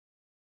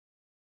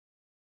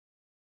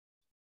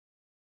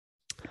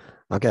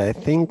Okay, I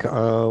think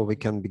we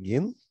can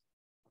begin.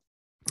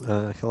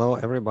 Hello,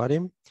 everybody.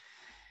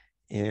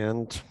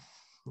 And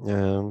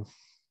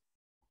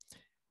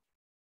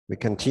we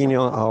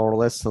continue our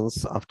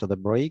lessons after the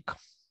break.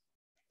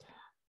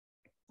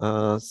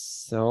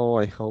 So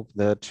I hope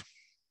that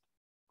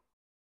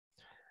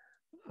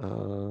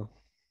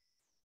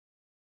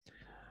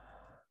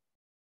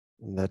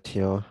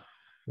you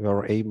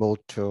were able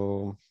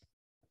to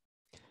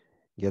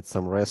get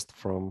some rest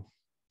from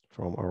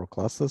our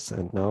classes,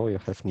 and now you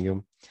have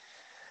new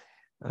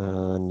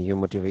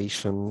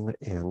motivation.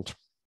 And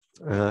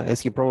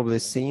as you probably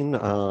seen,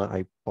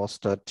 I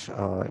posted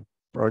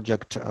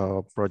project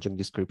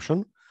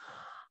description,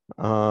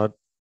 and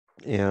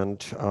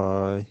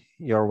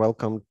you're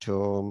welcome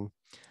to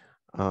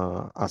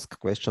ask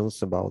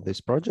questions about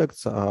these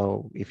projects.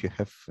 If you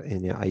have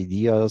any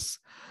ideas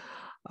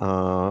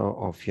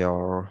of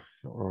your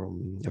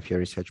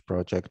research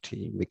project,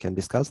 we can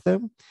discuss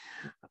them.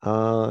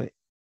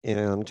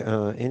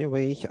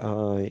 Anyway,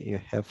 you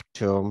have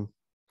to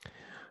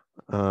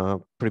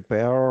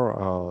prepare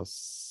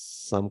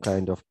some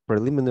kind of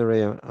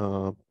preliminary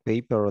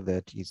paper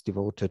that is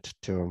devoted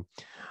to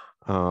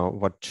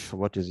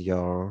what is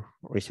your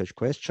research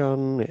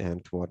question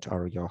and what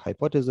are your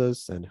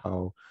hypotheses and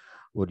how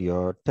would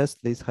you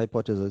test these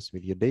hypotheses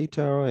with your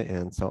data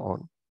and so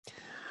on.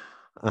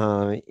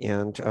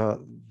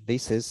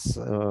 This is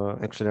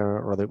actually a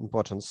rather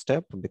important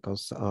step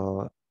because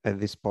at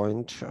this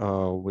point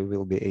we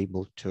will be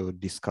able to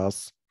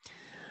discuss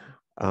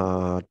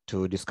your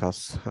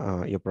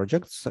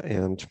projects,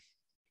 and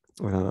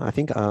I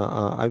think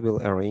I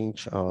will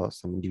arrange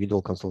some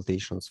individual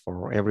consultations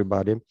for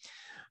everybody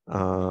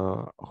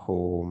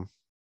who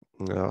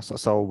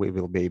so we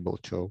will be able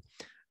to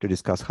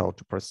discuss how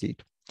to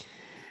proceed.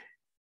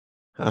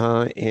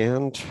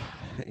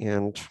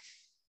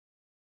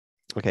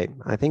 Okay,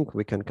 I think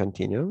we can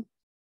continue,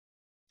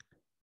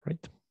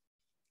 right?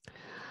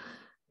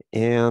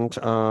 And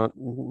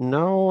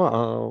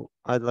now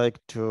I'd like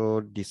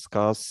to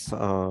discuss,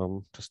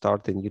 to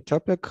start a new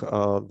topic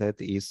that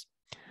is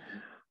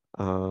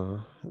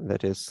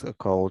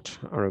called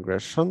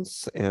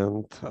regressions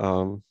and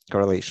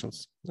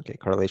correlations. Okay,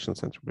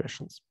 correlations and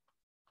regressions.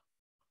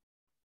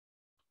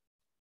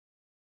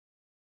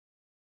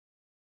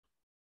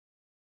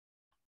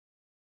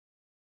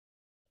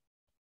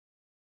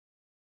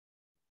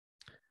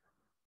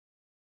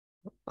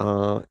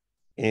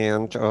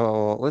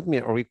 Let me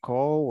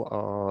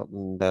recall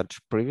that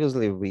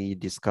previously we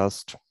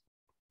discussed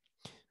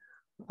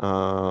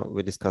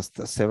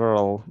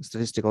several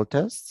statistical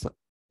tests,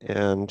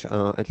 and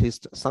at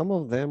least some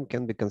of them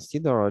can be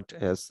considered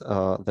as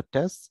the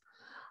tests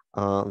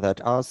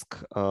that ask,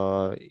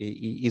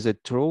 is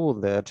it true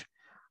that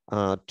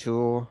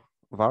two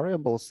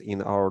variables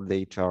in our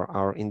data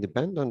are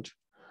independent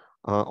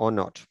or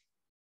not?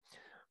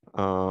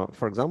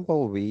 For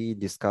example, we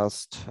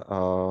discussed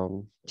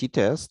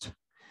t-test,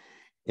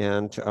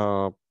 and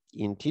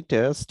in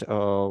t-test,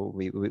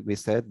 we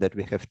said that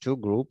we have two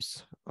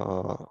groups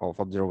of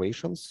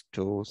observations,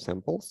 two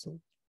samples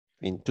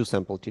in two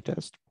sample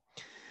t-test.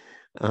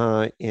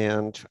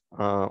 And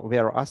we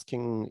are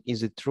asking,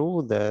 is it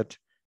true that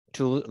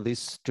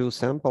these two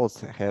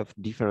samples have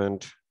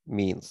different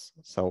means?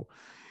 So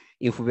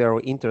if we are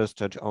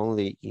interested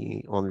only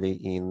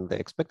in the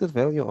expected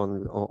value,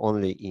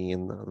 only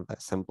in the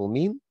sample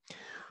mean,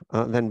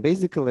 then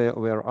basically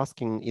we are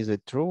asking, is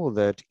it true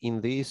that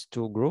in these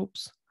two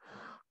groups,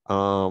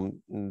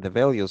 the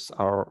values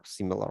are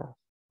similar,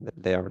 that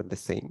they are the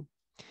same?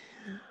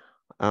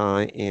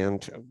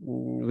 And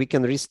we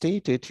can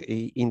restate it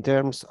in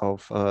terms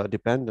of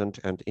dependent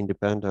and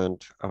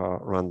independent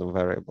random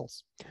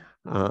variables.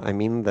 I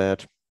mean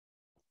that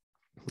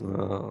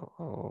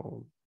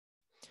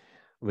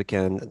we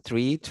can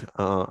treat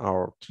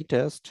our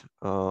t-test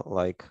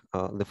like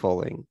the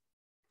following.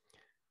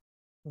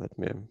 Let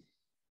me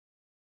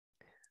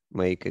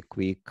make a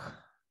quick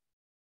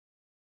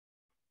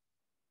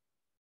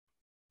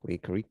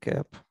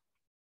recap.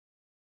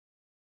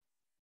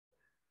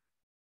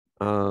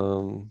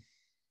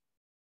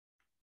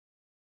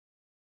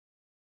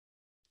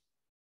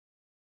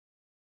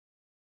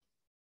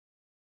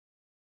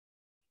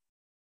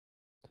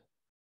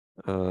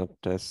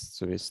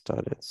 Tests we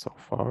studied so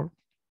far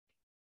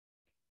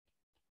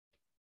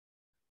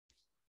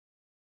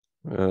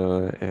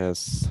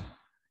as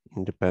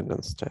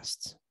independence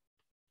tests.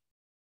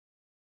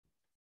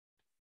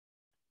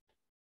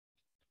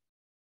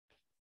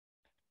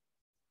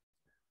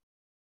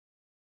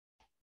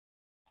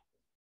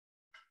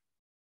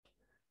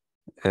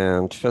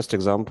 And first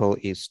example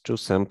is two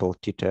sample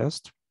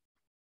t-test.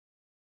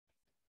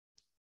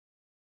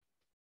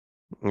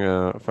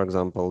 For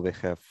example, we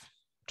have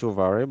two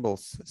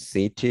variables,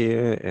 city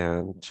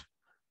and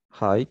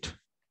height.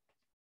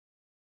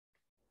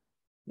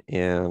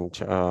 And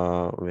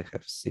we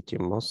have city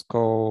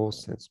Moscow,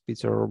 St.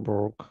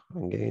 Petersburg,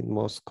 again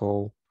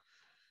Moscow,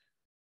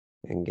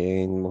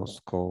 again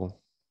Moscow,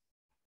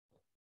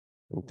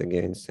 and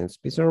again St.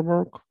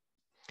 Petersburg.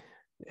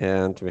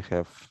 And we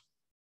have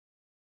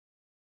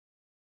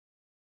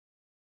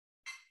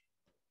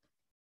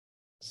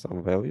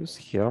some values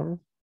here,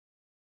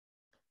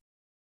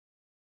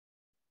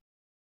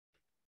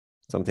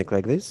 something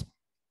like this.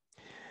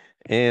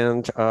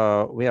 And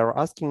we are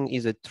asking,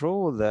 is it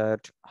true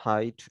that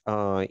height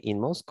in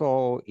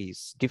Moscow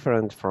is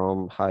different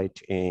from height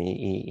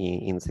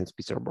in St.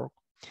 Petersburg?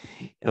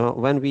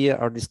 When we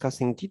are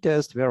discussing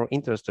t-test, we are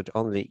interested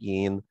only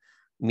in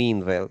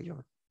mean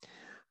value.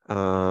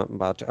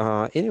 But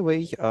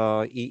anyway,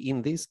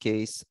 in this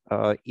case,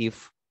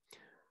 if,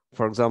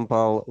 for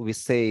example, we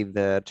say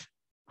that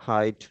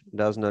height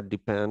does not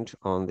depend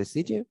on the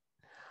city,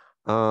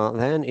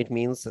 then it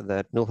means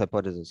that null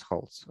hypothesis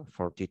holds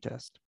for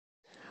t-test.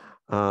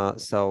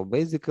 So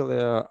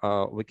basically,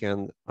 we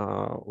can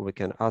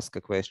ask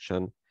a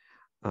question: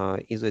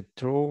 is it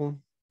true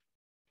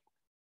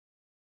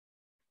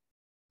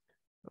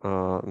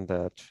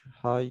that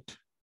height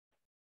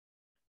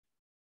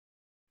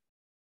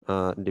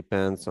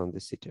depends on the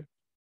city?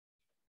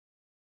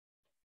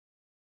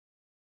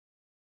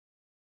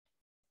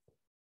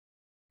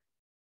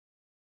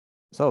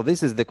 So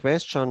this is the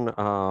question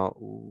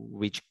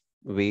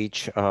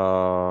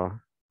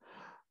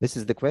this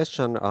is the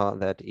question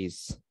that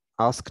is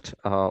asked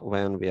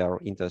when we are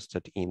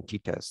interested in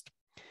t-test,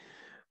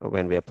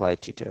 when we apply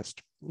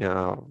t-test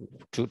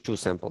to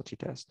sample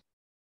t-test.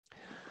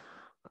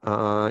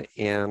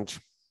 And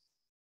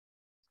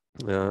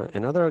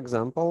another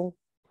example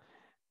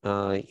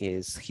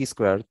is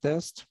chi-squared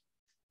test.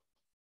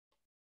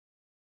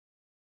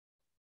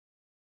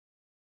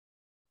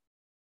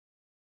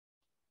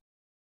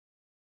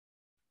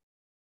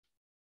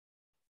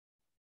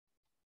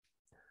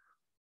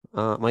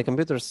 My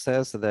computer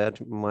says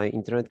that my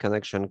internet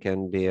connection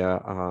can be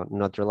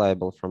not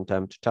reliable from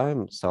time to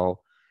time. So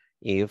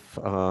if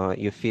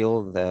you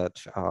feel that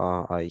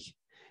I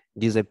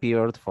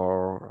disappeared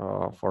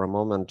for a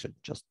moment,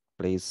 just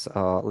please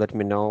let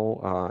me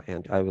know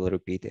and I will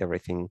repeat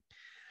everything.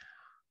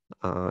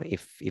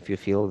 If you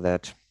feel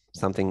that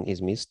something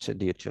is missed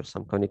due to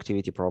some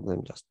connectivity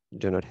problem, just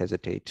do not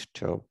hesitate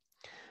to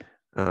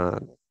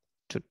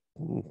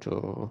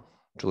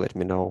let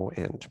me know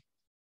and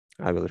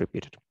I will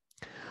repeat it.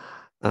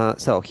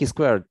 So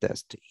chi-squared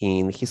test.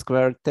 In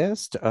chi-squared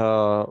test,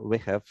 we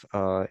have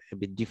a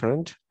bit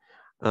different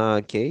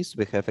case.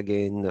 We have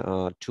again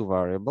two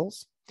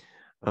variables,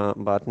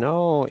 but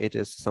now it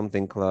is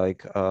something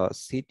like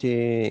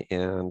city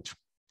and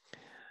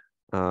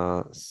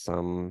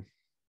some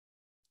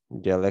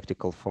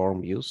dialectical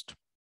form used.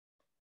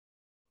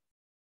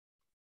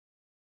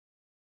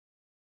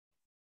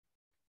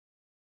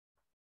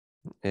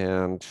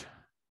 And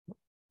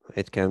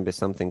it can be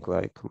something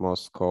like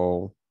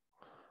Moscow,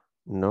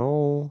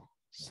 no,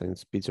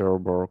 St.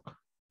 Petersburg,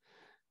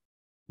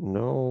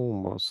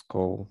 no,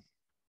 Moscow,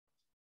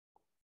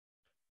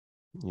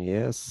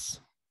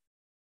 yes,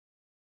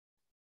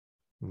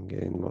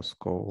 again,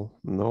 Moscow,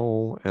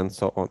 no, and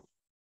so on.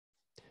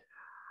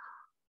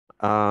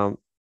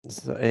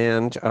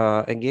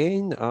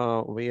 Again,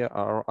 we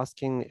are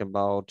asking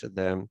about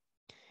the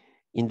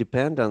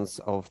independence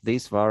of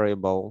this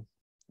variable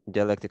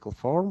dialectical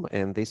form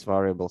and this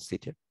variable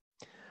city.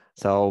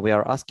 So we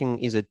are asking,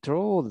 is it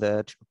true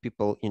that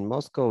people in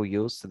Moscow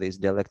use this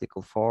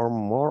dialectical form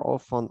more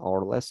often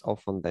or less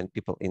often than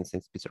people in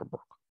St. Petersburg?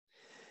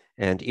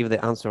 And if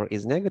the answer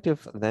is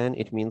negative, then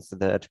it means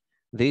that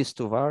these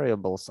two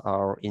variables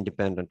are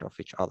independent of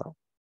each other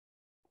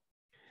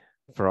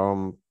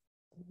from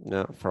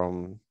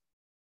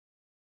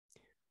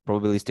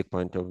probabilistic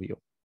point of view.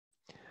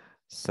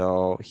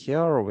 So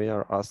here we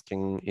are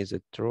asking, is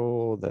it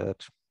true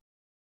that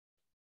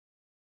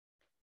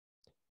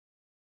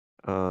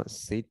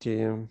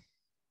city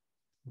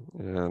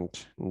and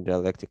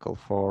dialectical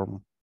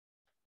form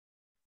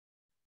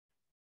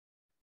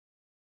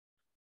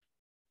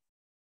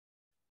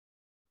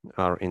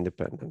are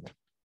independent?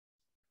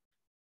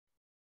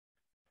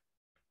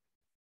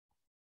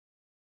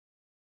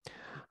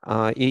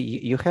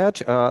 You had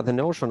the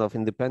notion of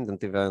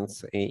independent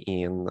events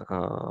in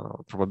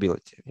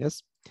probability,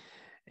 yes?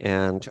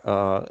 And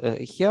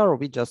here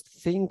we just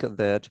think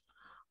that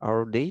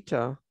our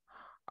data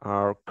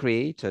are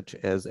created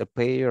as a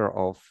pair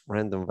of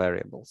random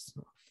variables,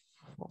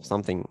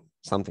 something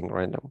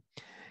random.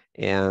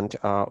 And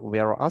we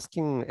are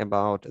asking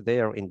about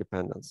their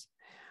independence.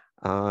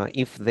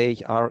 If they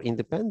are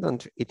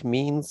independent, it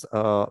means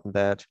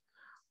that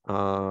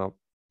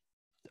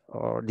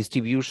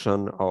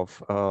distribution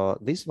of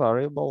this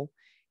variable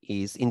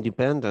is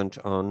independent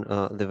on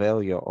the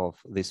value of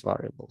this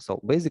variable. So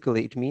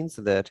basically, it means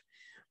that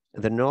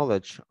the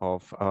knowledge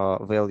of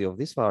value of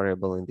this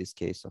variable, in this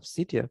case of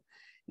city,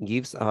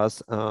 gives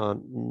us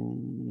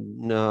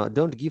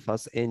don't give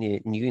us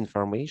any new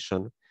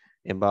information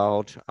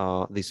about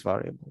this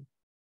variable.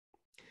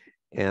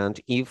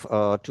 And if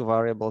two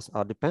variables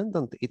are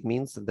dependent, it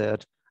means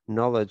that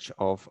knowledge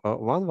of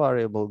one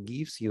variable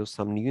gives you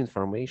some new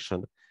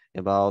information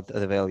about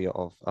the value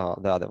of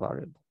the other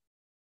variable.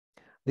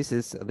 This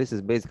is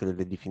basically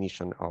the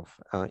definition of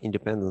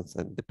independence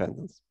and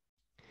dependence.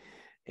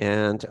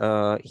 And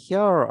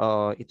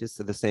here it is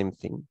the same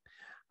thing.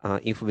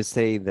 If we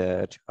say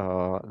that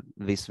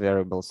these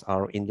variables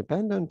are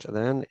independent,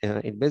 then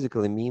it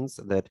basically means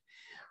that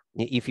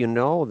if you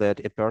know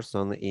that a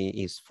person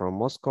is from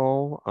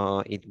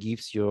Moscow, it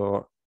gives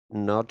you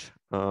not,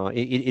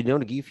 it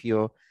don't give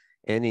you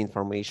any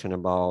information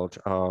about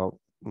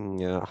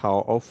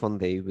how often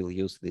they will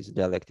use this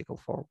dialectical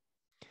form.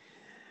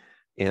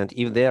 And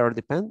if they are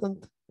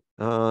dependent,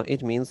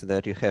 it means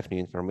that you have new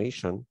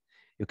information.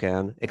 You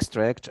can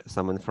extract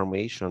some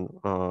information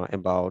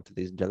about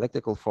this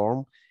dialectical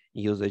form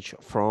usage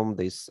from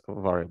this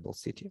variable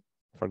city.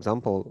 For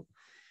example,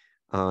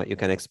 you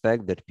can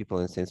expect that people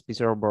in St.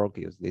 Petersburg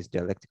use this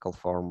dialectical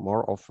form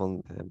more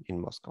often than in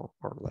Moscow,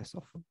 or less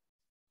often.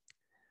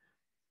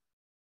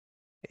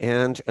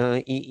 And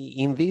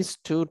in these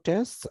two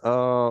tests,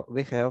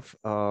 we have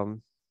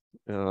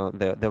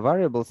the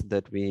variables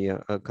that we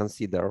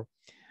consider.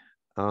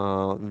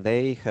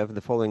 They have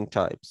the following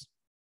types.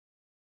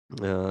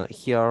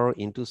 Here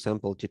in two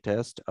sample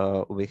t-test,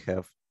 we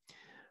have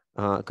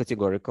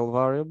categorical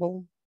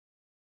variable.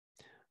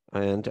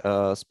 And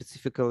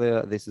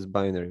specifically, this is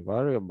binary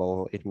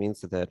variable. It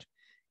means that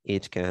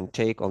it can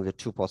take only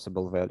two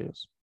possible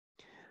values.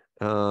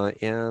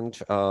 And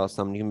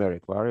some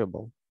numeric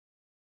variable.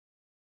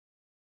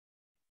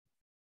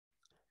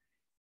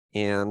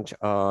 And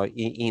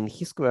in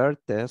chi-squared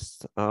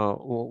test,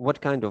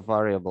 what kind of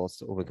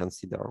variables we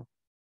consider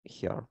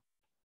here?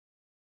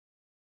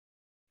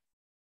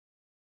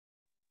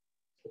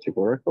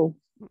 Categorical?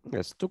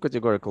 Yes, two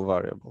categorical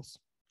variables.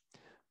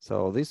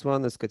 So this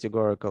one is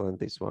categorical and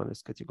this one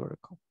is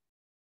categorical.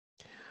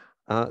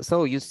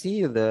 So you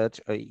see that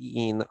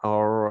in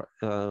our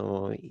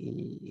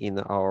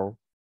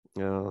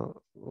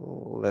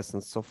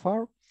lessons so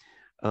far,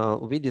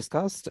 we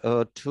discussed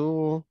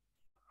two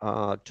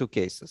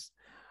cases.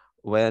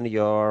 When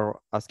you're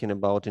asking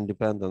about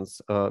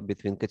independence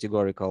between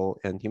categorical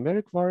and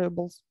numeric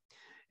variables,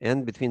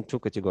 and between two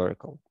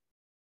categorical.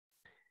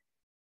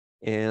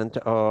 And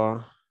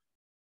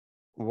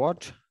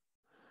what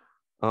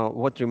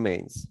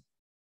remains?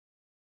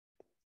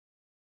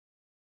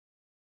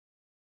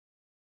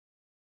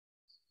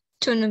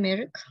 Two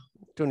numeric.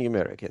 Two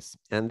numeric, yes.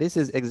 And this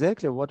is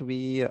exactly what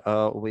we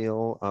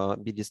will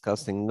be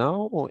discussing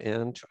now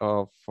and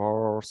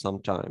for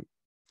some time.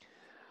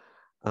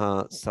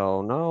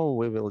 So now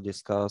we will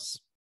discuss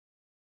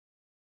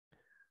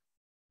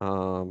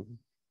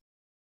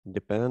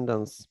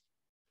dependence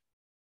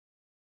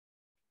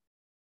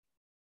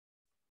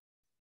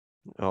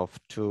of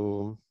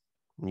two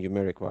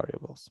numeric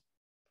variables.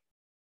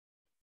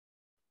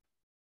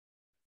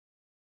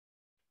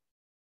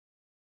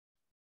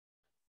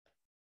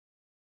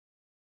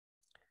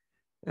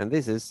 And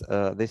this is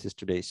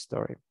today's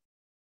story.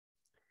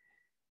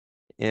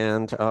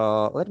 And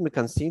let me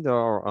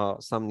consider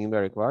some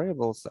numeric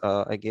variables.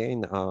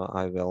 Again,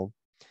 I will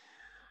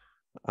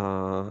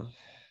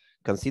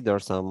consider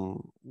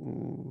some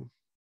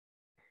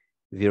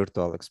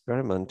virtual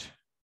experiment,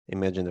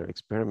 imaginary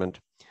experiment.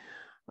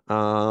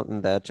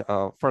 That,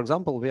 for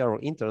example, we are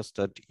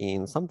interested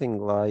in something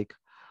like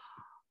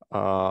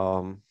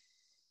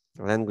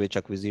language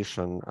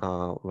acquisition.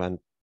 When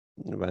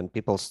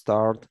people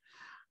start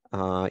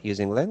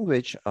using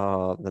language,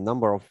 the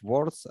number of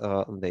words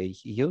they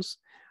use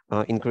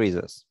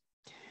increases.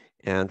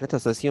 And let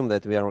us assume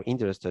that we are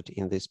interested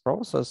in this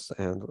process,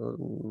 and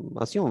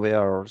assume we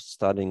are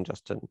studying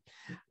just a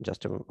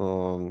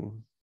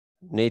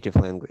native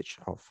language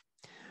of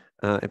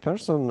a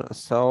person.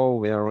 So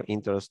we are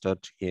interested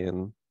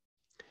in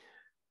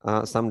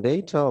some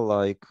data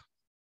like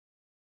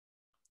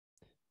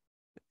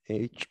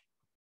age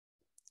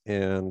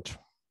and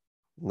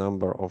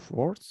number of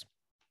words.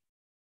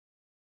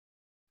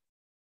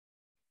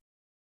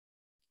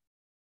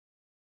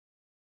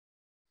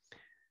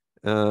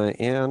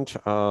 And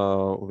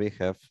we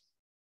have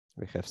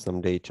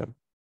some data.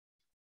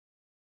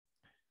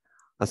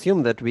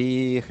 Assume that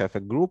we have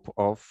a group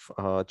of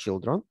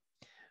children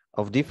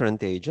of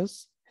different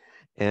ages,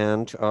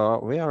 and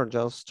we are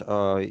just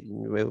we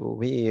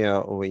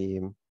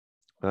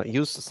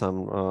use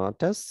some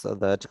tests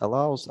that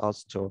allows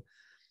us to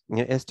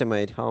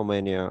estimate how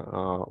many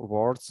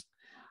words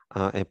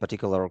a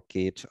particular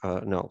kid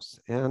knows,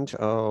 and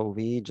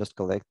we just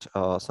collect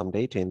some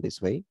data in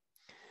this way,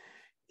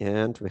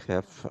 and we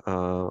have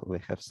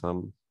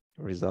some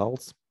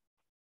results.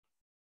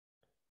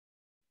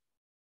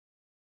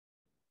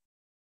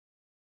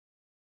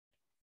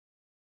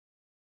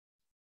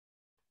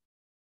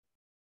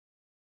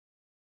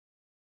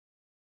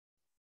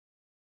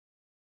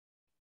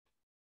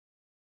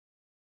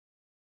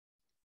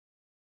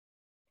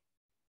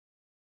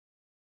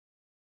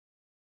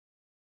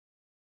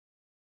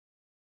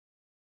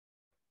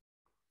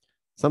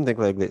 Something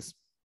like this.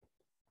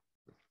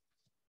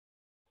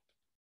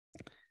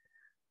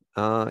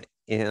 And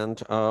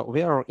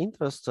we are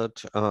interested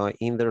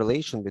in the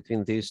relation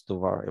between these two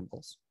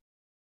variables.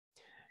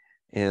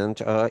 And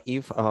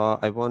if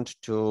I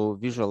want to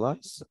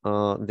visualize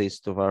these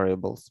two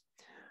variables,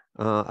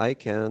 I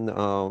can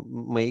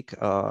make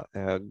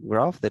a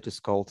graph that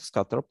is called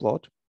scatter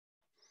plot.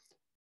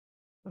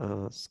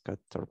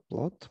 scatter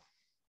plot.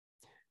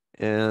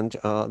 And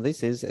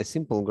this is a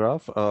simple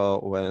graph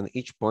when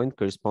each point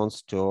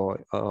corresponds to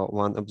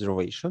one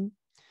observation.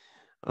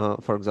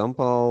 For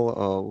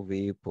example,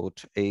 we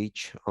put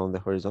H on the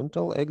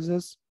horizontal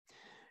axis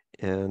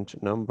and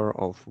number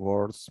of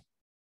words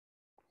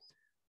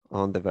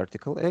on the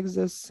vertical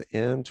axis,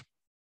 and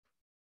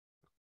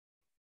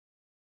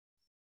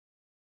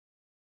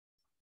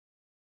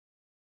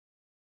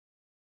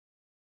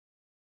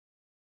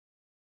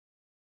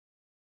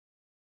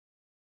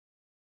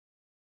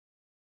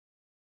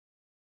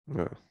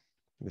no,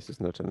 this is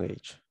not an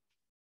H.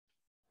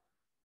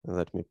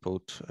 Let me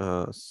put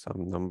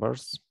some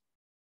numbers.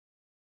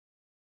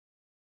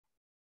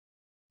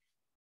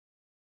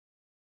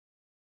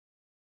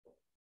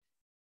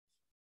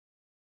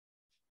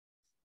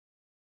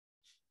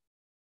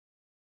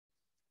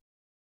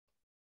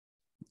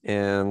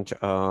 And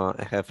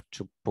I have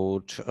to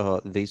put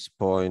this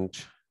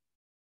point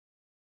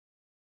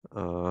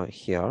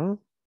here.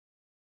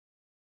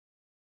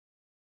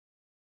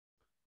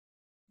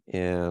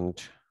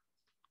 And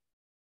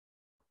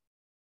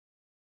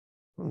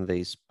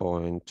this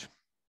point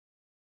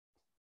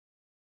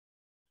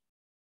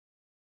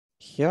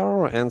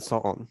here, and so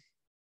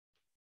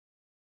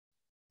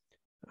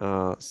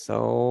on.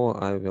 So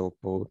I will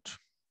put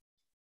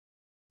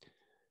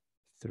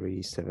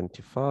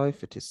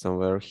 375, it is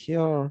somewhere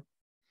here.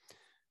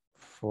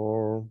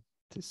 4,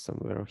 it is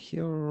somewhere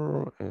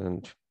here,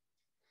 and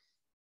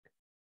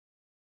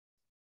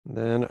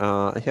then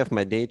I have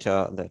my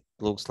data that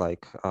looks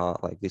like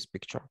this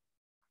picture.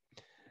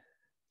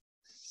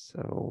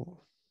 So,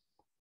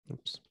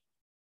 oops.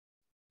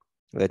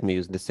 Let me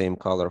use the same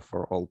color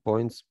for all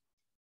points.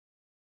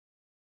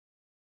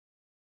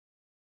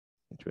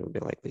 It will be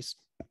like this.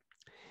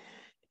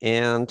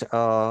 And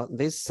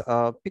this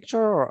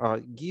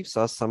picture gives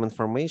us some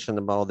information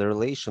about the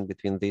relation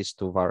between these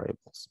two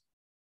variables.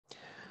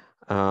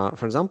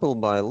 For example,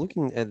 by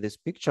looking at this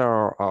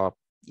picture,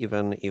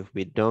 even if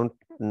we don't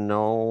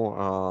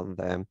know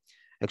the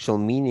actual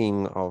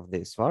meaning of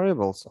these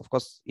variables, of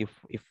course,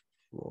 if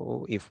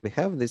we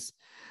have this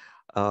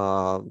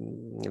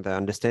the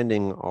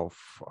understanding of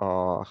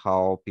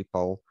how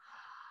people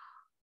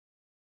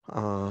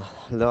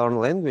learn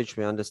language,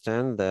 we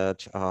understand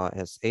that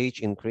as age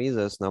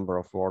increases, number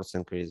of words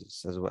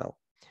increases as well.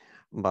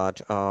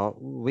 But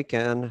we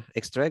can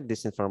extract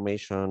this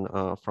information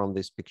from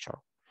this picture.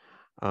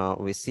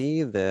 We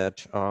see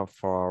that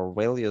for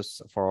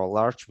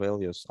large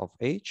values of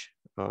age,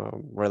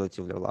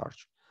 relatively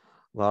large,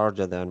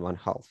 larger than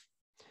 1/2,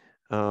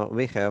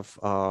 we have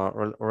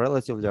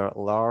relatively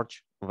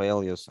large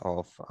values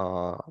of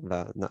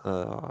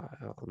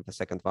the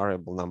second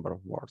variable, number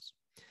of words.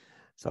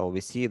 So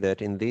we see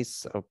that in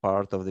this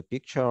part of the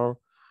picture,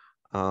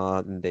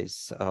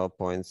 these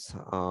points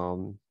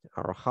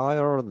are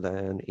higher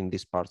than in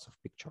these parts of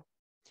picture.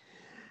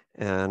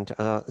 And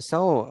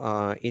so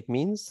it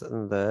means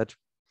that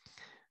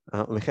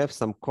we have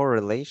some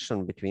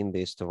correlation between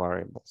these two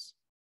variables.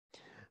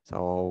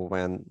 So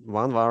when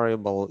one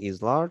variable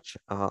is large,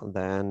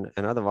 then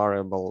another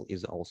variable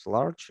is also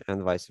large,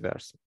 and vice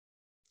versa.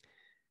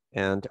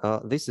 And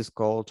this is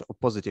called a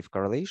positive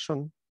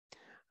correlation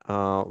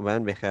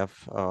when we have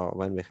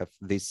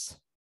this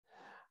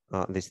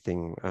this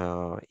thing.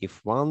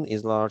 If one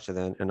is large,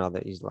 then another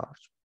is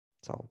large.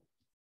 So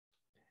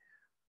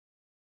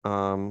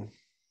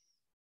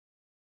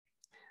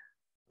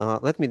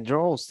let me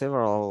draw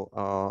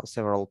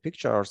several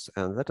pictures,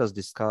 and let us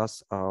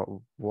discuss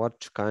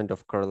what kind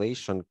of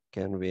correlation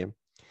can we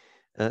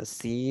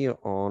see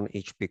on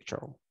each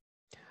picture.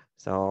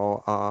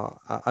 So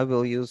I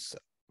will use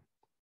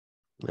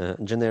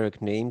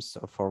generic names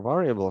for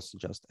variables,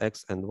 just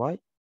X and Y.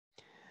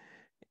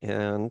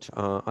 And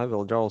I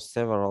will draw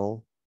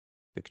several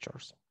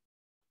pictures.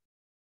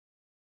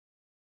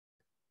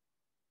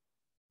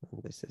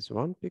 And this is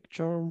one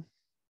picture.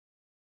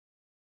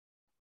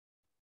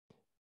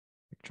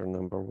 Picture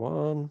number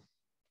 1.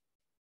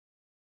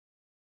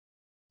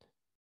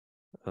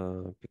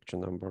 Picture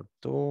number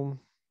 2.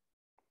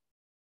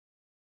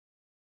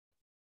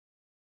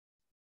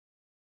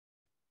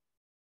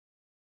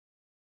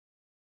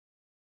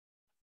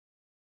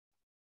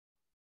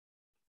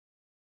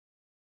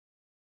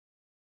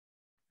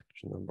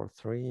 Picture number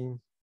 3.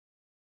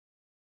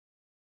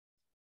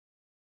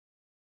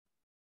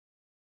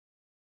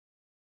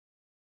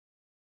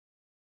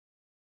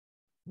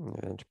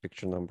 And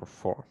picture number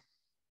 4.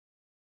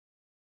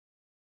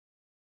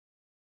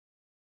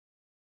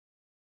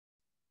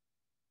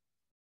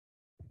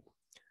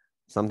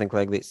 Something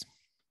like this.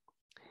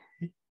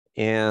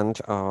 And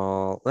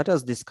let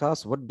us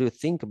discuss what do you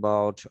think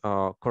about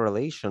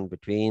correlation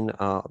between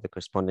the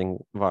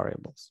corresponding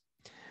variables.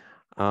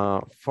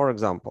 For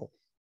example,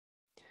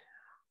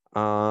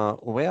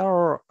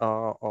 where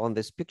on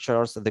these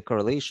pictures the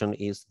correlation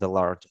is the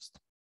largest,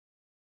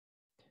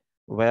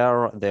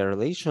 where the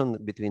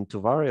relation between two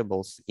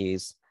variables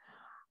is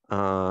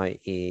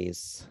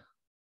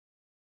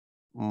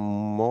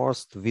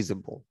most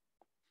visible,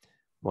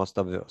 most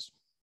obvious.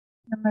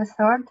 Number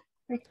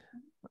 3.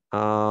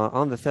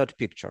 On the third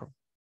picture,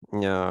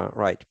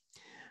 right.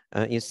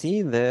 You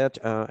see that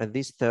at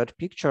this third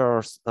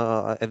pictures,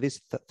 third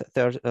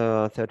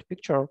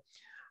picture,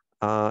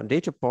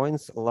 data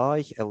points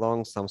lie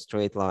along some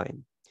straight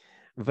line,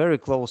 very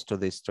close to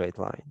this straight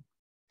line.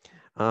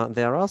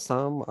 There are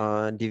some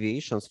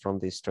deviations from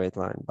this straight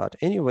line, but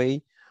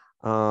anyway,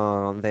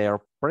 they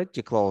are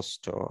pretty close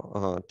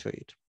to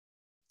it.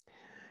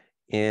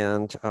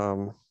 And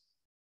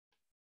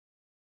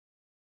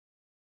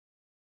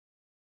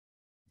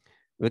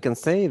we can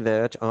say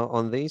that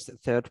on this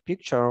third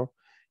picture,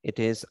 it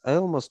is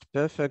almost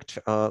perfect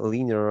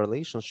linear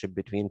relationship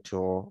between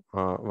two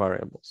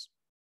variables.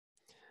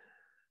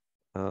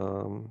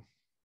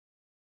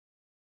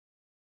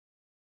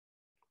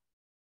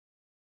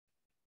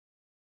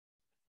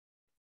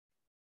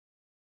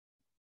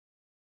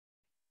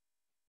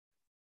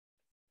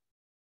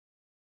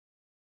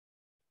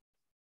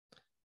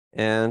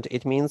 And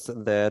it means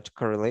that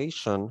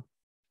correlation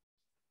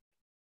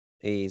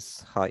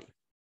is high,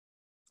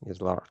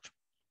 is large.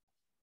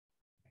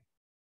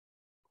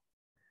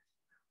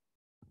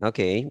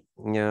 Okay,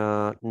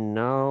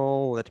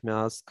 now let me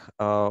ask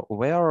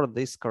where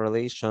this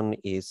correlation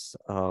is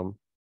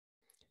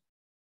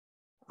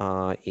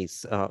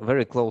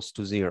very close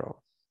to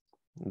zero,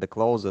 the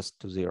closest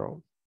to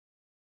zero.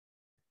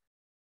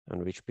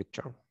 On which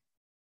picture?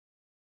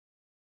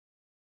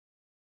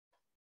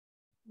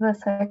 The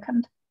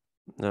second.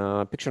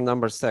 Picture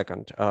number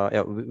second.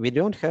 Yeah, we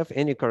don't have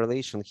any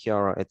correlation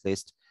here, at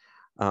least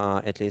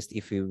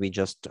if we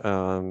just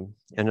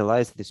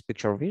analyze this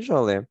picture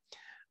visually.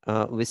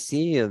 We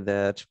see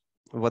that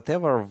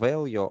whatever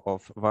value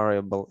of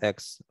variable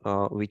x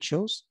we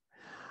choose,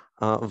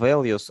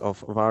 values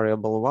of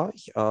variable y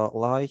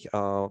lie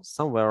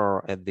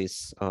somewhere at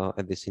this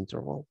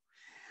interval.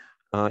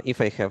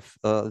 If I have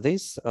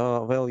this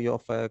value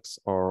of x,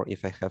 or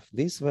if I have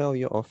this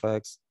value of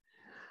x,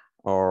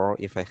 or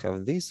if I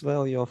have this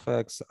value of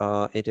x,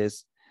 it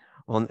is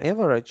on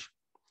average,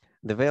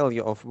 the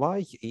value of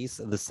y is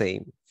the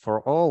same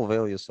for all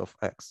values of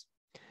x.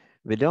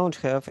 We don't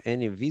have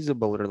any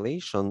visible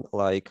relation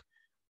like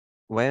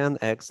when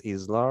x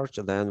is large,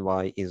 then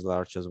y is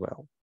large as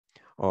well.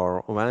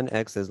 Or when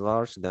x is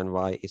large, then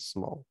y is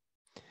small.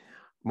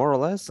 More or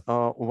less,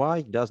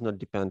 y does not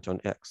depend on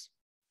x.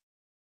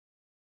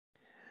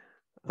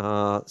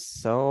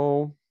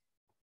 So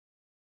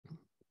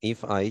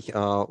if I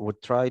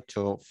would try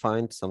to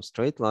find some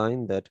straight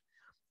line that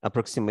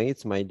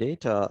approximates my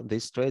data,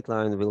 this straight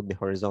line will be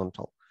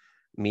horizontal,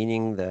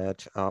 meaning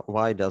that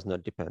y does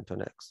not depend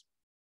on x.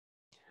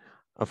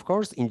 Of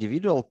course,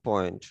 individual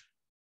point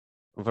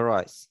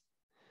varies.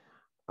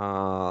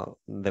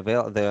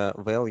 The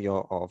value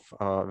of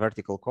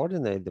vertical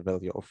coordinate, the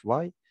value of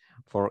y,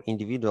 for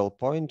individual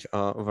point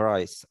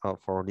varies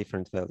for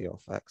different value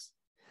of x.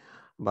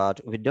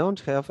 But we don't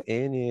have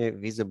any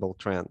visible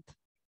trend.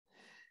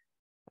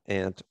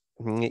 And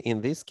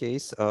in this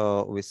case,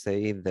 we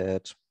say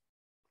that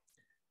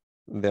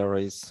there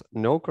is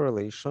no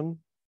correlation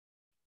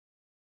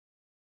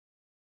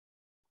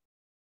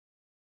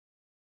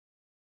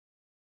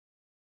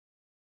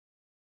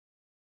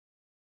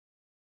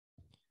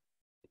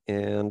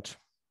and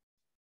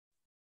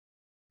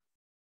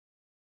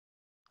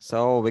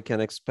so we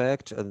can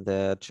expect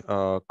that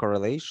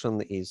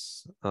correlation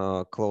is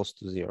close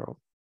to zero.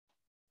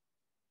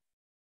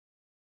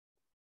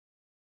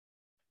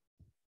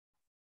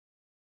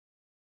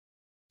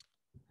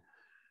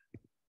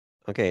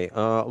 Okay,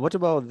 what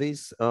about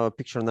this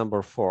picture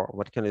number 4?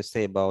 What can you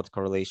say about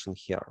correlation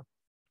here?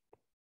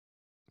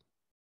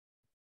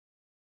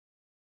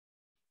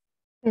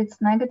 It's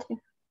negative.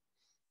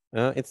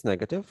 It's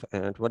negative,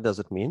 and what does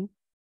it mean?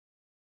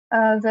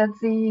 That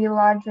the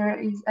larger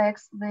is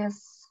x, the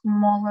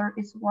smaller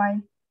is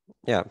y.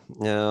 Yeah,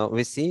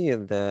 we see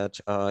that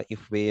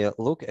if we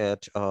look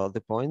at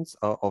the points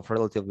of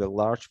relatively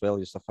large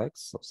values of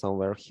x, so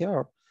somewhere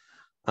here,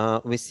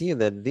 we see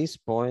that these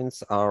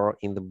points are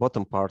in the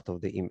bottom part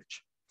of the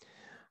image.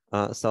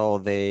 So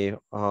the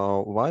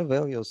y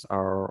values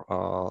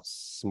are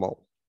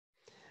small.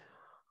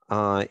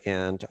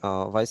 And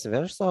vice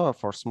versa,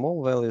 for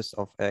small values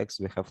of x,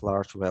 we have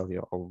large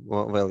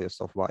values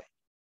of y.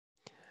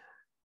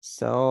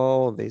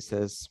 So this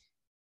is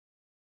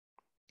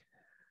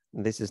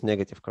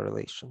negative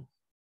correlation.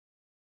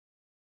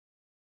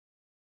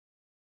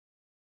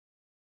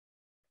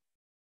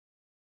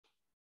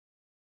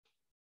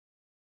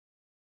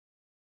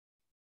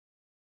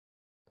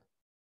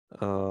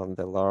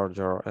 The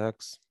larger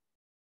x,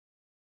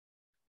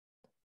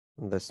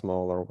 the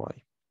smaller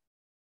y.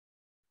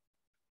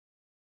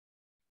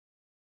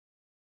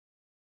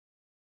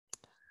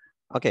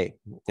 Okay,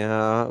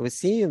 we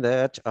see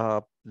that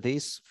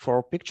these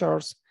 4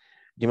 pictures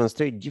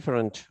demonstrate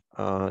different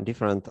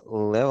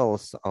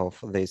levels of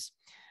this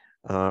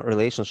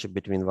relationship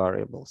between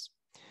variables.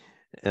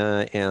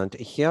 And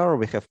here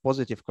we have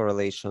positive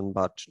correlation,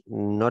 but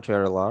not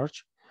very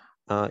large.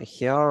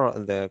 Here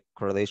the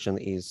correlation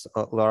is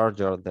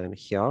larger than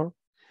here.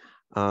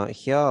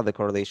 Here the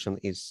correlation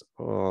is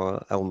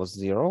almost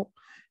zero.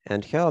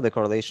 And here the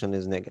correlation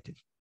is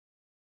negative.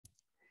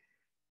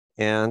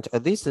 And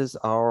this is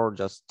our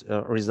just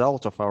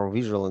result of our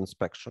visual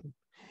inspection.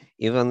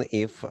 Even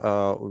if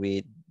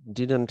we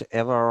didn't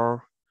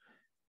ever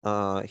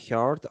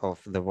heard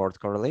of the word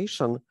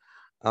correlation,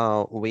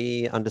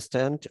 we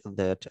understand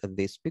that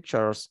these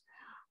pictures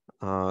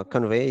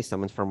convey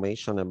some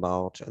information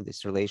about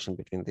this relation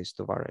between these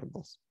two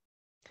variables.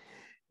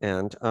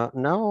 And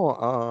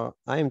now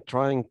I'm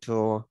trying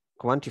to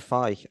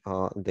quantify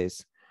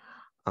this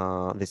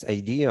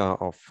idea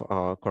of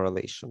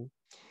correlation.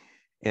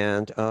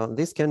 And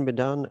this can be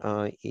done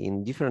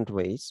in different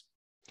ways.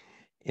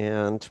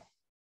 And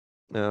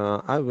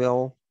I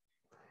will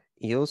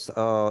use,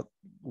 I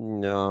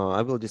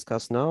will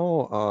discuss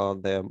now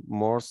the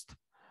most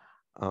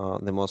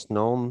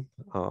known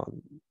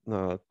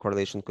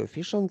correlation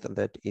coefficient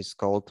that is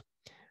called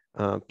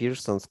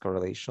Pearson's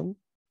correlation.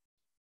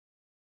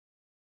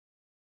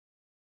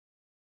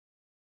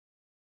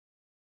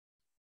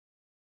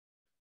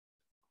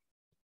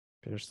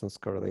 Pearson's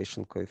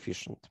correlation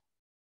coefficient.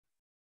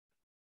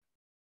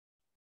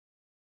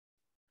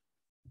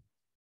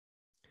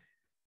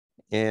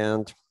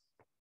 And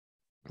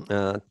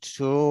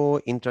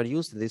to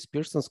introduce this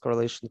Pearson's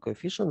correlation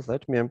coefficient,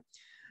 let me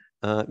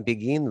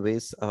begin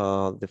with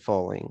the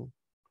following.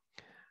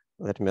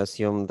 Let me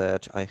assume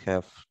that I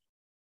have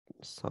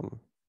some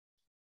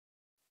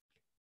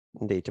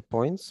data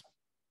points.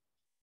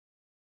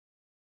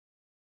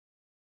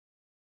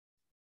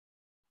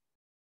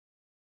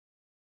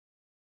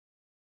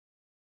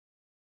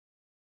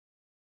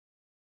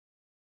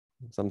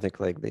 Something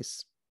like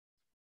this.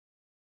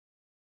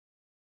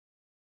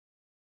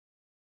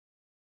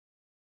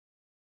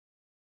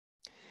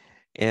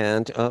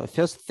 And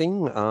first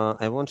thing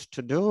I want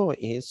to do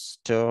is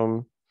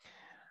to,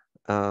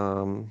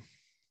 I'm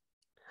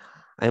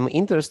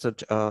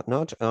interested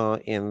not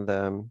in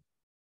the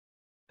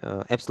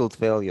absolute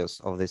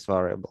values of these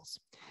variables,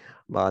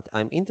 but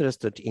I'm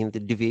interested in the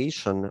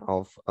deviation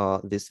of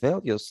these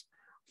values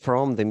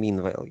from the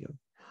mean value.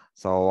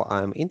 So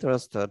I'm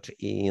interested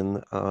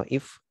in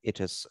if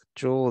it is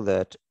true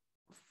that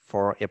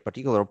for a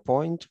particular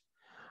point,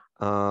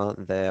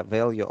 the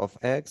value of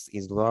x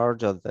is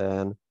larger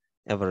than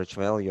average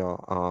value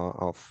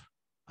of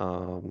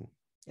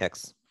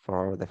x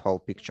for the whole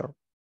picture.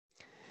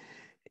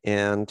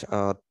 And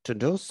to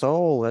do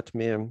so, let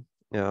me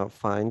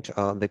find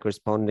the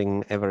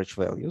corresponding average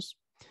values.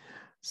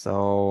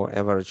 So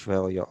average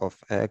value of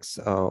x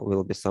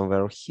will be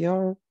somewhere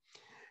here,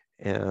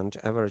 and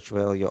average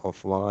value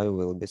of y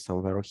will be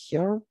somewhere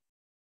here.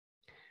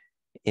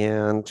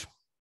 And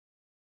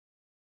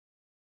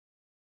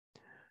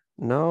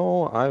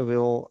now I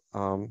will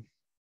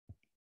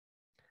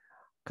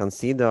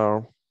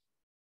consider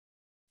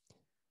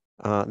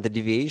the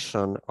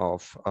deviation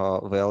of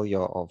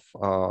value of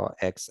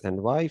x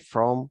and y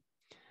from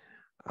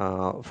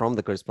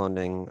the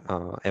corresponding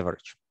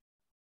average.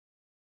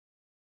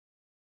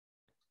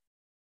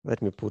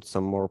 Let me put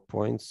some more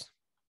points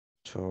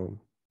to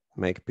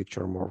make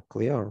picture more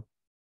clear.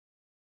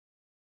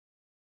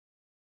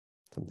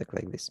 Something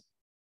like this.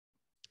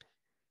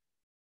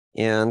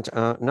 And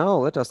now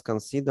let us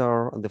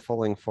consider the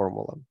following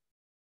formula.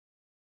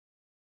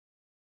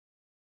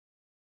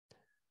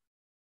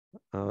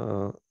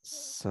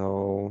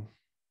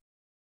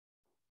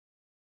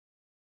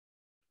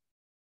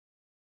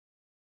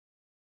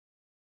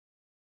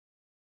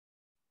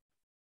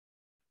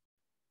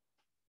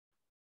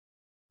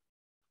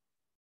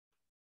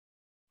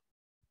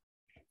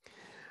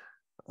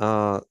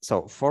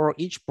 So for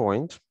each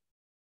point,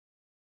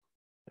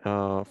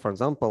 for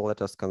example,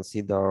 let us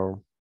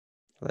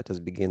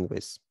begin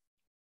with,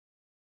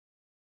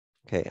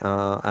 okay,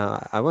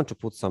 I want to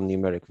put some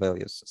numeric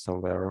values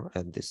somewhere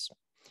at this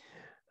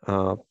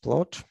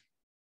plot.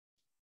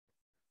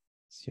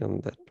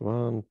 Assume that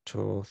 1,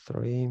 2,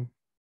 3,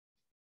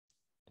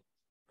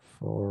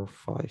 4,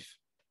 5.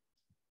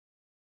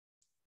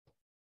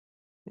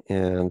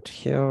 And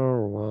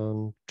here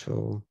 1,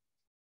 2,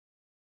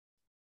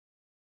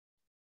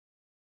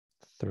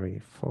 3,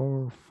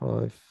 4,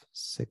 5,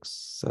 6,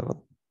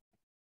 7.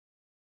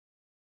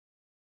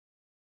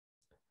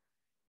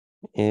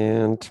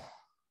 And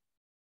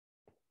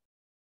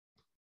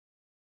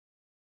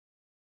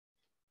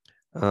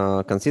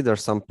consider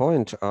some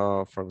point,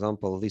 for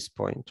example, this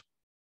point.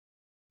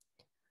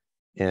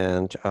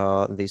 And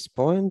this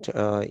point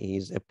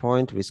is a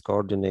point with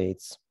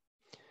coordinates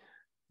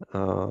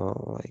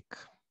like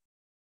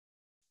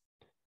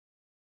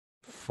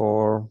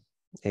 4,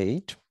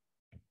 8,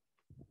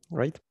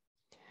 right?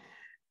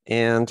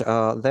 And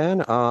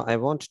then I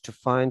want to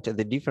find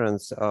the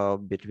difference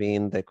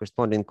between the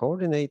corresponding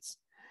coordinates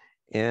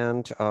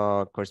and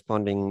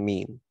corresponding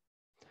mean.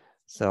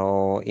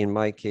 So in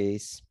my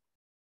case,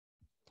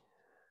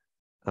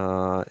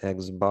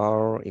 x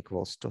bar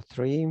equals to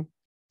 3,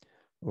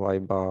 y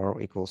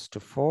bar equals to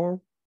 4.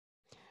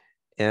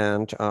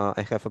 And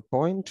I have a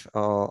point.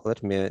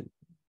 Let me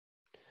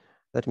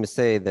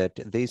say that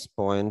this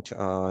point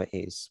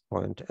is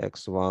point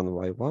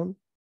x1, y1.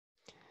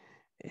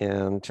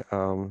 And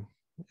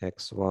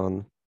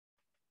x1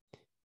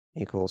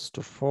 equals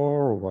to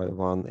 4,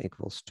 y1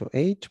 equals to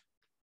 8.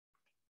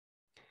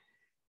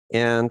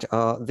 And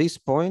this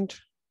point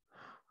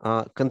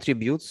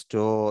contributes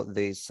to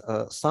this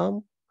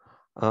sum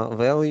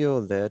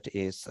value that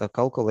is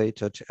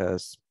calculated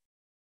as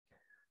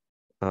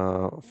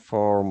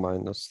 4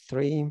 minus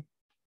 3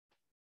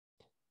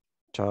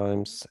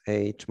 times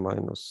 8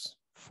 minus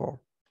 4.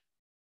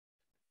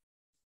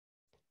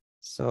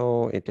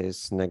 So it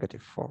is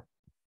 -4.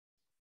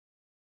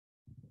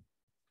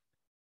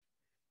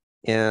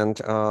 And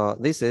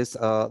this is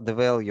the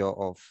value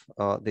of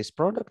this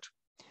product.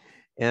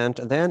 And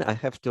then I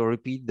have to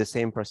repeat the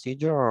same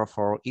procedure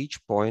for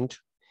each point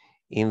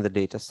in the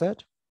data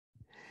set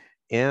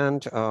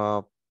and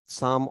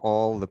sum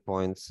all the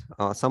points,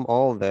 sum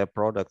all the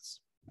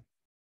products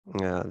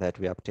that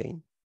we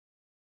obtain.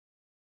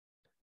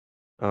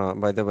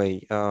 By the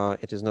way,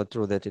 it is not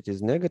true that it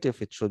is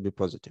negative, it should be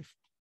positive.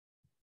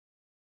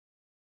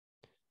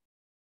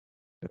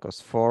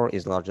 Because 4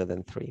 is larger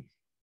than 3.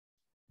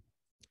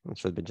 It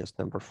should be just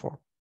number 4.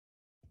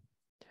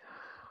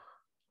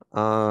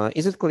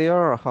 Is it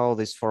clear how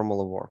this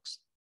formula works?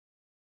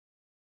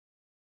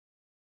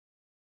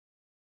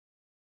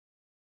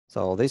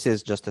 So this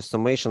is just a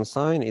summation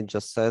sign. It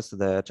just says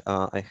that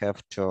I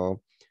have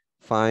to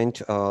find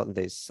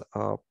this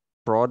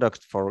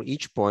product for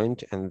each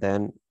point and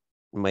then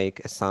make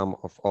a sum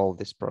of all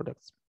these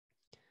products.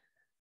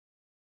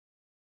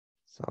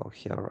 So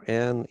here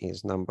n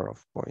is number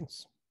of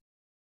points.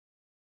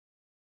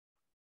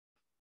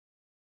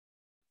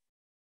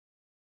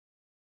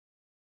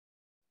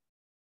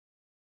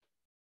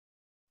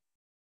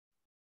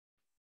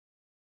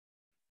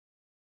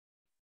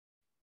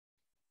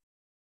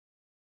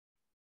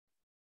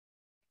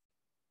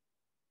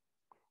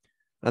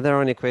 Are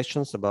there any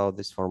questions about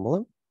this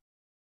formula?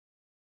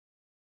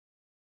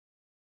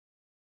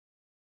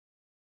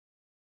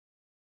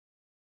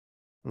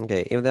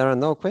 Okay, if there are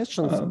no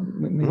questions,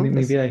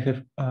 maybe I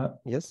have.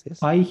 Yes.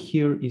 I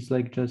here is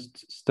like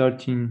just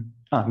starting.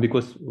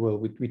 Because well,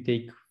 we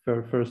take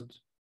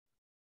first.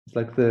 It's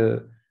like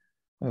the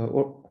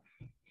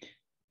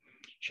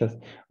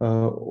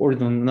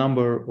ordinal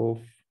number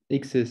of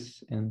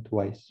x's and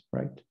y's,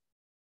 right?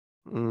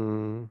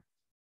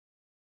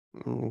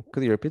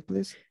 Could you repeat,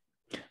 please?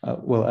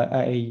 Well,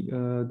 I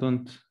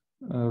don't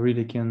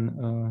really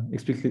can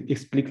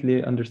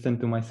explicitly understand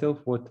to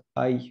myself what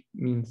I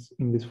means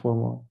in this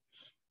formula.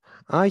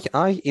 I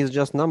is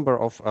just number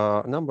of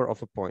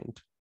a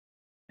point.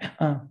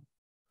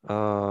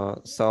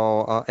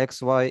 So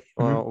x, y,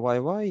 y,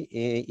 y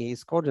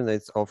is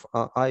coordinates of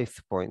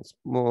ith points,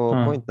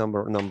 point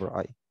number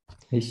I.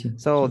 I see.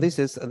 So this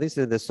is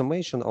the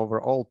summation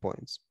over all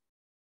points.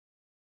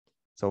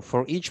 So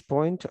for each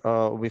point,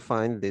 we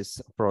find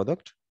this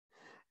product,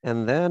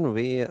 and then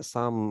we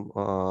sum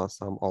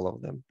all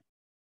of them.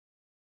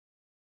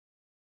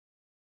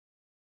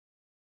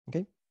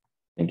 Okay.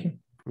 Thank you.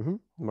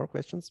 More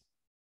questions?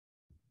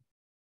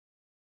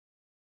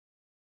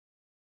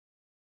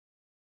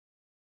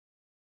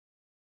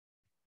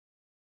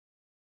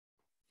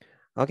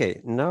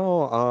 Okay,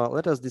 now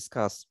let us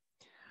discuss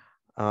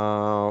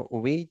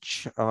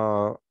which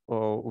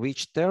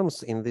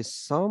terms in this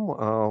sum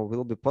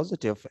will be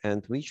positive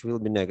and which will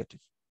be negative.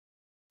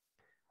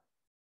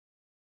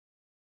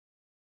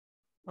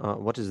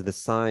 What is the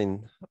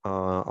sign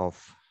of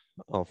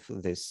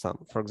this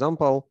sum? For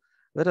example,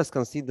 let us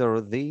consider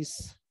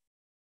this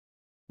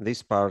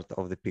part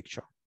of the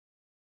picture.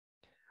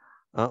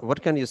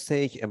 What can you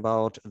say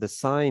about the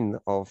sign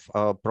of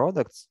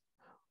products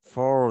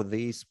for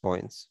these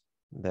points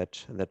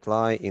that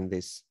lie in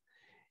this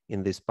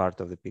part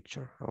of the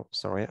picture? Oh,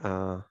 sorry.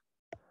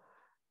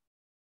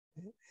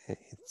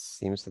 It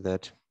seems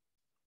that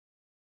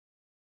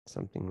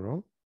something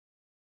wrong.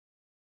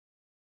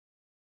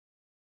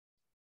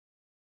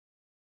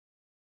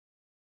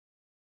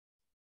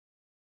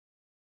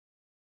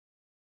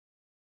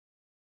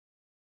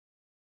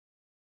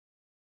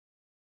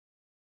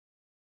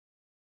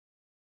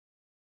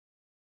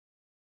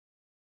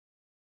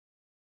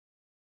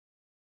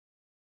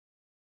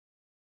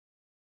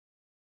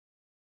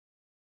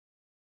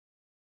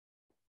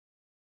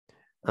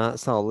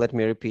 So let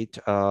me repeat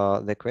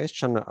the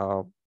question.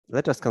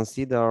 Let us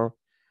consider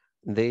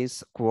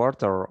this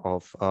quarter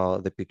of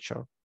the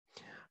picture.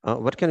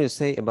 What can you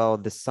say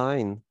about the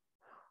sign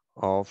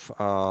of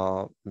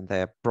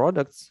the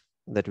products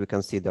that we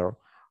consider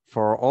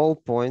for all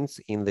points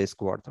in this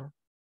quarter?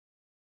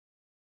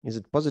 Is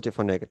it positive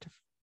or negative?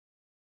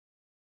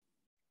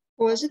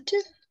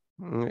 Positive.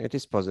 It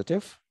is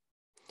positive.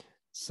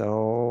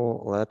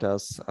 So let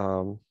us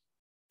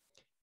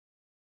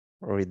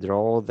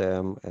redraw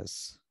them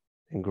as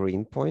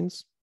green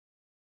points.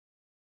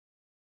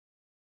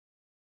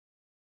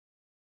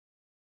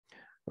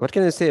 What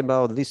can you say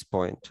about this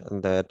point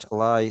that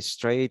lies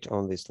straight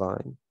on this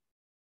line?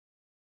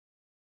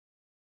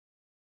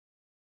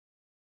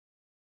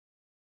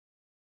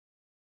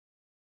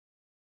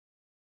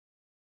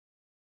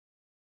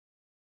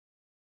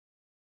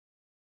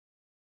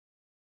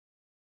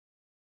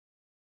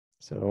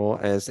 So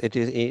as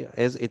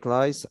it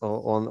lies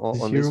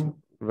on this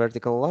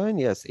vertical line,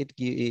 yes, it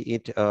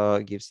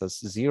gives us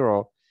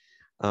 0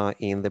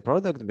 in the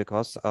product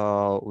because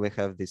we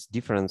have this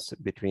difference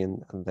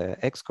between the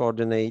x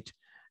coordinate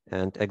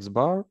and x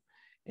bar,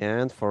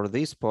 and for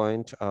this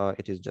point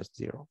it is just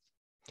 0.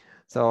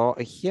 So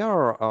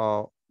here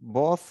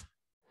both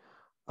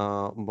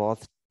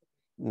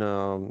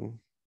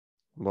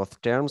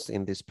terms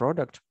in this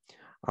product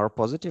are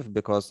positive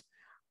because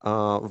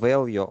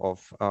value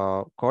of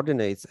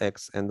coordinates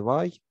x and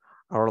y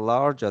are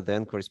larger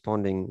than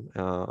corresponding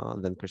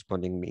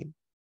mean.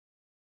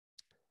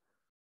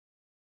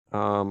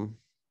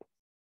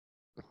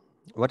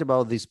 What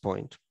about this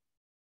point?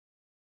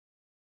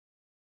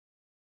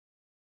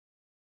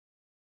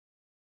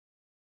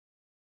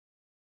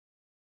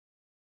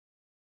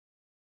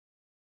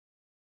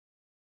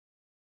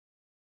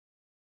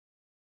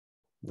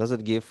 Does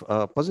it give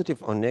a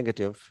positive or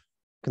negative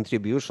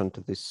contribution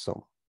to this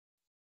sum?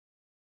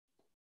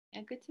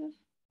 Negative.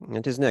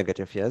 It is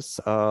negative, yes.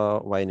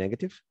 Why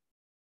negative?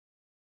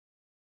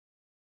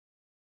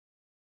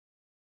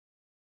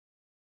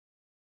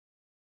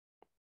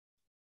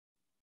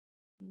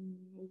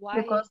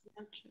 Why? Because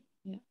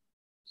yeah,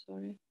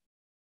 sorry.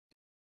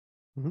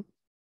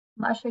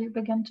 Masha, you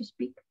began to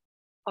speak.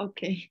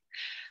 Okay.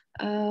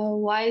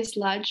 Y is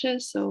larger,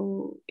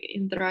 so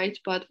in the right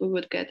part we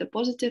would get a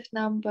positive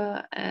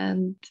number,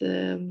 and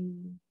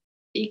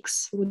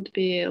x would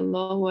be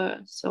lower,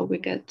 so we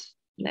get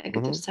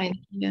negative sign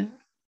here.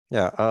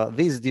 Yeah,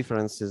 this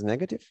difference is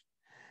negative,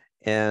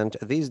 and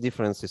this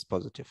difference is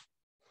positive.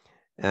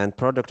 And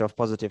product of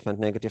positive and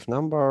negative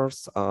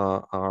numbers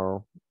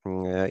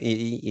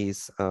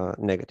is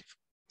negative.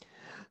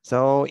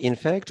 So in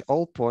fact,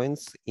 all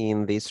points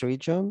in this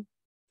region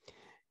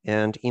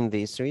and in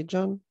this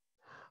region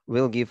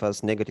will give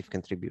us negative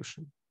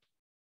contribution.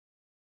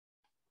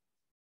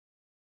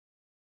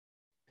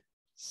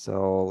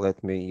 So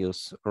let me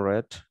use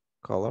red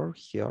color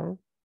here.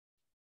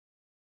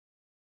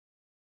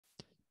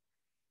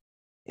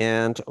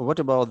 And what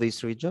about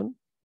this region?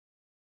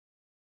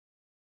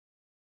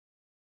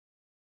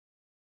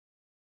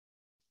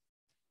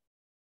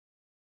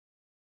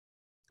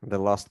 The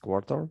last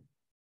quarter.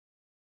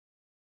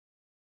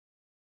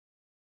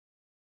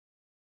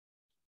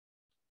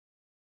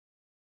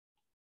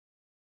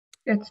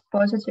 It's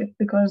positive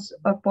because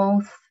of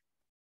both,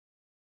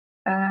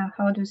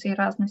 how do you say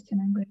разность in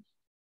English?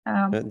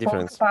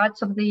 Both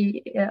parts of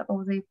the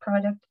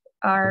product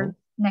are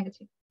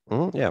negative.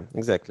 Yeah,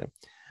 exactly.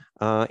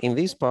 In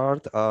this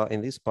part,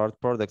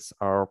 products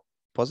are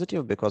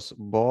positive because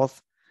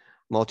both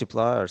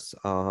multipliers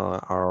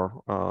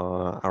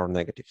are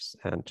negatives,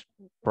 and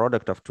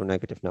product of two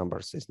negative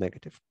numbers is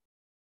negative.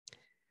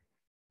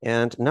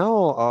 And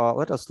now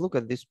let us look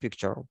at this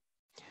picture.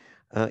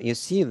 You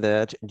see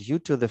that due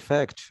to the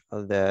fact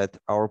that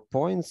our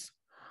points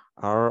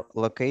are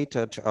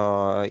located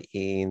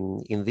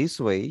in this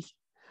way,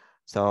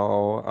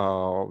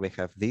 so we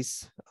have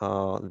this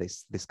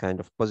kind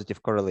of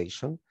positive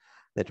correlation,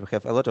 that we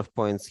have a lot of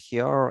points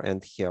here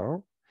and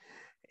here,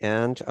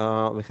 and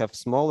we have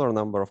smaller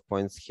number of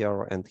points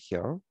here and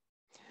here.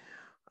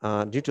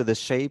 Due to the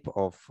shape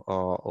of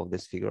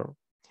this figure,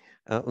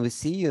 we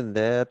see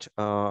that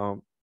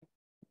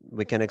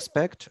we can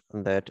expect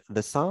that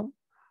the sum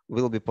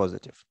will be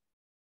positive.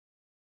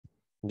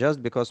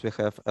 Just because we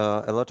have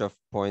a lot of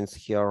points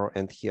here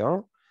and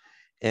here,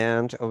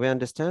 and we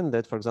understand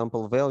that, for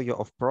example, value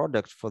of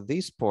product for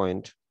this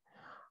point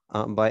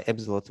by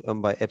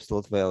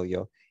absolute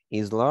value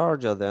is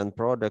larger than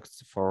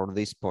products for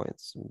these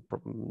points,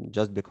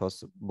 just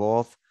because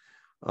both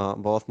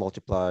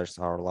multipliers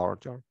are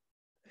larger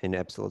in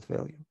absolute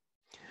value.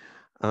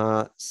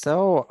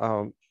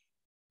 So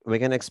we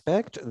can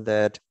expect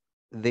that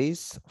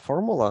this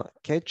formula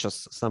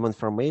catches some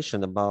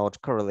information about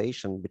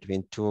correlation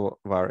between two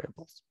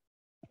variables.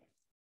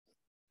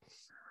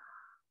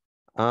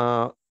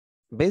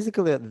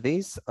 Basically,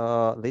 this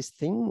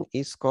thing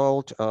is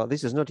called.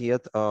 This is not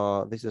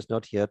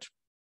yet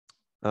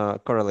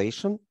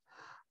correlation.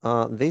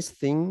 This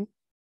thing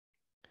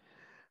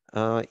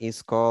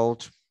is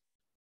called,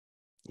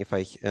 if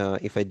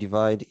I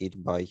divide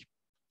it by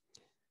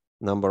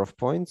number of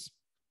points,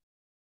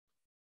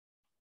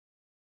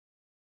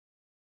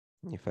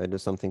 if I do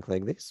something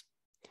like this,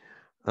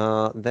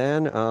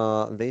 then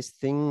this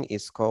thing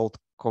is called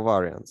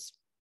covariance.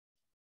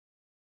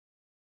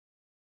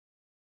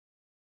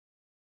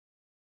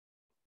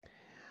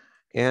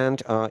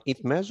 And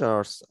it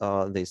measures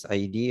this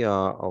idea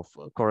of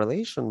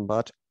correlation,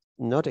 but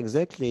not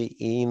exactly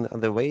in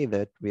the way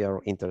that we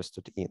are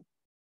interested in.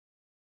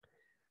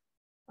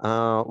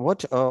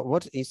 What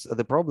is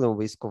the problem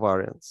with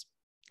covariance?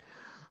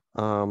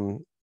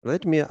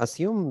 Let me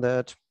assume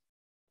that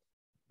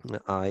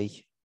I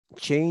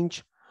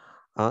change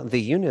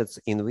the units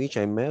in which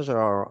I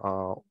measure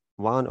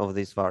one of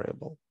these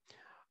variables.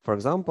 For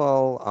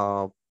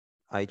example,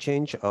 I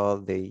change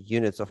the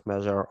units of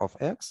measure of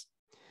x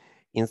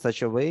in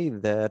such a way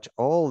that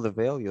all the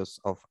values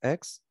of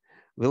x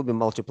will be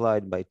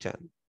multiplied by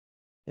 10.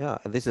 Yeah,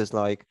 this is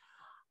like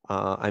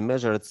I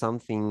measured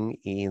something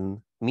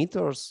in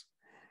meters,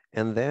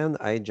 and then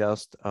I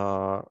just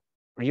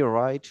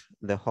rewrite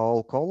the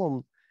whole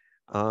column,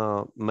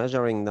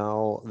 measuring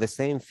now the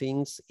same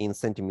things in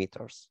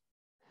centimeters.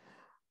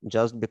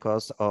 Just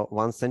because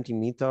 1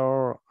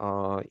 centimeter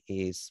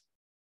is,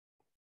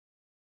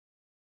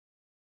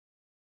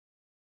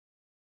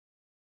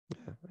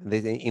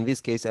 in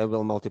this case, I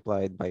will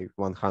multiply it by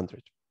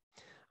 100.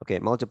 Okay,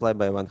 multiply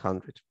by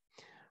 100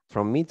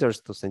 from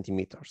meters to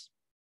centimeters.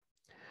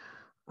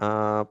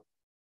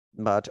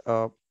 But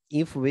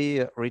if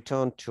we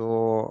return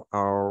to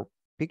our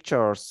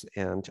pictures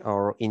and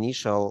our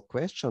initial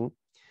question,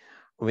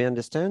 we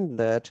understand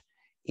that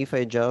if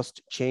I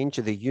just change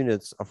the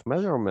units of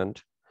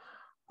measurement,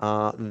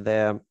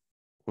 the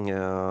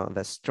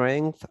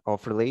strength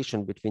of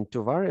relation between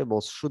two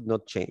variables should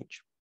not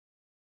change.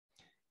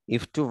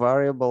 If two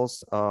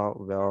variables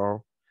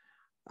were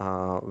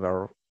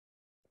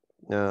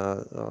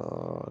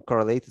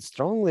correlated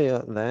strongly,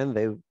 then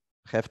they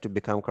have to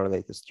become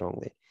correlated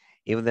strongly.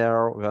 If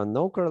there were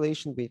no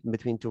correlation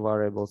between two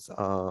variables,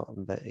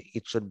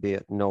 it should be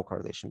no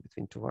correlation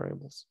between two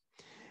variables.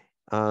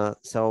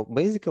 So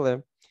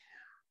basically,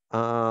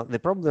 the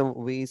problem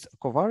with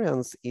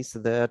covariance is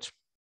that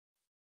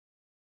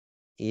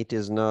it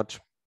is not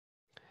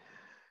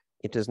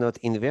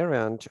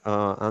invariant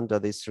under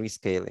these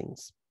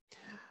rescalings.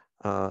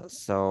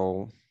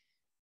 So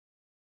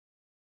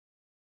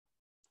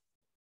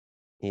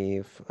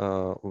if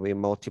we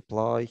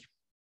multiply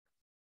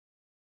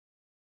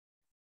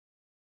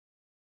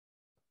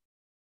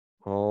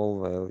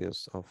all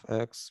values of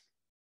x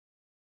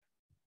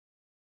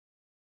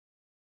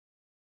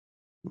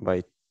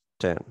by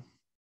 10,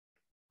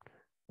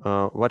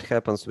 what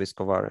happens with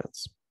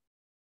covariance?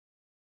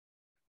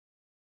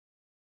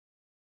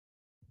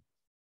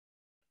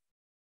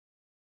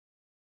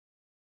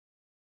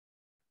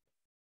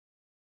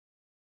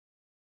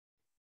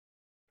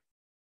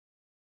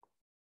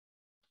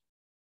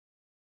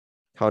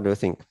 How do you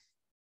think?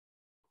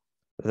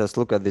 Let's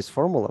look at this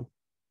formula.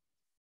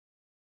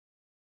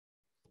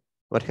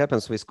 What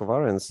happens with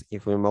covariance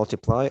if we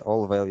multiply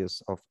all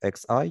values of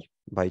xi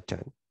by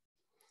 10?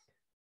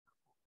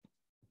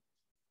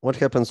 What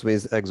happens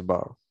with x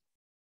bar?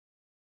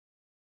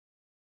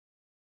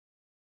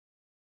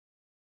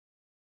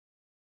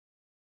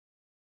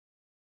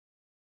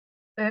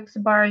 X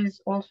bar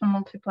is also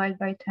multiplied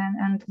by 10,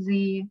 and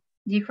the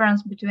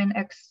difference between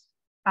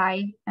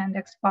xi and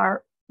x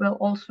bar will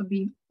also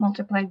be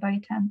multiplied by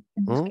 10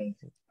 in this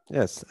case.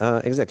 Yes,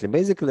 exactly.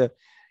 Basically,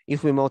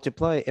 if we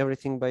multiply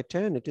everything by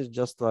 10, it is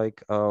just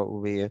like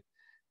we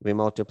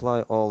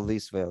multiply all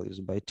these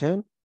values by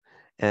 10,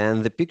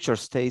 and the picture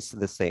stays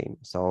the same.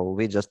 So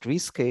we just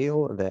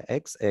rescale the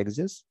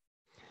x-axis.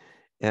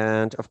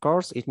 And of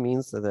course, it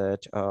means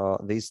that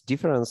these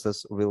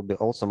differences will be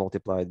also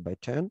multiplied by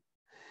 10.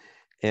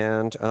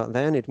 And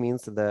then it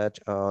means that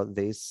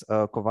this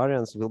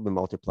covariance will be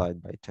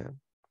multiplied by 10.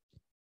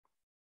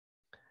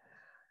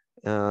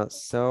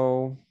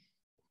 So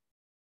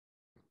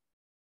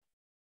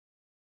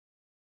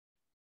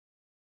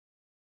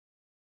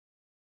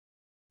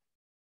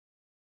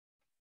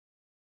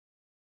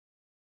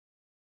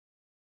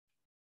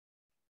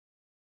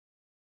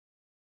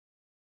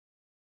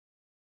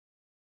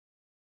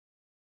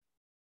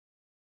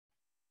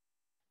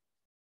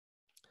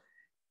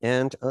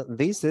and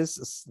this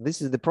is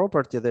the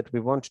property that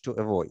we want to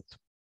avoid.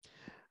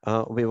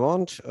 We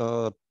want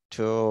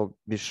to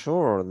be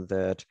sure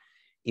that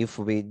if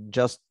we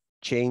just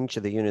change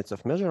the units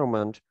of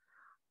measurement,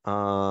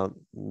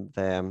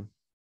 the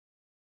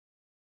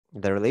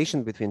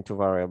relation between two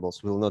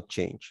variables will not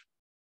change.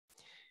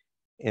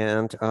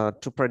 And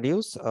to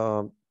produce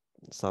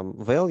some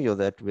value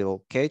that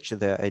will catch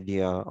the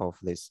idea of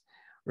this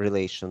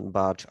relation,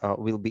 but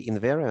will be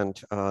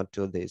invariant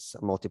to these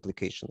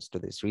multiplications, to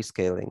these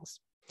rescalings,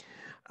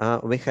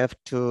 we have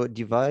to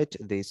divide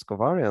this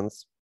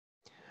covariance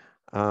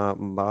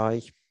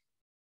by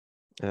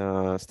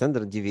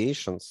standard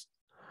deviations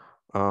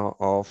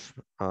of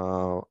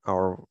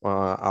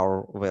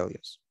our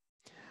values.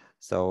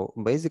 So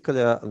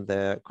basically,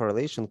 the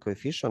correlation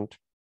coefficient,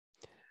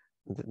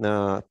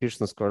 the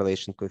Pearson's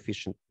correlation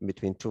coefficient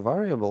between two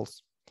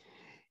variables,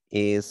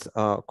 is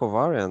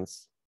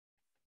covariance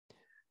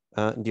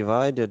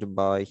divided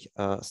by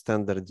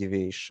standard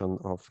deviation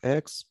of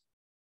x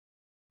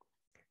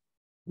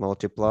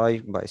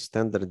multiplied by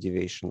standard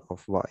deviation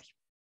of y.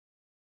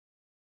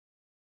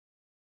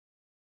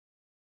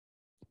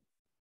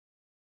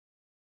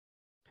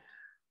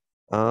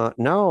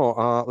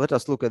 Now, let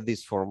us look at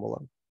this formula.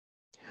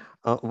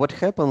 What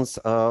happens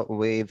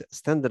with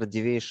standard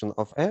deviation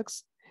of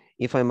x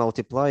if I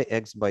multiply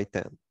x by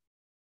 10?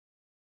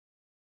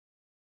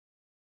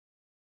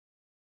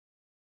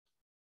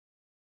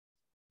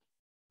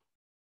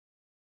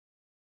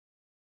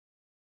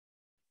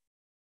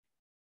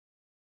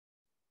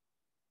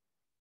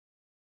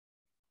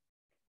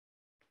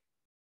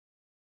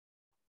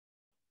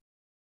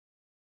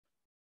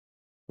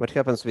 What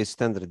happens with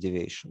standard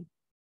deviation?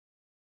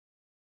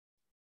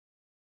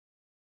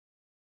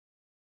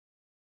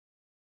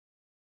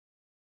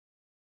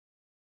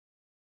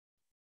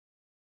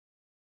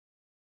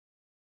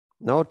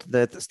 Note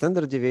that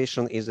standard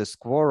deviation is a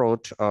square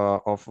root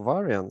of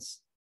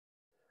variance.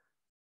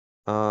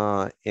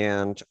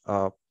 And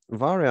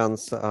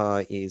variance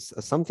is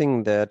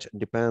something that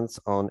depends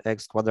on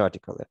x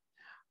quadratically.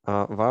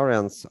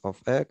 Variance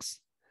of x,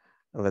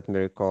 let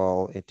me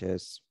recall, it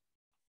is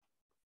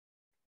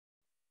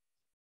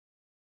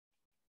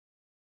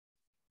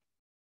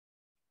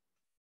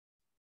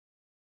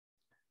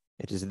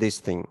this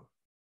thing.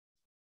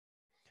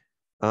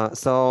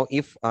 So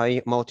if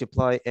I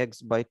multiply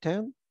x by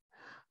 10,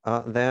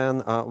 then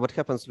what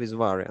happens with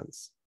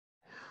variance?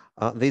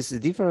 These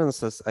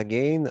differences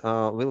again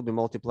will be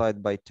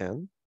multiplied by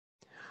 10,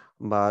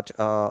 but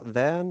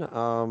then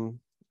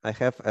I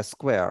have a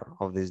square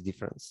of these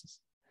differences.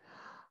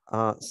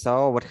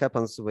 So what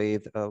happens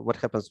with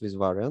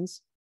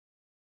variance?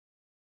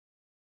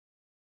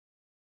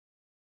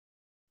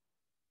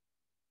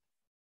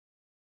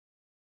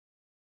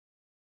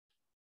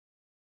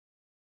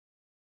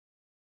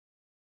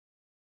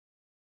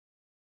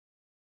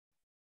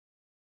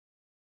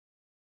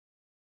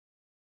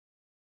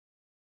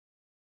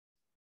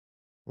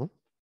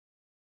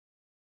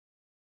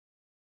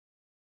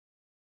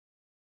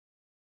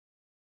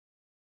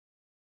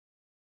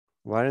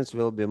 Variance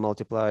will be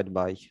multiplied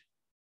by which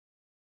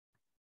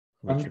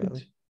 100.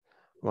 value?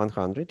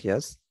 100,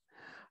 yes.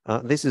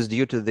 This is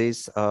due to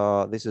this.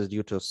 This is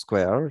due to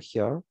square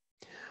here.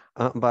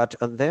 But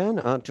then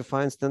to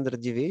find standard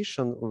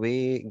deviation,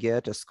 we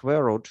get a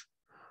square root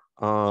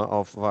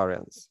of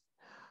variance.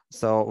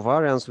 So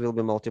variance will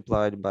be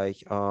multiplied by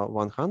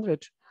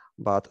 100,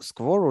 but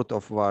square root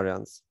of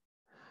variance.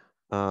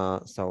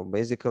 So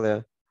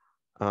basically,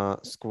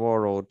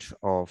 square root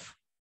of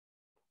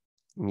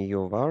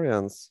new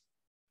variance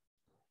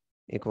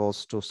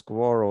equals to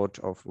square root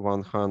of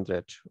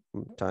 100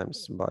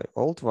 times by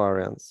old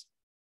variance.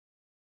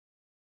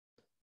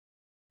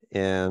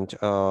 And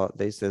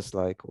this is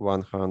like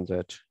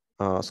 100,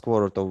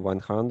 square root of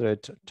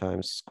 100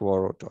 times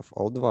square root of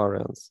old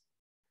variance.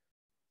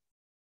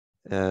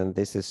 And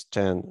this is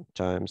 10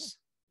 times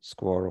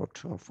square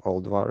root of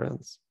old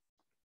variance.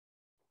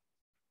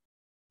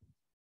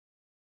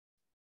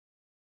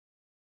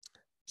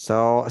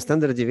 So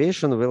standard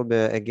deviation will be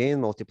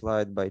again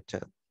multiplied by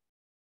 10.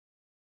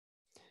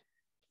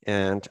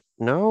 And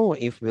now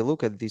if we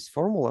look at this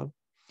formula,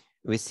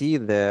 we see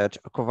that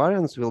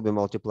covariance will be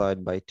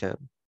multiplied by 10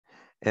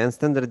 and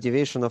standard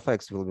deviation of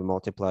x will be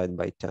multiplied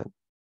by 10.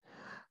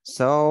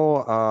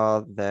 So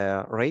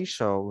the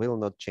ratio will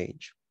not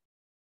change.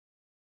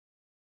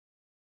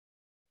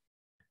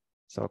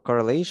 So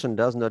correlation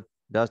does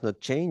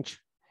not change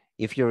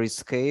if you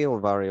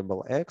rescale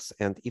variable x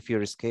and if you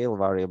rescale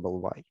variable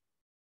y.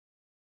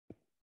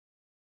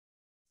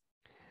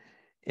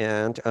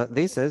 And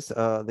this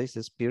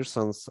is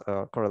Pearson's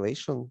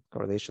correlation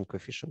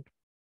coefficient.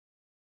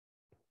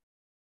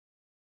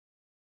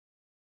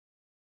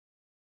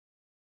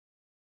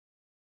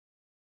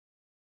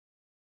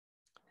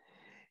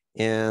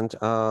 And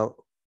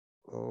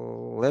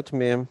let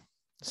me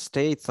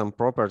state some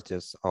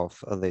properties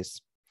of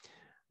this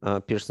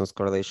Pearson's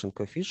correlation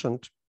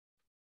coefficient.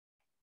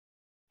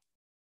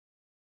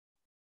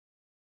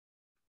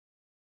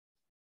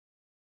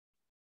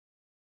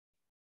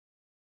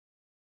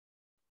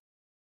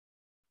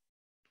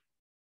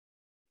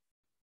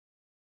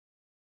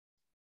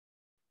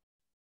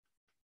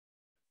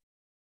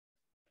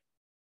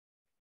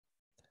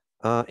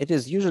 It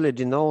is usually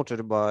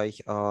denoted by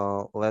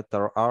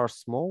letter R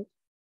small.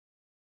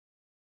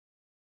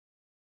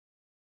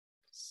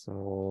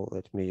 So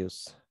let me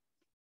use,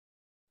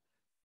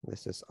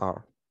 this is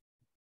R.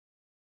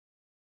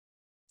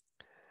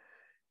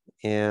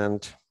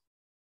 And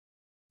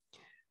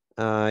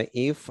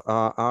if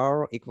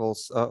R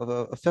equals,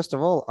 first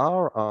of all,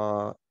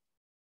 R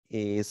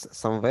is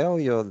some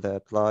value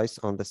that lies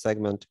on the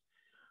segment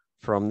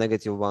from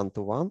 -1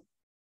 to 1.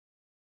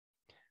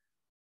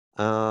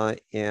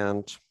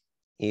 And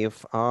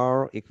if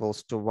R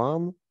equals to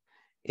 1,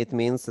 it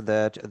means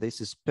that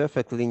this is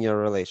perfect linear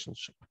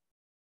relationship.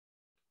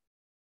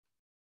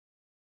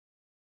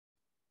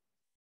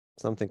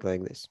 Something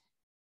like this.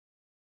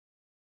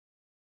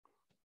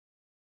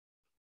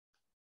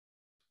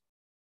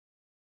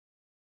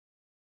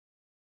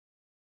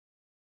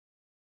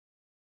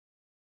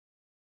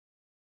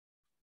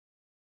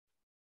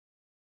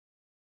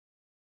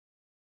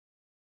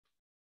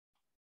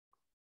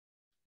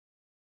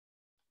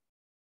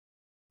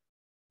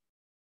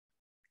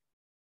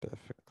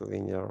 Perfect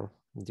linear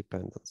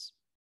dependence.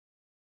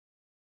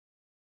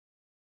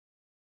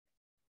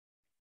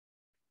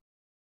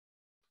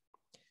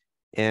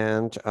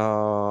 And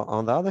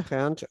on the other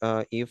hand,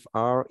 if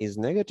R is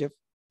negative,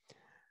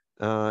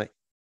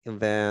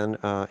 then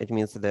it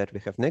means that we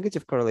have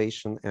negative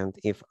correlation. And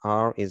if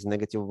R is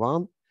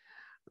 -1,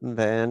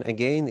 then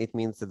again, it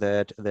means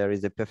that there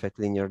is a perfect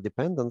linear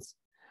dependence,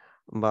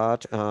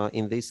 but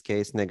in this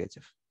case,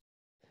 negative.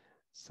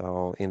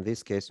 So in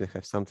this case, we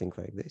have something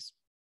like this.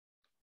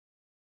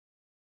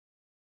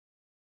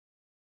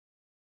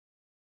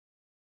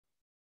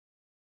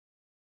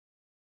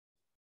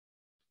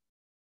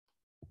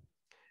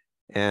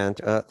 And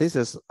this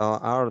is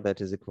R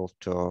that is equal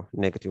to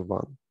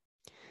 -1.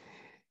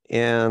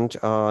 And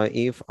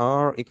if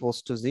R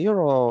equals to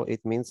 0,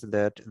 it means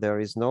that there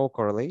is no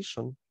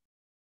correlation.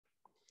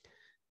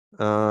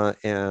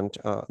 And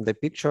the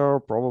picture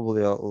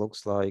probably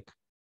looks like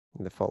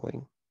the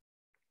following,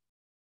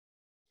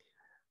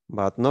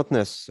 but not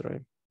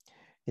necessary.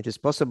 It is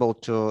possible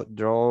to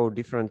draw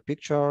different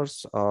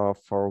pictures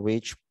for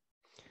which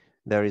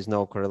there is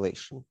no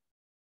correlation.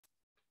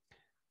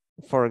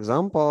 For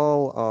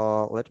example,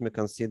 let me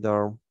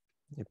consider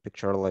a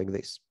picture like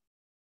this.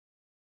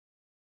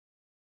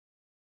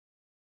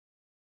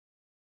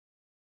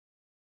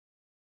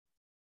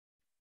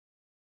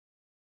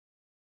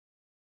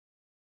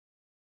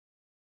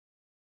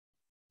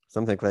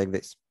 Something like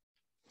this.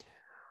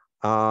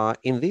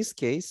 In this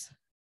case,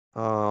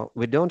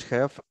 we don't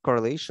have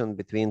correlation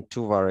between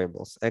two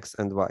variables, x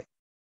and y.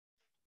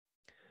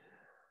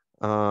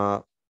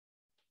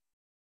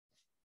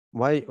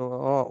 Why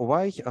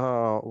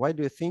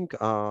do you think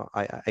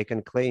I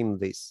can claim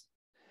this?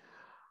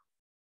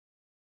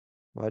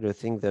 Why do you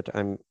think that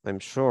I'm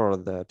sure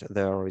that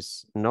there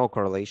is no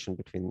correlation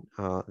between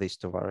these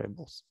two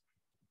variables?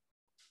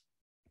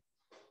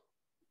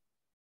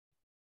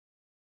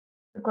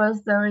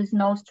 Because there is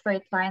no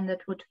straight line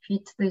that would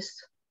fit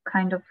this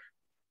kind of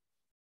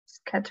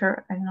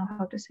scatter. I don't know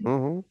how to say.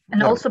 Mm-hmm.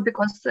 And yeah. also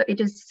because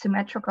it is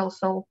symmetrical,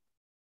 so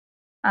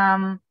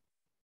I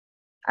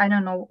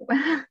don't know.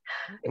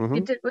 Mm-hmm.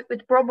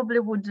 it probably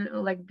would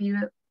like be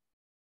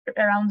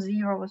around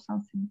 0 or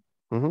something.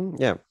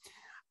 Mm-hmm. Yeah.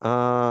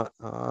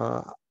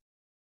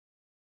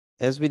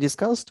 As we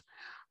discussed,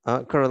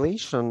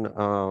 correlation,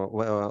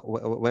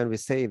 when we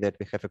say that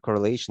we have a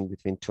correlation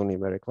between two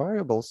numeric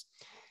variables,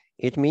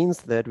 it means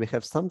that we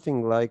have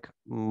something like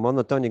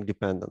monotonic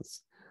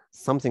dependence,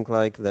 something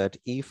like that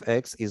if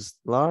x is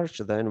large,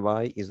 then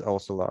y is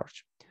also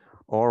large,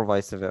 or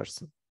vice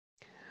versa.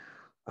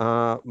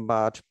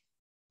 But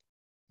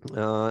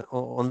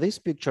on this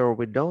picture,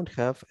 we don't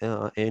have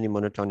any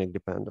monotonic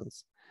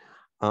dependence.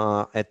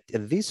 At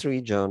this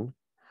region,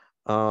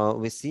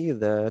 we see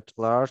that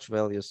large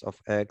values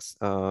of x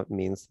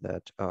means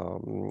that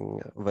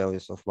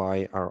values of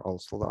y are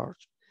also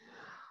large.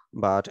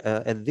 But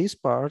at this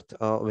part,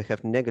 we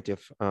have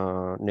negative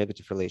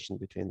relation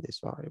between these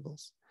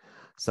variables.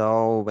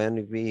 So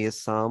when we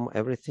sum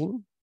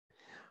everything,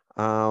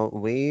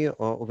 we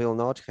will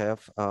not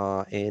have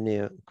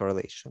any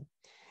correlation.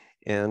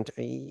 And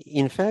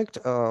in fact,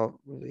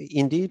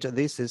 indeed,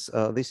 this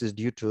is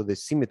due to the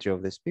symmetry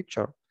of this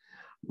picture.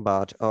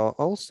 But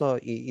also,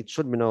 it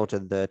should be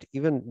noted that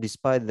even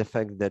despite the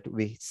fact that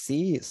we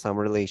see some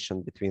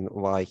relation between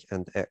y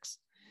and x,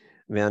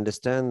 we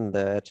understand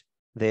that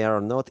they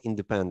are not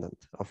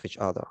independent of each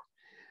other.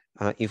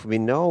 If we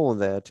know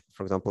that,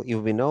 for example, if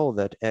we know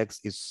that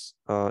x is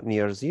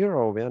near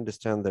 0, we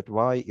understand that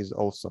y is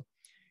also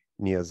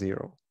near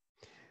 0.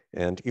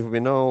 And if we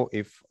know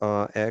if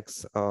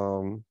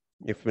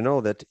if we know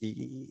that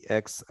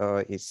x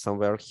is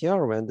somewhere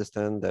here, we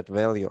understand that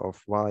value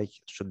of y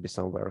should be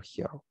somewhere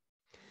here,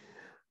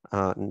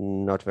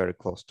 not very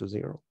close to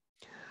 0.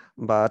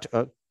 But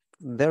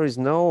there is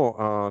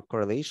no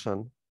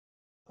correlation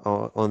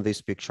on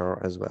this picture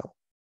as well.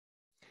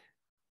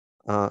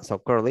 So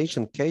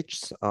correlation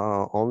catches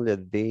only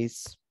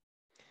this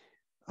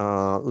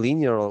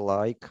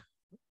linear-like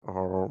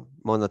or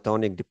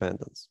monotonic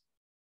dependence.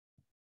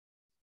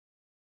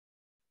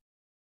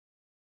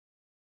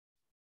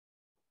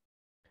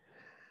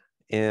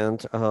 And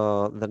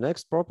the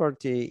next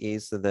property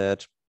is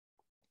that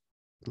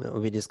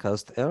we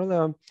discussed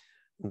earlier,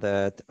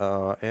 that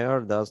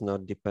R does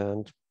not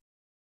depend,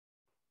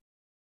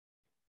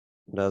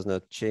 does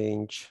not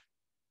change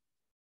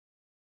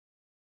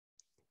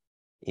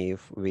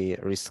if we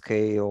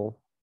rescale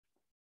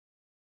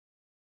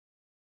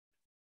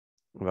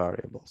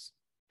variables.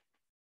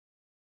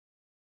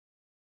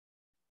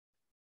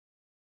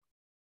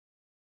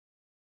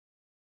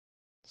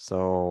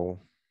 So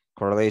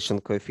correlation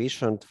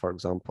coefficient, for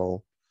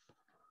example,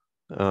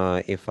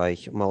 if I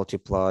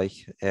multiply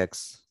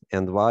x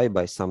and y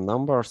by some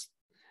numbers,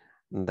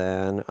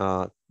 then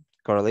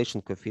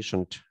correlation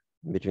coefficient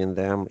between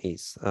them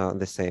is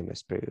the same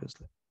as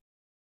previously.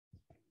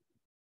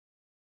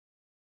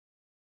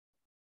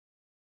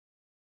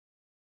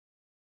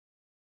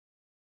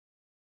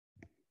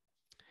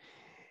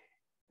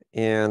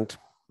 And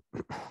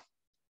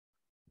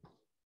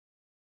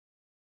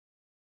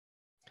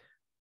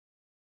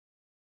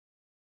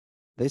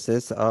this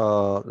is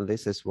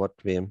what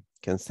we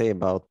can say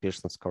about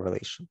Pearson's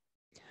correlation.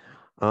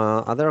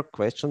 Other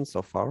questions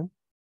so far?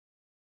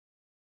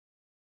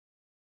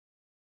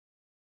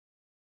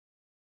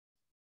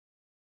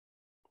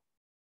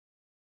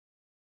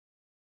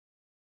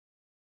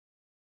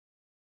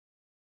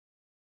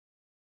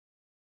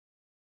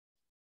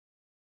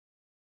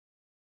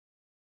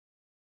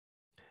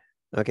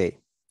 Okay,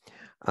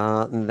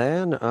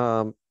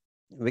 then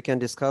we can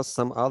discuss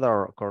some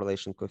other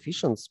correlation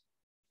coefficients.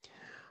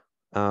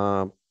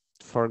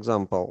 For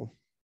example,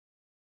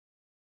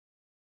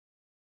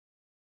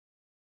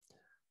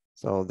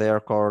 So they are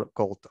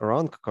called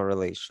rank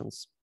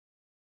correlations.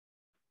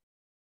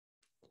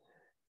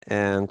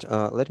 And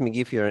let me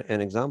give you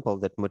an example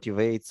that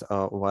motivates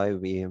why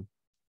we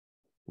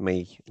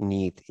may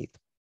need it.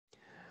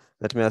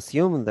 Let me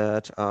assume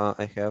that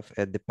I have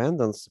a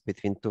dependence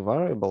between two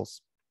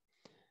variables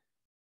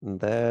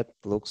that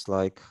looks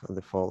like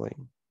the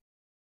following.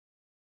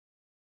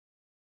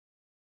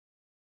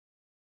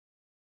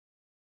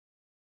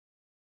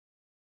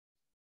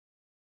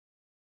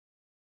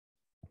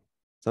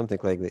 Something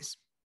like this.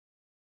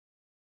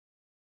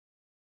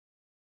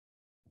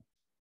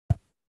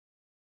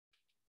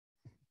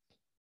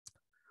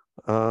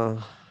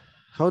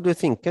 How do you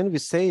think? Can we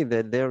say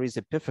that there is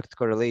a perfect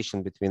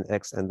correlation between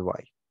X and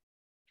Y?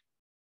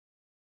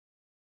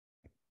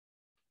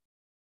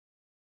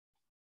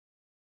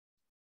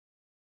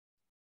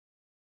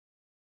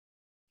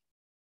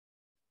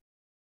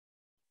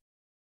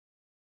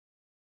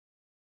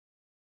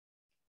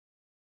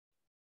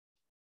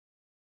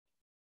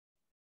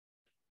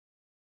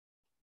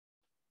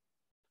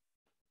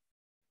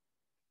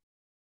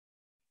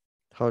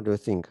 How do you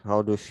think?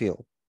 How do you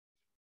feel?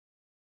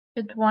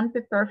 It won't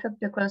be perfect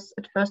because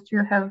at first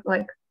you have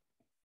like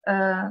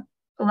a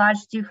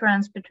large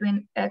difference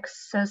between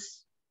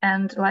x's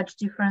and large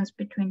difference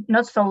between,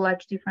 not so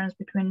large difference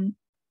between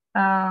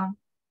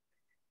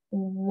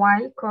y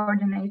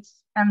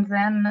coordinates. And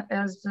then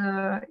as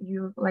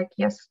you like,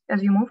 yes,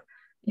 as you move,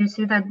 you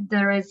see that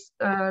there is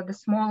the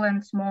smaller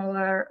and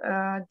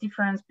smaller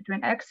difference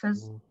between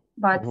x's,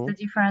 but the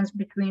difference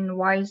between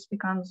y's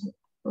becomes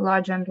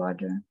larger and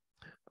larger.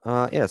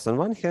 Yes, on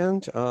one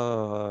hand,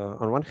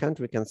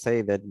 we can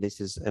say that this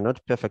is a not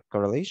perfect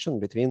correlation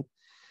between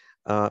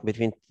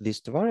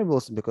these two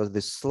variables because the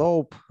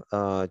slope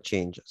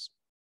changes,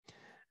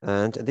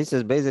 and this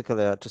is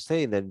basically to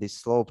say that this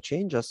slope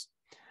changes.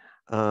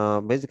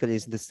 Basically,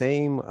 is the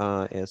same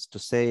as to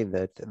say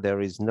that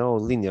there is no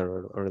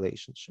linear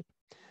relationship,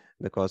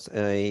 because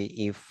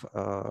if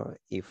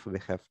we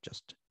have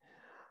just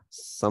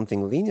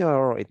something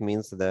linear, it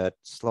means that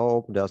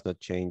slope does not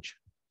change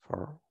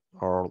for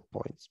all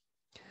points.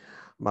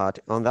 But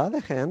on the other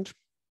hand,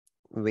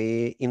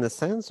 we, in a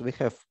sense, we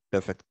have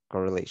perfect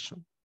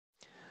correlation.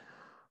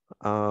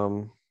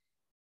 Can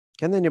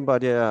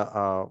anybody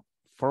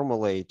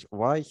formulate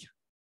why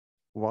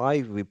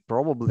we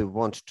probably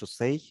want to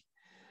say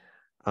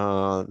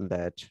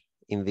that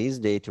in this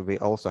data we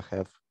also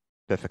have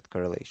perfect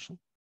correlation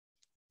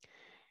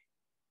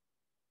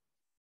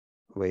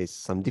with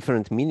some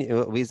different meaning,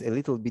 with a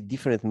little bit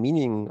different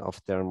meaning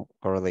of term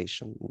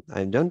correlation?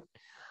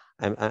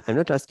 I'm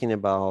not asking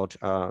about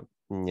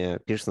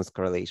Pearson's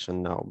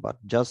correlation now, but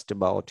just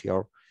about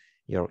your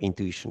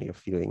intuition, your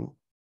feeling.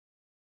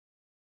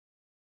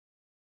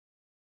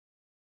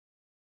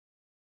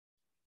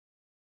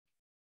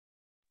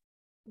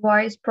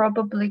 Y is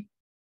probably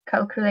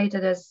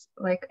calculated as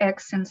like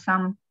x in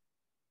some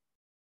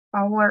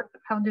power.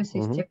 How do you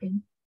say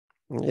stepping?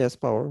 Yes,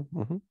 power.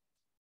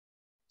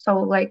 So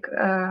like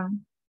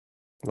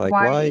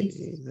y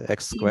is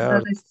x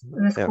squared.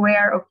 The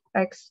square of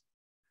x.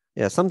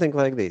 Yeah, something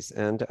like this.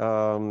 And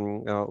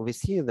we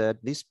see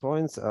that these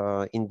points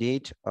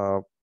indeed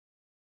are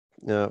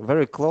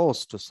very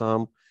close to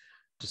some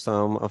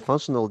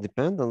functional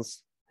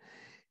dependence.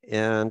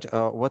 And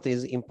what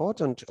is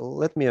important,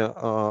 let me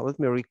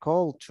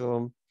recall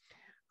to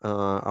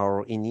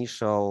our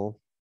initial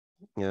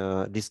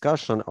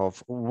discussion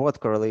of what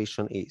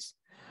correlation is.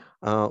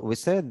 We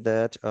said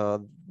that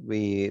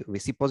we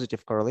see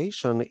positive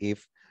correlation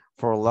if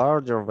for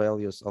larger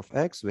values of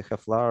x, we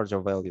have larger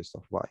values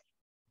of y.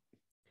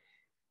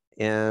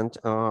 And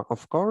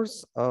of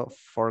course,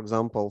 for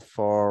example,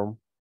 for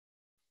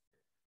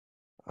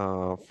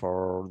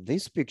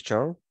this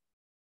picture,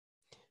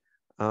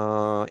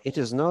 it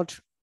is not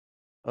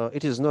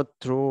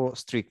true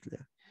strictly.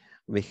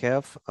 We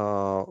have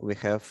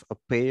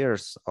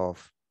pairs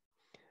of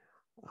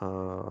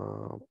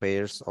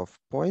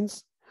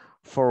points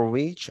for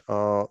which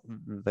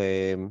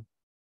the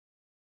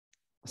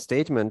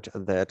statement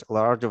that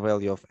larger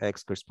value of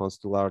x corresponds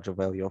to larger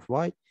value of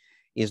y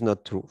is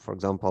not true. For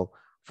example,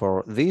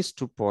 for these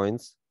 2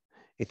 points,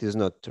 it is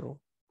not true.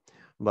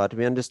 But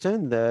we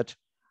understand that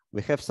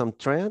we have some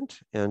trend,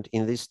 and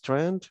in this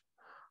trend,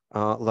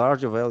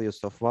 larger values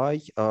of y,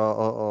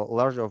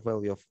 larger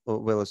value of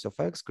values of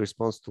x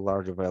corresponds to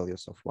larger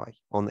values of y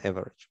on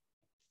average.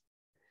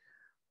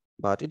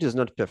 But it is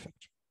not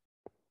perfect.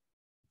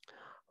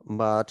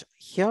 But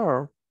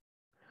here,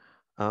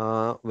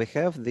 we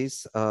have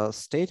this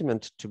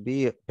statement to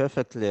be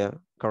perfectly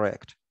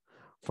correct.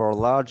 For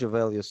larger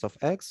values of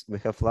x, we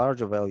have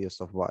larger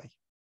values of y.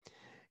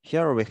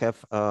 Here we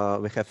have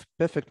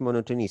perfect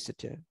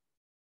monotonicity,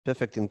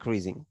 perfect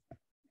increasing.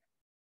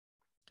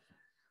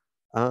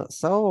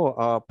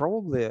 So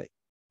probably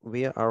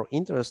we are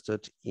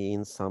interested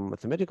in some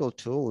mathematical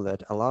tool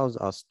that allows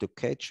us to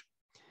catch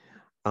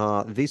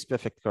these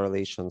perfect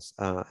correlations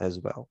as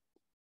well.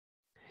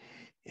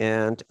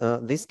 And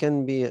this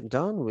can be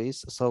done with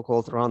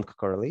so-called rank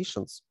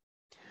correlations.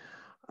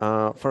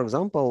 For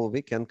example,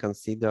 we can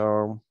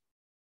consider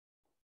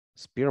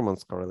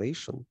Spearman's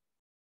correlation.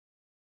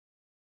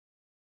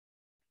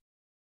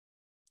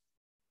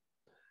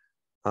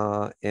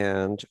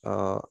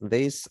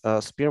 This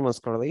Spearman's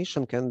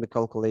correlation can be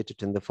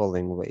calculated in the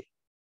following way.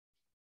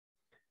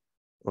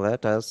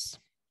 Let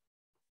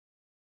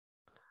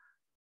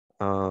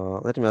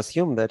me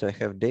assume that I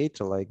have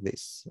data like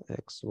this,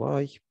 X,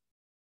 Y.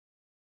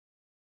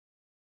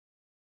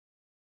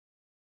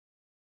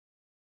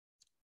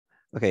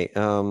 Okay,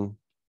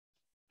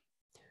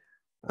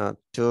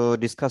 to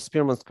discuss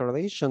Spearman's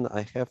correlation,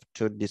 I have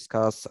to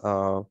discuss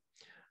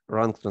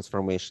rank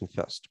transformation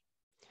first.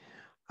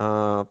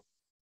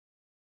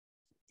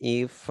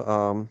 If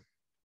I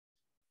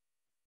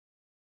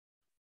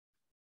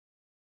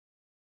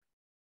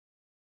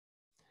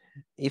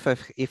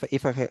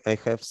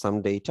have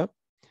some data,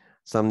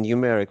 some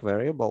numeric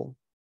variable,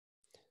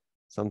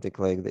 something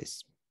like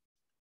this.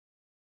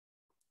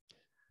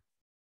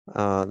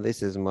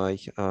 This is my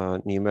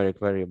numeric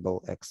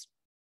variable X.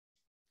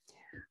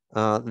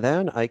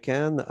 Then I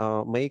can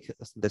make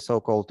the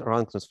so-called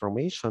rank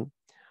transformation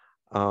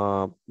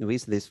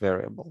with this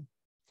variable.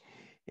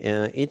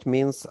 It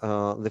means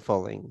the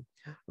following.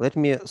 Let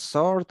me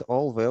sort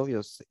all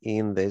values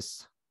in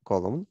this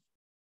column,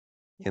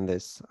 in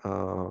this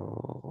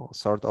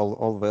sort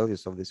all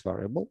values of this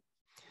variable.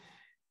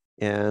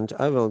 And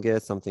I will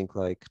get something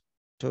like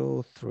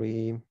 2,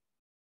 3,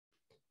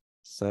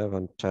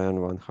 7,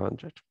 10,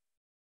 100.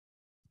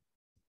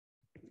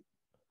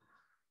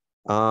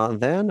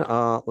 Then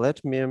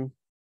let me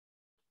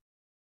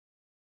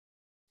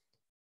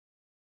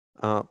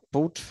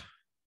put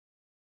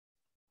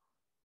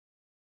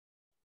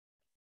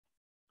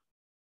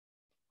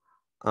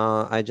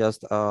I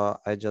just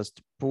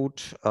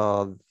put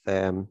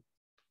the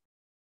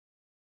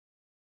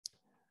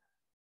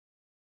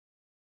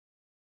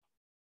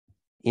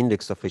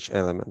index of each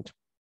element.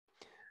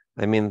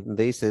 I mean,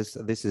 this is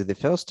the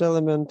first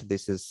element,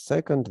 this is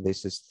second,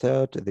 this is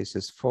third, this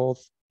is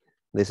fourth,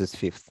 this is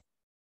fifth.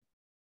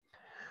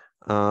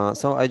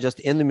 So I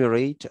just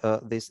enumerate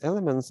these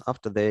elements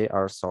after they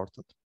are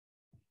sorted.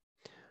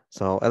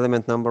 So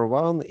element number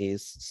 1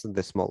 is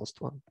the smallest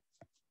one.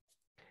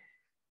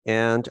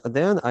 And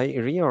then I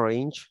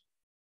rearrange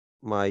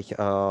my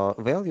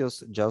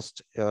values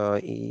just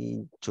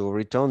to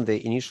return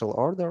the initial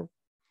order.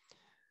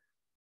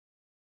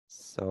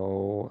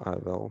 So I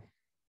will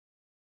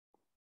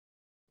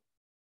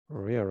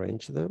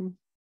rearrange them.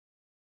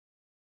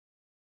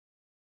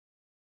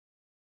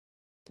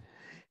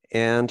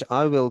 And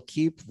I will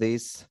keep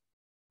these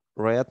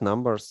red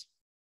numbers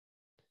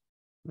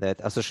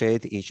that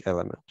associate each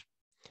element.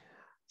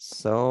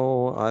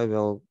 So I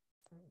will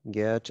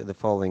get the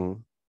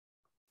following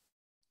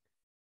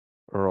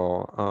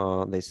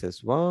row. This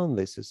is 1,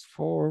 this is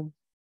 4,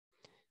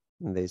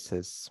 this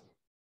is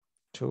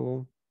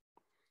 2,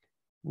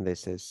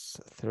 this is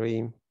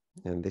 3,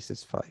 and this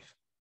is 5.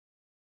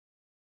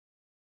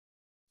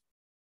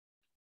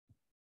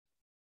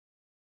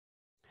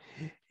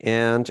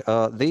 And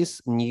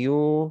this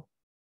new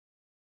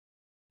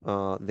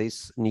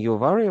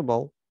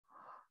variable,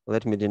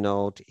 let me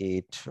denote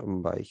it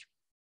by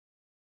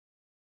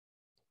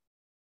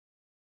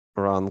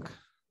rank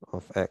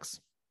of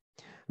X.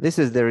 This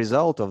is the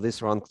result of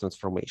this rank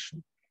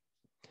transformation.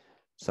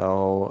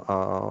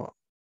 So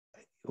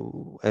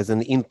as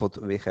an input,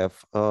 we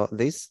have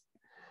this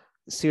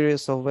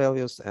series of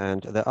values,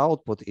 and the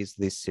output is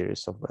this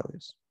series of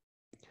values.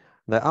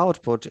 The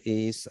output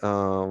is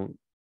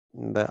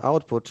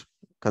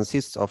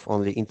consists of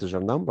only integer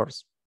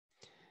numbers,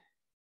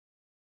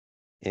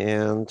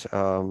 and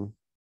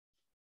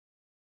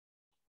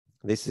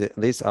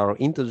these are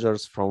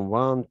integers from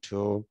 1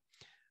 to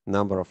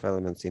number of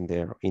elements in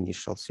their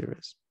initial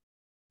series.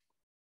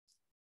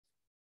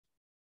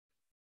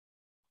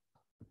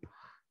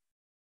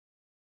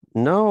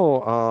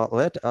 Now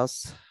let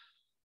us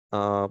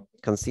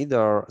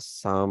consider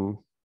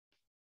some,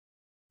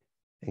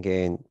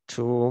 again,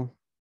 two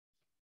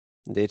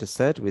data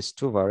set with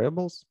two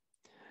variables.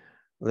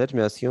 Let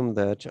me assume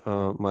that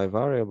my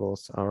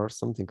variables are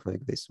something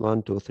like this: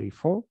 1, 2, 3,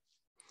 4.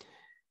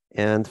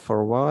 And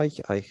for y,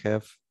 I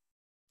have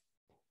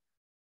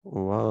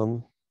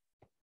 1,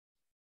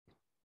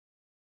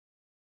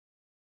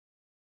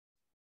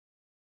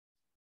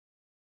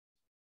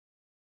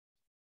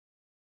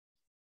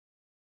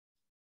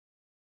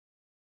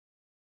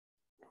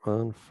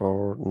 1,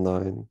 4,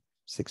 9,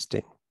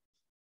 16.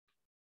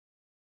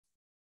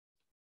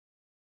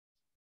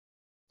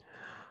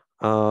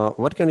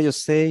 What can you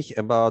say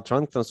about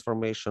rank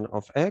transformation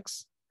of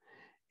X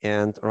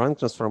and rank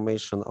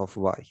transformation of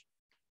Y?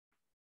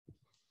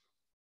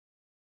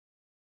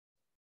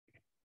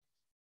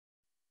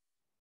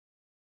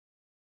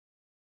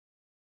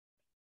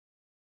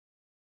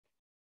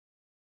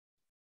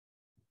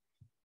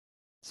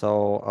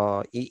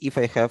 So if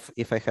I have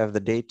the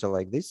data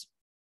like this,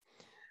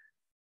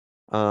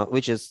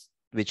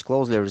 which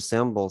closely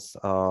resembles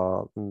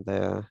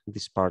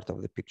this part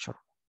of the picture,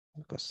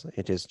 because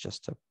it is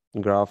just a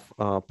graph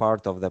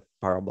part of the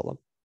parabola.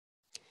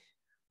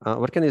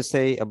 What can you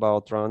say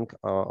about rank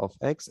of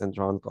X and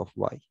rank of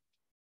Y?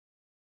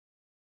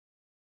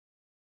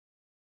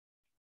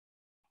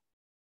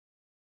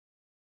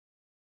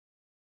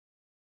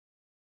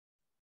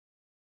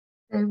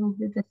 They will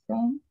be the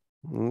same.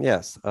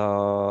 Yes,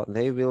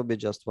 they will be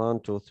just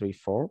 1, 2, 3,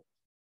 4.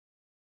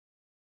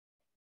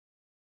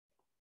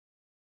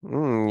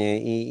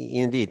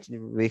 Indeed,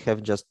 we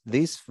have just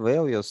these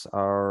values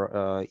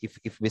are,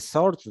 if we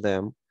sort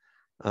them,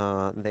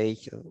 they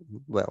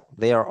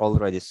are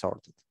already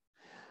sorted.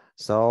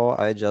 So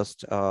I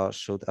just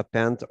should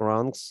append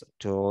ranks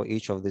to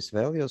each of these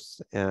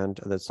values, and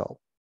that's all.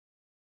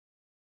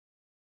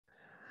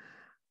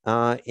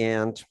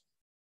 And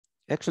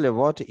actually,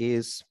 what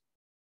is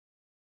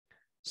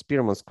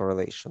Spearman's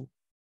correlation?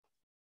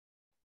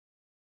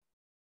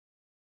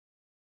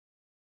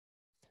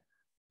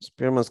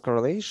 Spearman's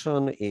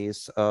correlation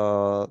is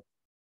the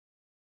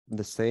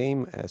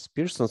same as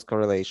Pearson's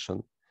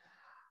correlation,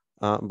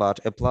 but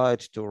applied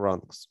to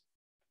ranks.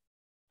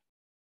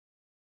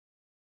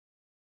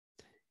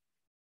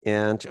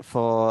 And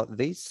for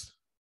this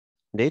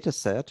data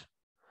set,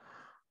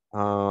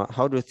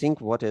 how do you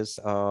think what is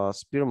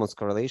Spearman's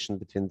correlation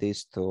between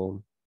these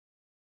two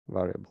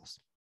variables?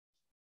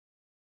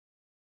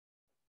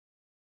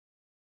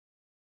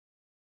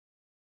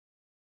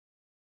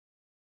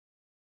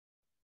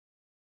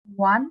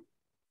 One.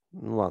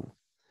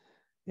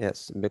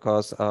 Yes,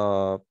 because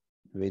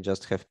we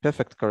just have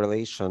perfect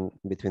correlation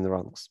between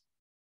ranks.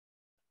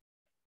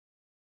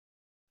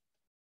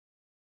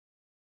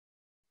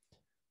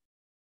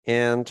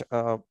 And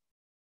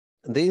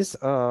this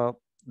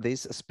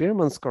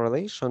Spearman's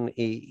correlation,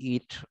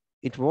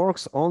 it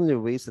works only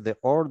with the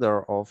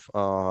order of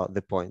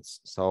the points.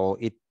 So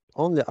it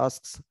only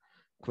asks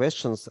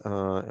questions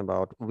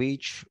about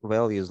which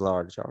value is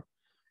larger,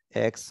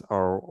 X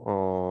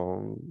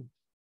or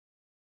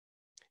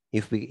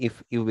if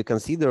we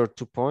consider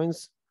 2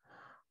 points,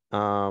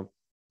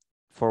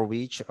 for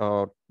which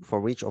of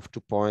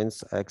 2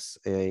 points X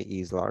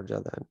is larger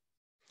than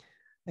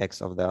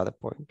X of the other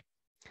point.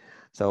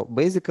 So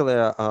basically,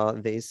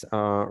 these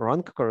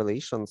rank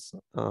correlations,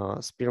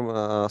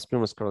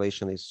 Spearman's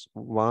correlation is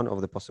one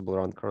of the possible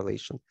rank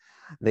correlation.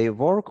 They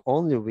work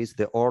only with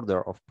the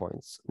order of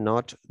points,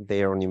 not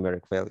their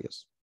numeric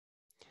values.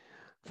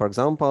 For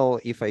example,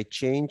 if I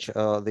change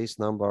this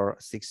number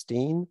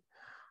 16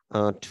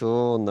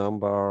 to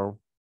number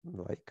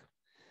like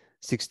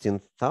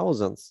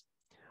 16,000,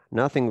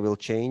 nothing will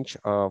change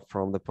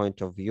from the point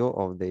of view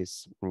of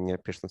this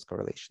Pearson's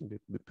correlation,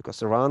 because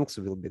the ranks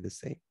will be the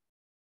same.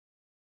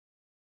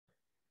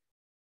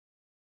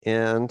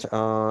 And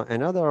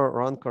another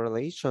rank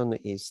correlation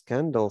is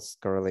Kendall's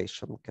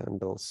correlation,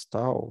 Kendall's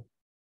tau.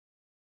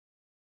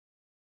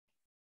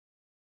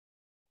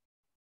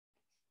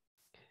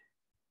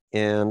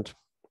 And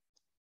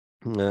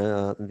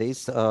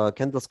this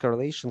Kendall's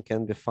correlation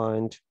can be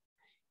found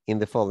in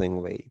the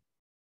following way.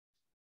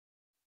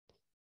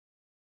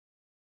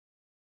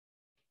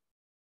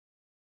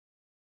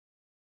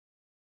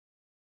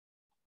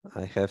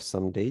 I have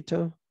some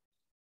data.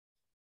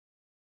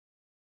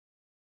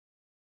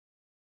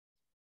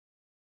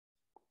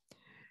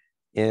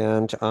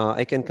 And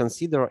I can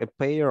consider a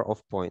pair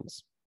of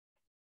points.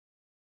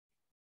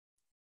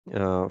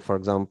 For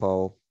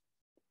example,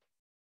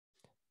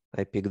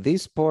 I pick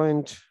this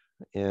point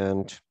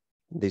and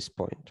this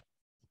point.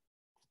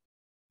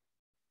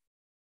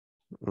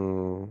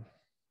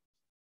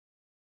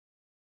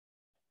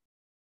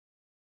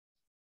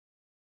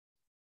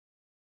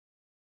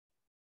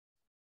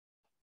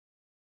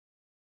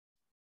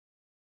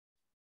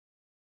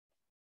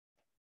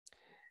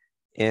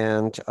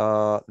 And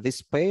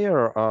this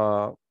pair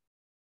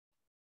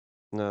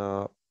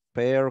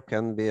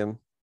can be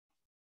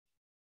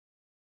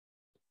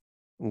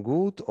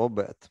good or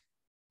bad.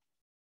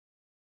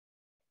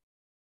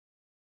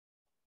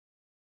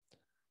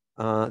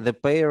 The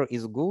pair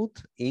is good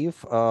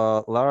if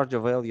a larger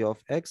value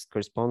of X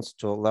corresponds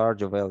to a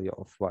larger value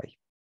of Y.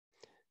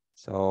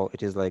 So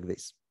it is like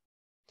this.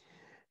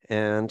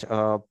 And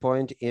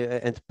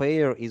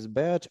pair is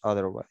bad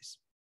otherwise.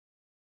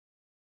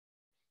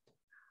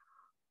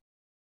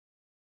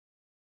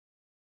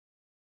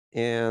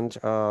 And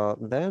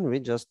then we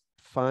just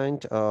find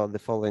the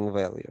following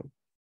value.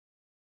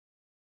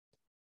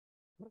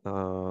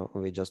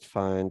 We just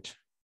find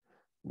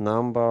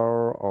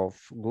number of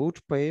good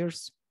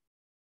pairs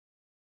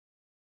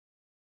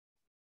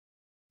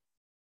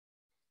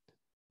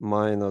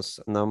minus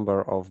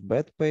number of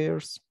bad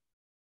pairs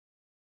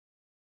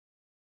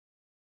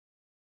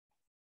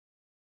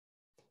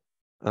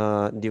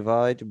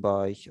divided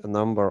by a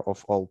number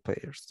of all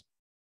pairs.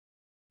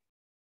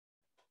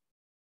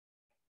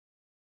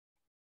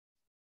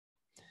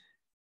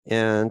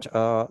 And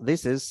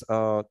this is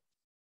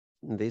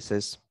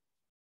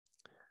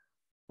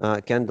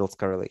Kendall's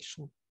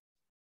correlation.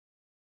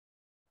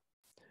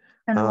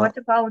 And what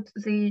about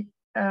the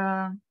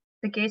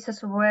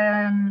cases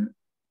when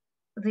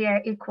they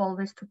are equal,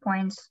 these 2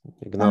 points?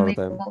 Ignore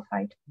them.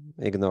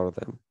 Ignore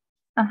them.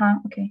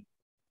 Okay.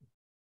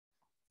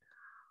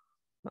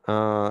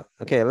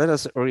 Okay, let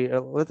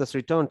us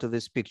return to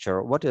this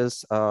picture. What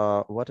is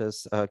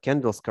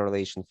Kendall's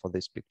correlation for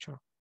this picture?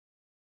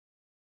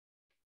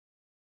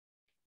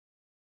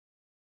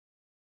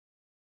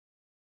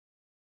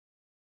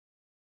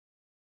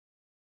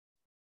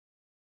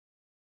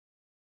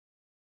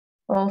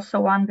 Also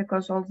 1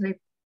 because all the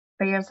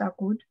pairs are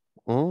good.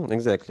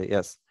 Exactly.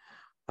 Yes.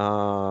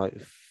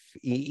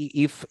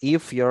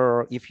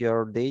 If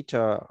your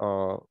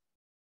data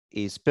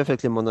is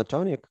perfectly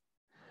monotonic,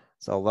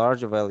 so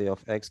large value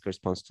of x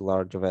corresponds to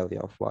large value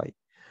of y,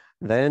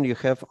 then you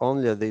have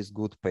only these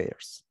good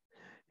pairs,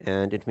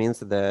 and it means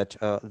that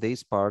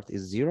this part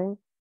is 0,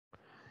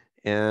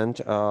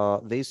 and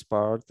this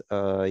part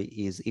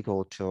is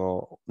equal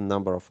to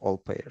number of all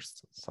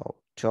pairs. So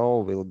tau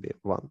will be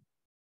 1.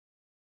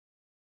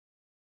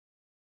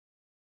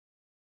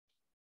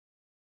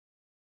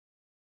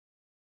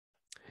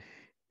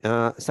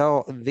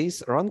 So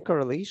these run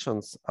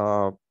correlations.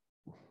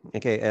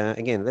 Okay,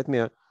 again, let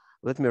me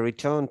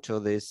return to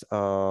this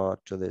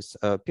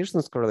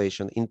Pearson's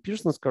correlation. In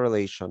Pearson's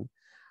correlation,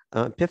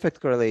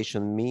 perfect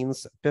correlation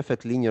means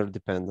perfect linear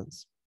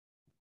dependence.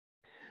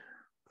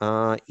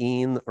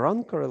 In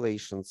run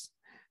correlations,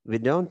 we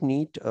don't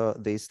need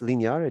this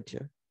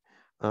linearity.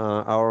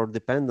 Our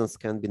dependence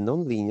can be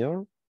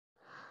nonlinear,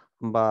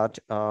 but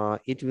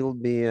it will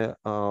be,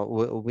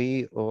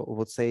 we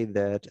would say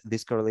that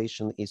this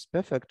correlation is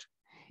perfect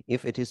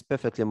if it is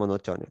perfectly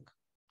monotonic.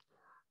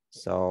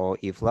 So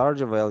if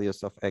larger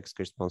values of x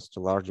corresponds to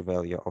larger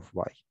value of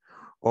y,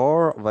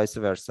 or vice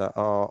versa,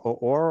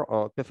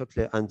 or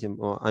perfectly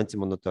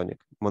anti-monotonic,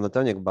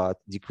 monotonic but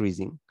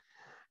decreasing,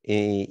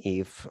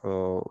 if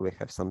we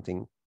have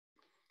something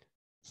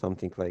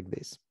like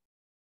this.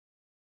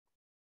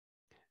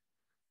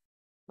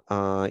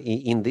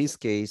 In this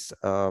case,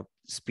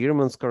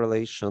 Spearman's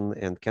correlation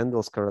and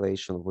Kendall's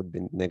correlation would be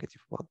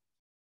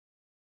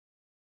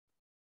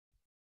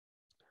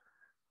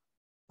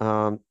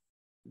 -1.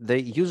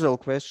 The usual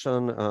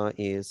question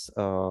is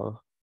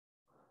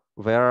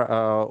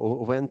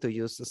when to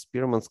use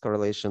Spearman's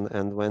correlation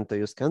and when to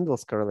use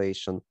Kendall's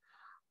correlation.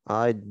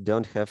 I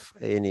don't have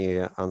any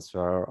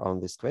answer on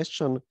this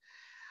question.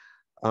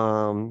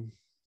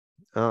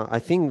 I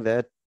think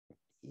that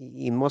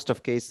in most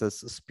of cases,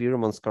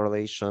 Spearman's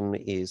correlation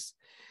is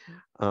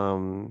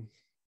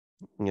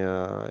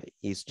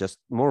just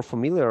more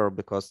familiar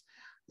because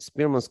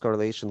Spearman's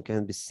correlation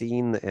can be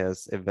seen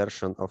as a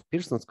version of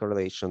Pearson's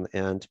correlation,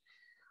 and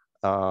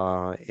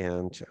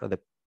the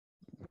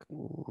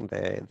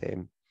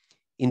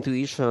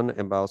intuition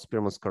about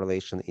Spearman's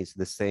correlation is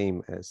the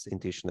same as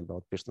intuition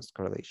about Pearson's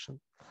correlation.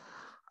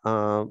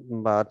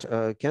 But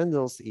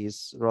Kendall's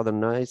is rather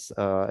nice.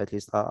 At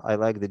least I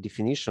like the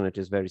definition. It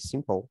is very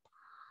simple,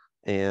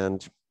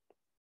 and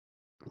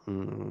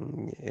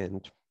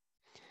in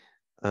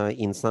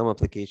some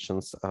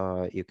applications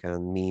you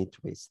can meet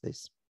with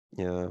this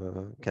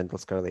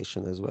Kendall's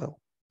correlation as well.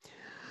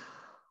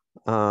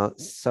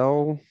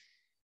 So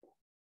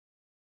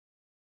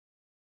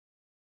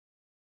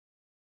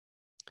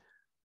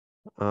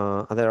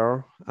are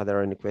there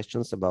any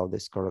questions about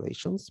these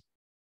correlations?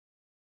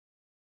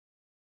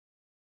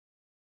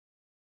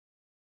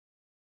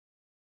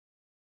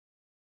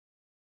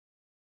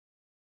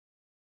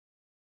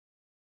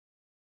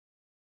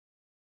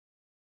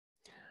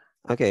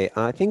 Okay,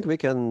 I think we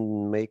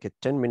can make a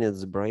 10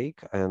 minutes break,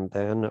 and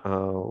then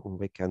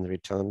we can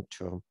return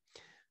to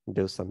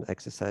do some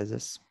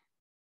exercises.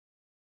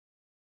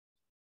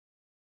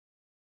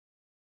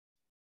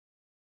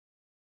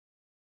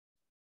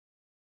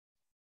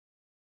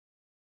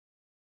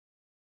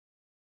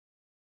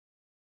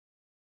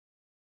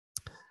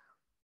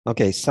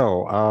 Okay,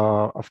 so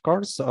of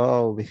course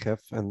we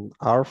have an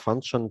R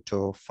function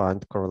to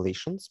find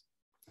correlations,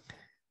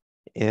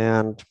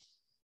 and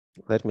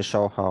let me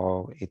show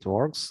how it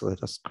works.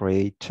 Let us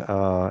create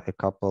a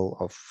couple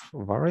of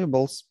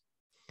variables.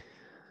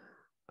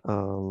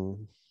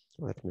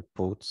 Let me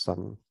put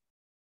some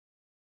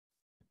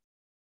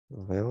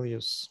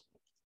values.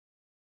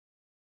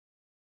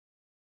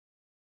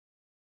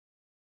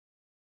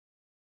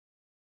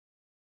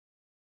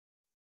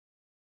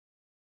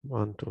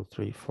 One, two,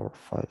 three, four,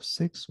 five,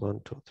 six.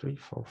 1, 2, 3,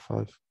 4,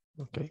 5.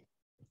 Okay.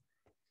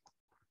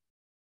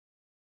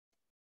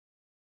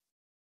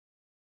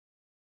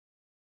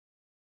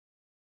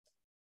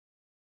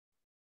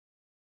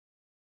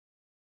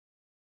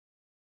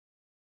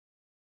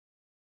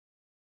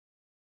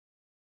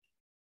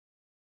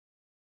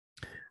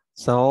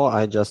 So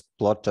I just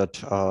plotted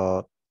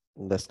the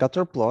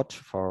scatter plot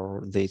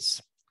for these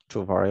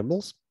two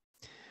variables.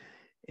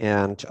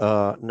 And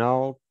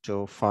now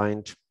to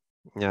find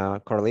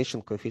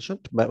correlation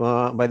coefficient. But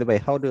by the way,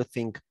 how do you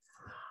think,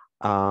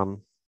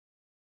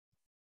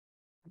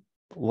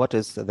 what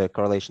is the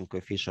correlation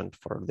coefficient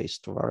for these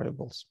two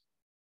variables?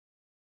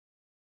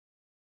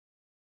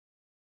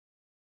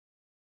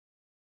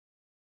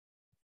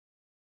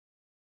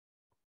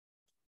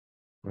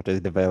 What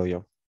is the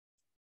value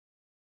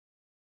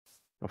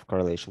of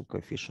correlation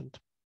coefficient?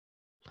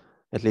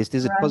 At least,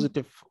 is it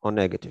positive or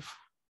negative?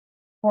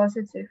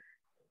 Positive.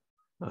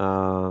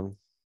 Can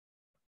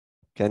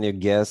you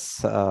guess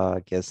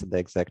the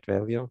exact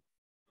value?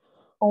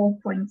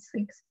 0.6.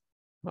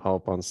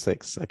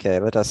 0.6. Okay,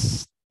 let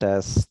us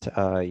test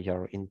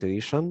your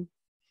intuition.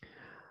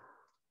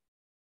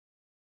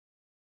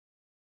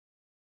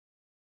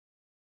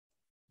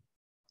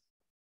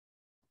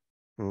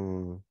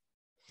 Hmm.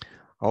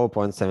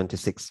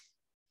 0.76.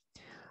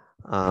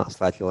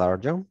 Slightly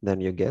larger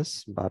than you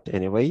guess, but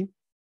anyway.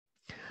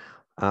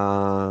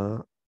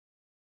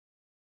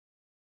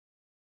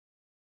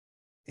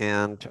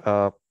 And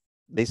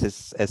this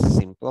is as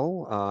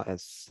simple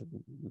as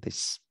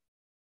this.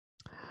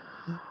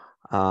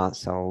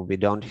 So we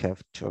don't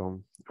have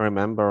to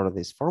remember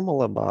this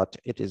formula, but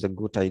it is a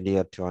good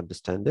idea to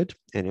understand it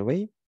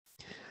anyway.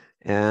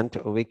 And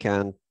we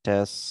can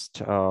test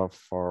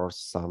for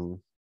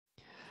some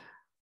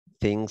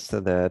things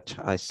that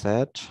I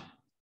said,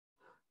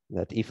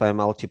 that if I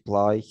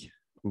multiply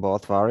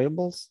both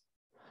variables,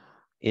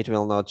 it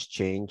will not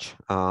change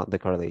the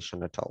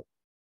correlation at all.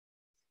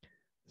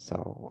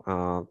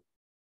 So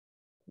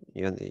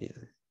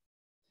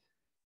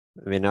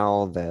we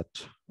know that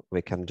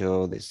we can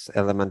do this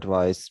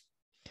element-wise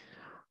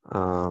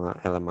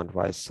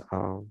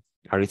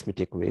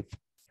arithmetic with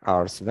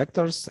R's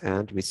vectors,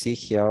 and we see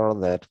here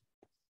that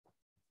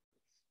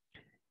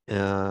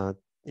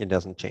it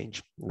doesn't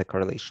change the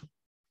correlation.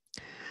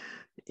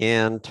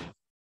 And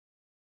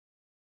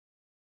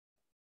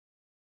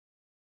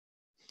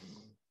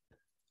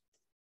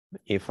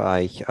if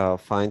I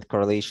find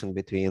correlation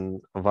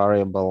between a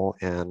variable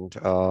and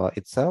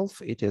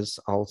itself, it is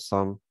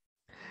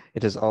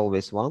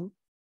always one.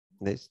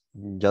 This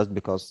just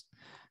because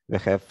we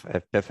have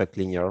a perfect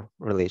linear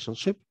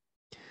relationship,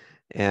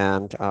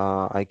 and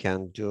I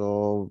can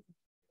do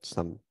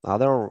some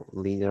other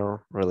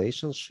linear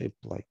relationship,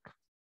 like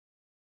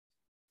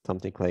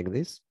something like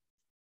this.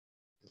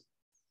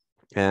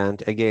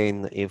 And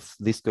again, if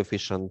this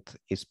coefficient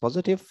is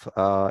positive,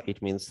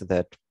 it means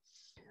that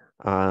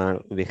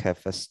we have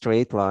a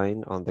straight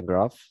line on the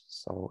graph.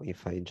 So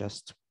if I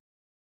just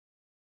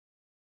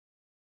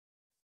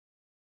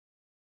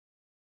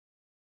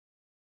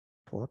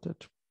plot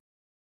it,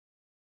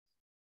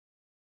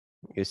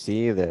 you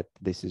see that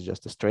this is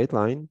just a straight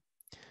line.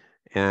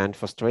 And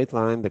for straight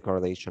line, the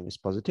correlation is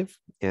positive,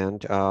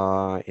 and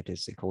it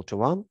is equal to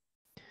 1.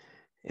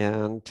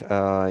 And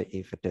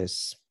if it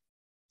is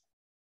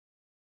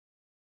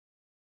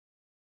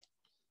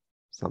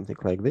something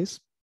like this,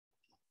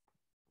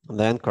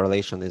 then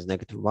correlation is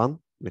 -1,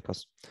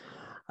 because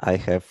I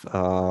have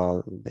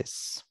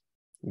this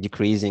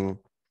decreasing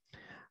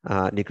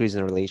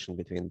relation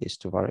between these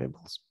two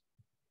variables.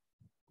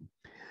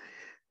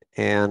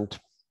 And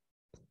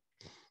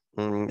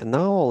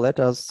now let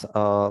us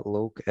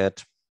look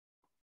at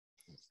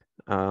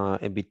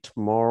a bit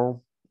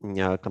more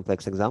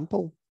complex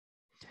example.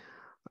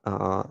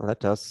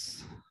 Let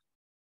us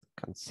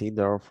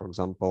consider, for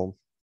example,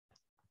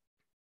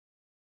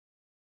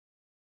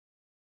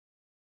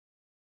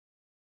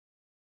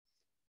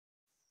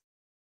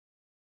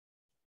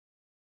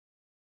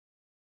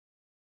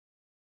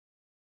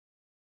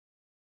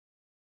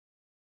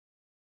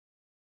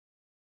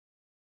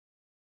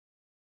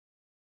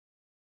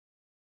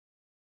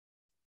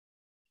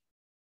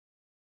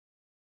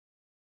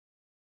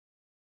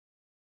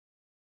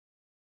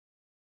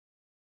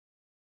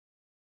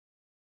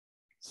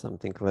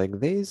 something like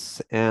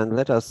this, and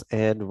let us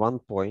add 1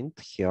 point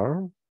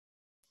here.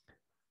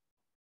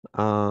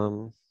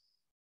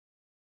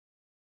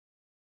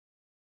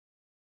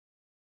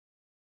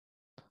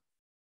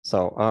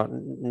 So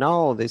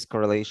now this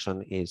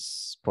correlation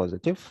is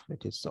positive.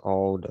 It is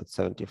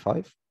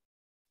 0.75.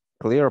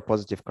 Clear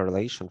positive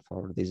correlation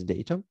for this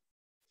data.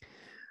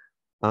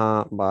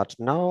 But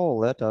now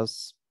let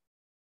us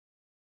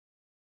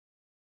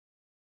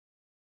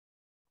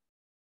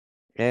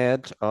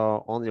add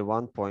only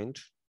 1 point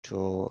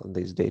to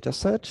this data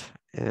set,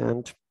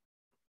 and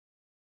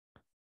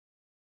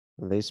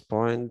this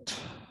point,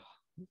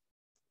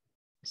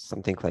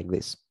 something like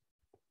this.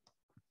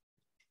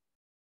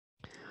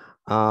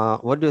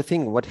 What do you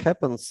think? What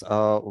happens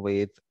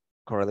with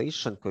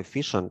correlation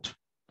coefficient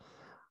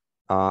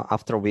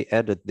after we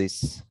added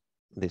this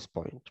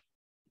point?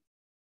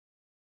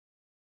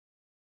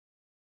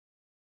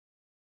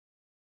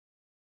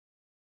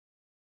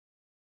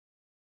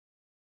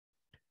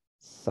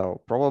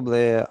 So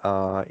probably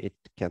it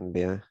can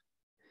be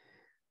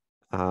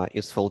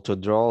useful to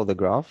draw the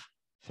graph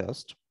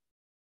first.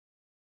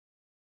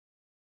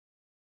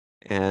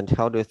 And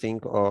how do you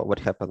think what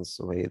happens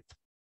with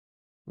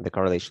the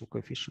correlation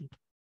coefficient?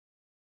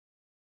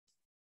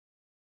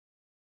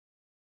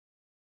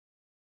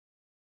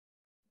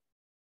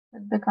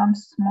 It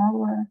becomes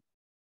smaller.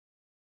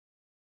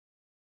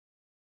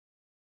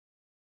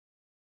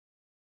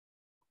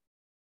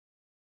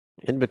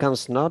 It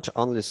becomes not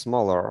only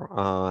smaller,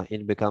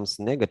 it becomes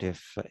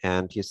negative,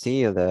 and you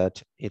see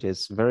that it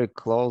is very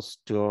close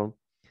to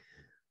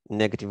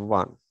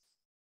 -1.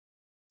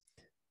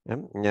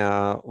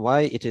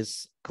 Why it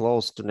is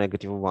close to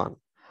 -1?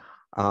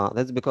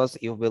 That's because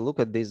if we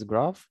look at this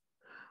graph,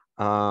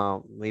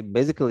 we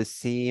basically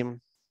see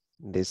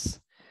this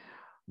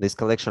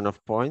collection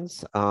of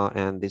points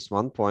and this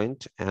one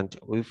point. And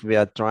if we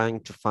are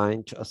trying to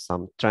find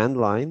some trend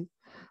line,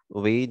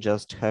 we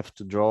just have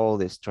to draw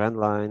this trend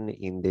line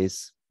in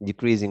this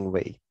decreasing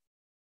way.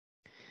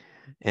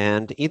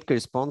 And it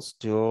corresponds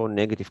to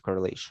negative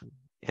correlation.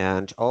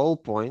 And all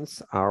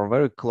points are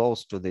very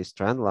close to this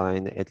trend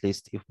line, at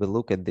least if we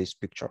look at this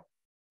picture.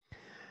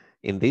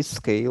 In this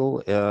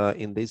scale,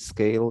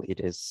 it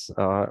is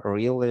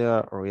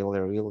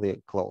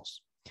really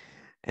close.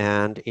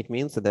 And it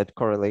means that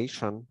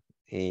correlation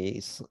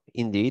is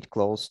indeed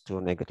close to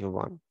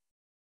 -1.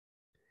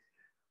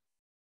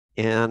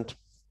 And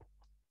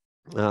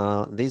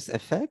this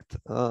effect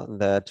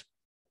that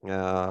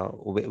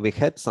we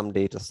had some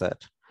data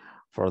set.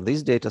 For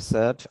this data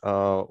set,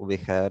 we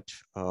had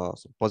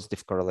some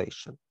positive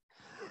correlation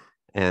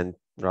and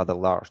rather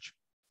large.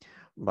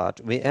 But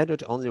we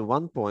added only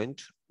one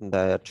point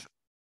that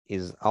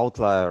is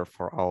outlier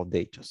for our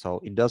data. So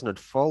it does not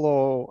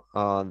follow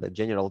the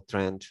general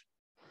trend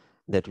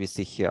that we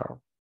see here.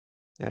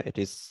 It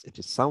is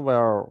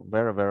somewhere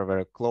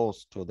very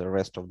close to the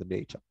rest of the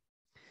data.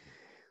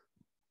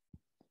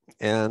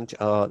 And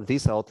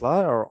this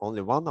outlier,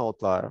 only one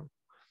outlier,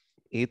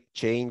 it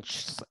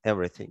changes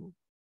everything.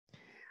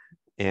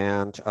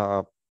 And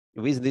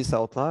with this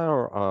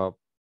outlier,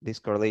 this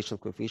correlation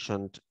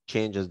coefficient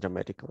changes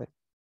dramatically.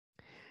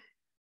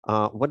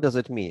 What does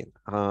it mean?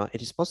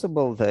 It is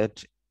possible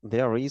that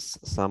there is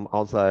some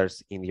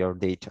outliers in your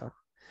data.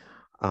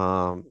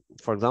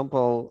 For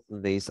example,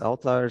 these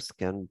outliers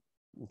can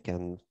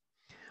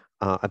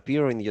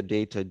appear in your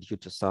data due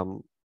to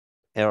some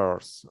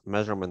errors,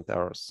 measurement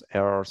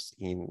errors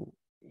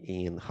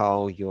in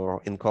how you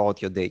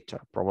encode your data.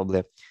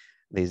 Probably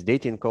this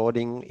data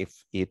encoding,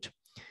 if it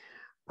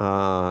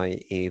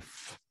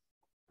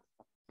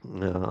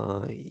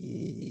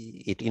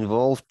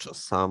involved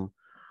some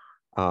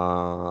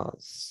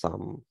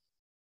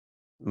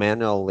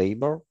manual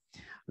labor,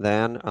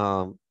 then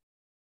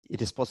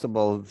it is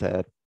possible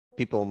that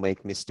people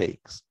make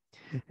mistakes.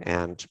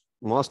 And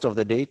most of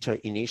the data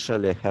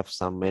initially have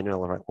some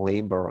manual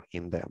labor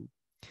in them.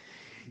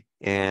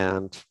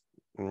 And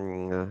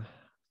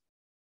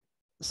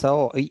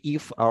so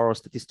if our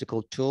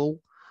statistical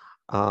tool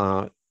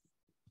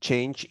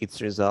change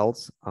its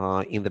results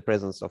in the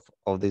presence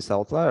of these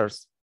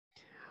outliers,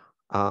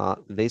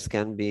 this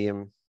can be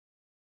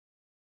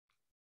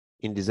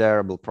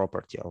undesirable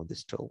property of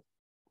this tool.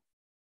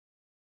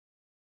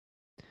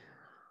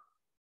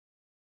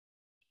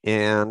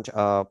 And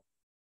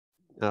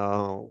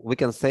we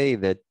can say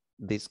that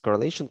this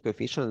correlation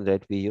coefficient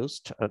that we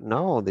used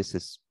now, this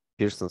is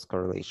Pearson's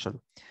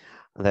correlation,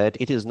 that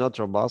it is not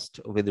robust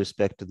with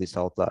respect to these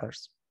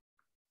outliers.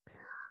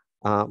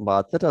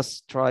 But let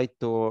us try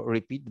to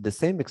repeat the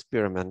same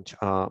experiment,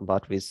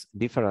 but with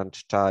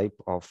different type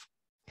of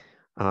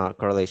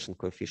correlation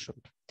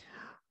coefficient.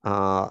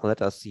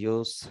 Let us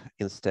use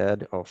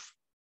instead of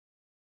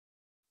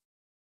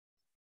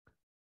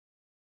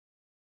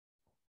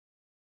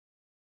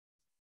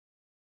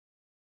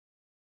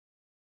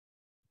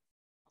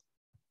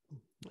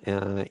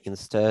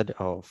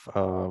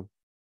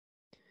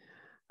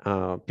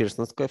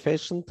Pearson's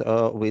coefficient,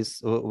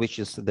 which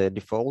is the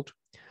default,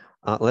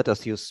 let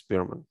us use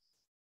Spearman.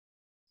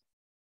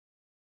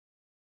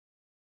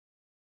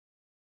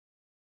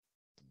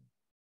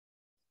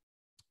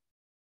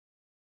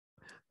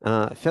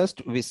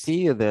 First, we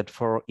see that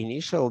for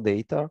initial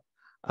data,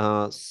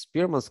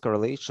 Spearman's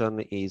correlation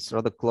is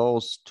rather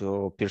close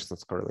to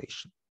Pearson's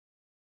correlation.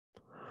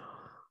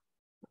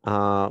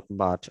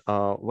 But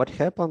what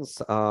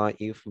happens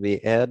if we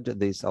add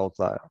this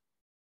outlier?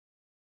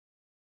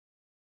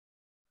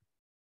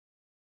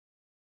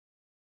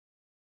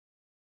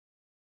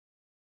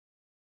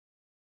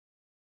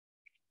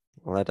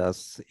 Let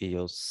us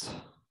use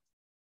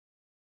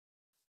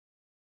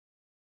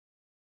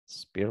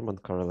Spearman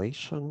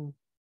correlation.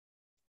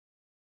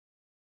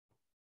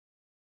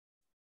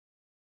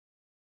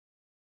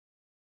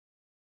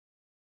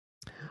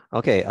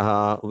 Okay,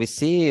 we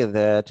see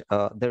that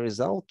the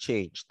result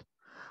changed,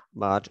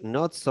 but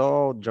not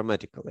so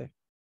dramatically.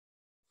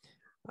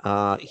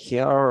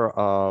 Here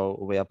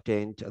we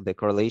obtained the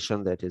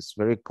correlation that is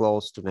very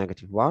close to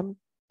 -1,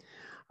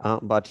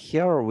 but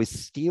here we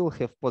still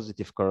have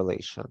positive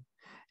correlation,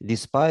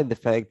 despite the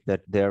fact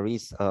that there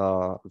is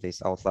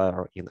this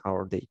outlier in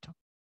our data.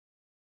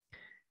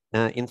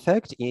 In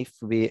fact,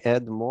 if we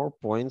add more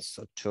points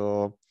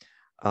to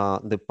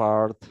the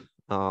part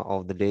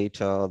of the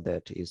data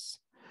that is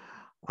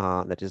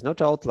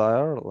not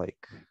outlier,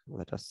 like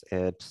let us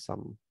add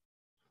some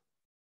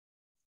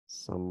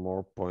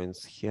more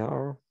points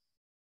here.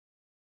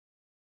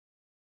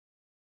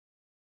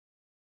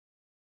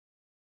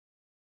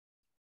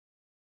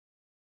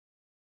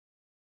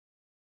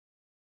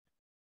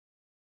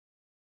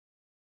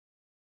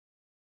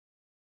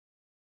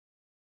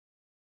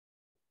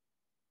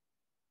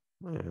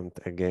 And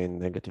again,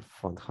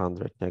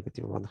 -100,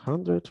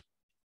 -100.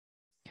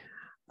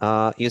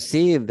 You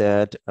see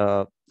that,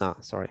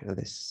 sorry,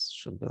 this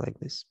should be like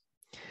this.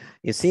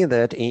 You see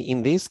that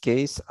in this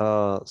case,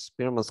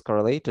 Spearman's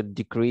correlated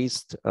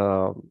decreased,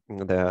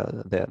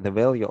 the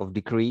value of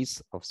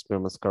decrease of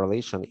Spearman's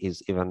correlation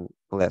is even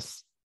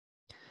less.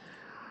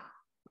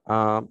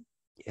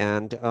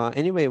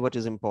 Anyway, what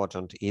is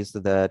important is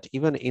that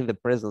even in the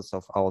presence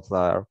of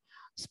outlier,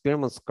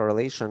 Spearman's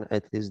correlation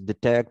at least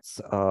detects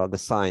the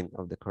sign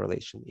of the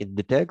correlation. It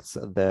detects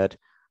that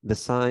the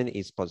sign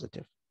is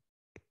positive.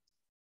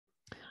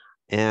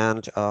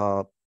 And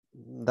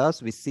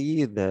thus we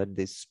see that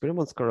this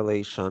Spearman's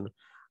correlation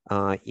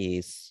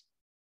is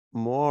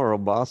more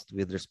robust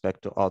with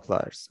respect to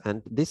outliers.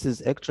 And this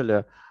is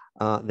actually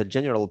the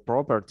general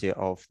property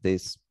of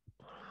this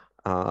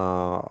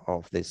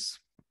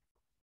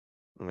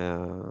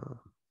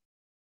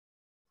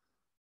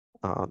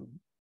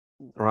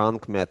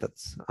rank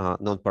methods,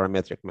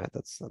 non-parametric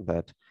methods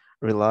that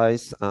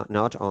relies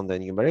not on the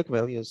numeric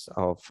values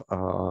of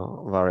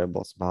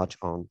variables, but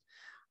on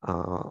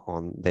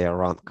their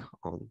rank,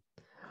 on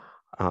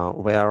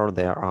where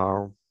they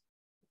are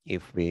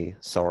if we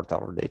sort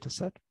our data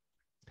set.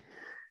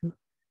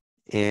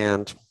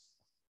 And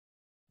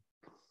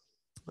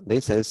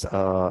this is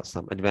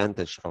some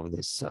advantage of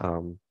this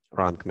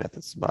rank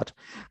methods, but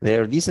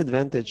their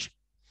disadvantage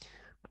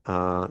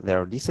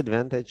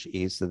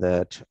is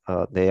that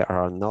they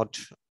are not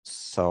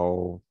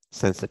so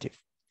sensitive.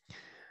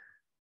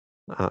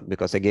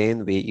 Because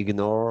again, we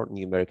ignore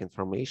numeric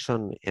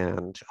information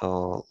and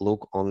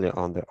look only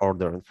on the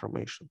order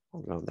information,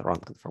 only on the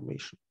rank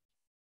information.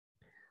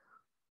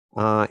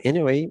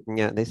 Anyway,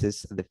 yeah, this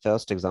is the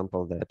first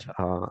example that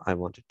I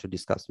wanted to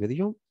discuss with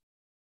you.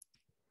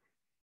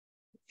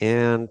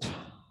 And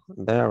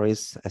there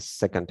is a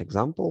second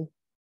example.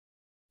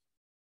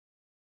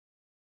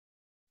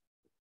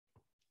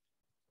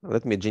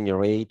 Let me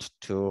generate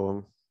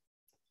two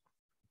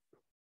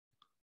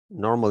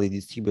normally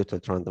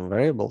distributed random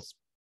variables.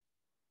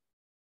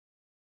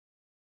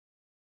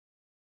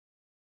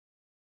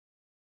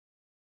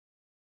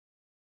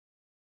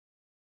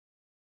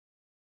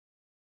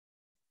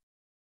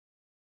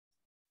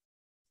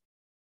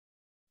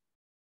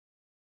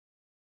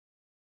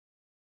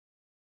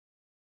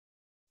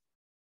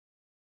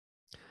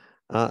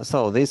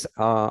 So this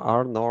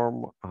R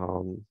norm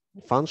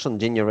function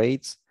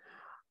generates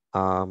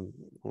a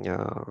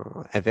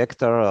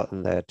vector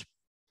that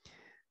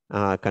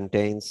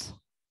contains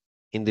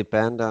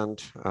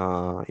independent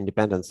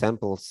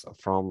samples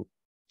from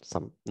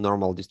some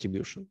normal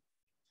distribution.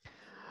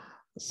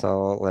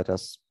 So let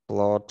us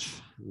plot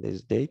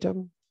this data.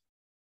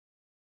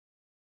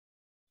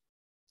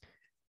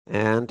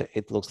 And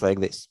it looks like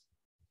this.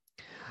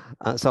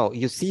 So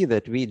you see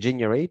that we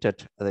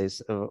generated these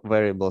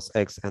variables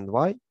x and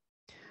y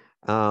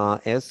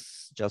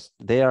as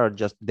they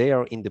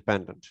are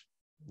independent.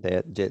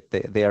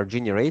 They are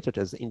generated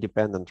as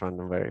independent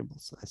random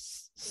variables,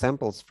 as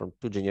samples from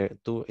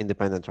two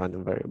independent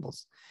random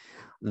variables.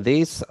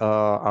 This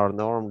R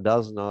norm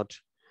does not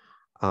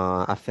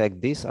affect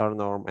this R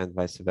norm and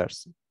vice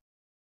versa.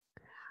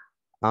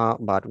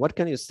 But what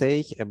can you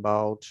say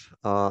about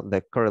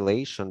the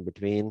correlation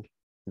between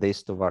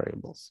these two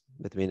variables,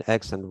 between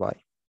x and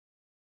y?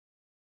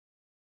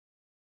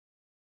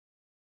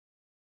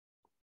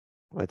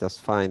 Let us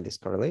find this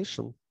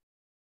correlation.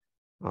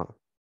 Oh,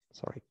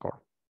 sorry,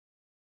 core.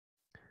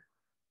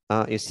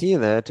 You see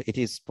that it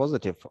is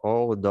positive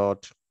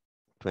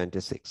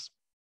 0.26.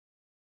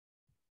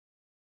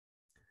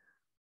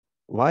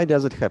 Why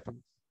does it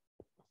happen?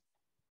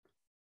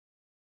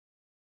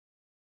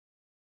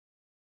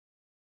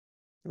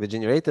 We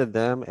generated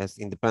them as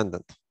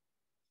independent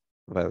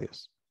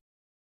values.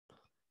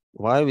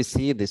 Why we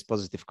see this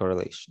positive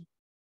correlation?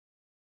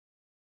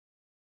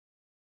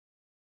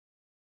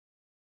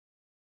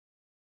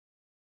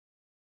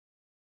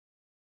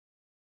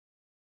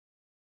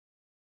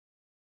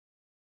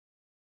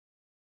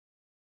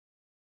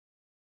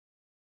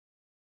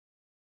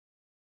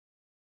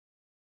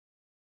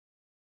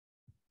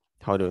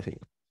 How do you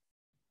think?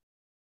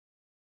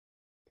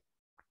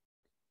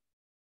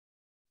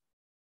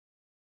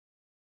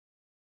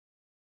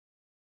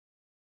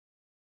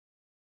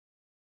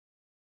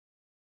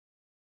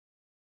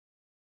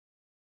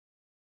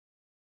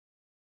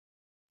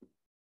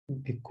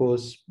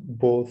 Because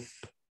both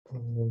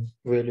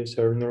values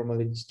are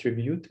normally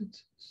distributed.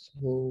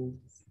 So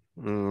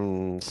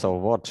So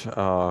what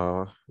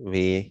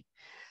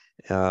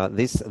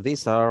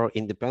these are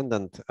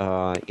independent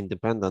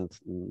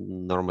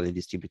normally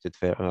distributed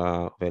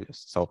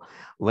values. So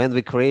when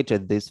we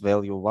created this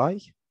value y,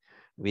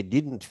 we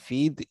didn't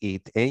feed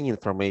it any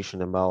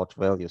information about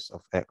values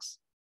of x.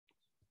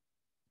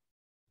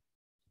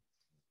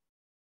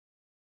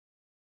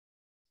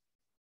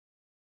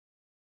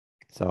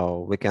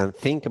 So we can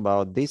think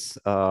about this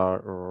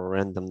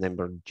random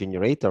number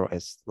generator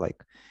as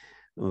like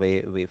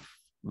we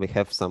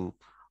have some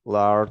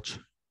large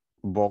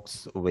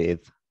box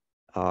with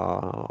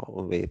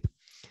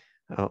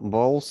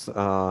balls,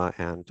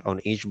 and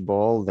on each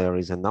ball there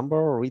is a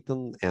number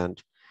written,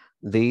 and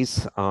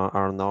this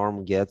our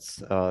norm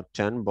gets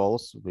 10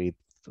 balls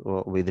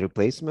with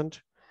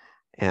replacement,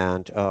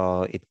 and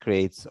it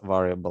creates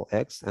variable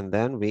x, and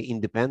then we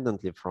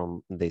independently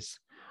from this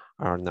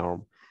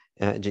norm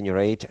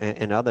generate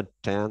another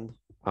 10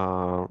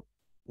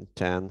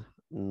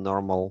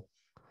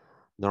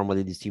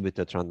 normally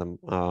distributed random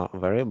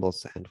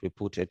variables, and we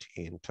put it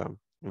into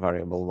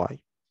variable y.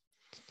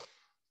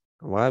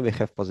 Why we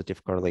have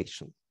positive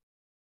correlation?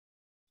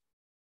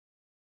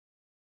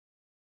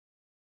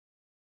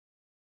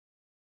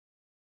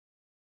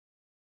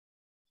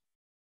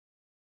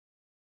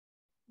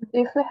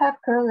 If we have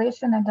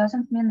correlation, it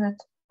doesn't mean that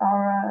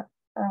our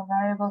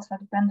variables are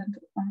dependent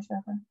on each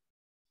other.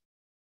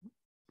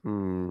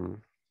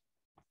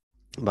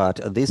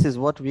 But this is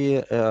what we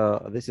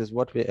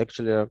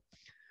actually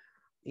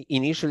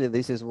initially,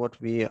 this is what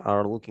we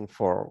are looking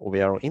for.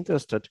 We are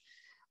interested,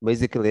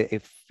 basically,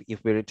 if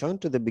we return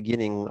to the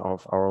beginning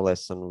of our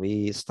lesson,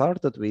 we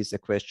started with a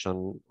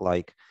question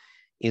like,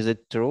 is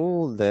it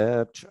true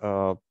that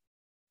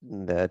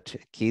that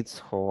kids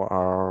who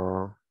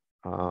are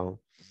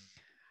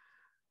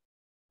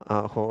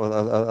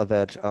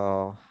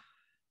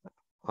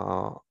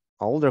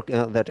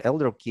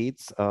elder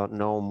kids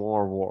know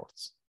more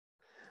words?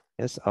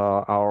 Yes,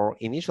 our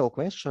initial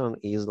question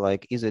is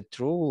like, is it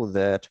true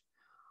that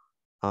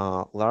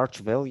large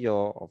value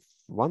of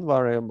one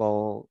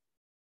variable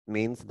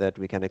means that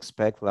we can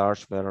expect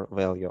large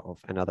value of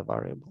another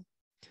variable?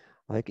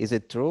 Like, is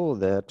it true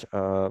that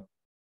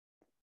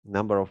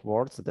number of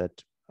words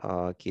that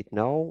kid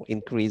know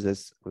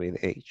increases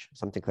with age?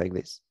 Something like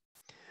this.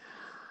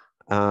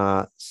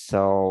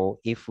 So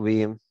if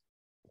we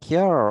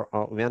here,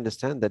 we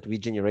understand that we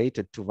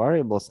generated two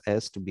variables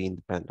as to be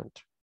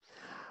independent,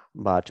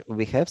 but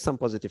we have some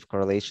positive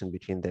correlation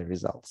between the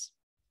results.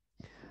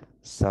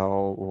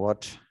 So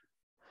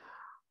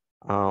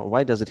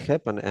why does it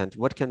happen, and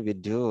what can we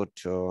do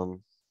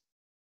to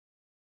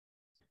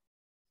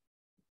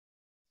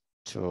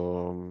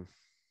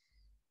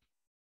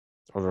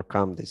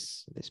overcome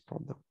this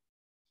problem?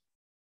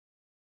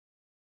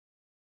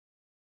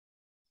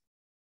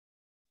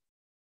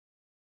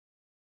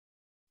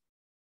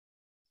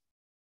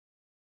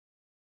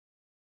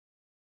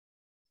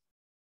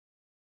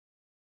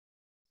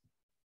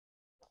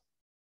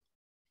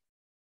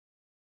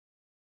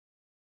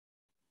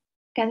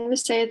 Can we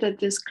say that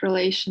this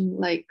correlation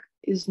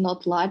is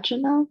not large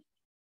enough?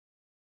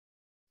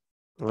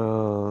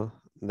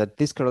 That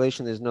this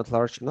correlation is not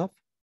large enough?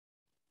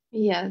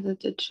 Yeah,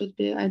 that it should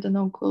be, I don't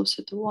know,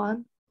 closer to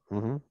 1.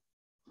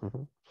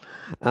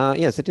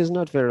 Yes, it is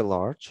not very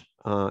large.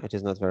 It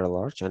is not very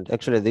large. And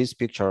actually, this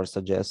picture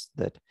suggests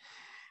that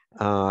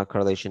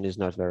correlation is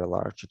not very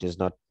large. It is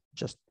not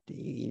just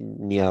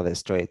near the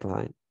straight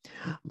line.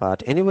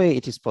 But anyway,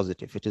 it is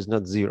positive. It is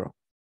not 0.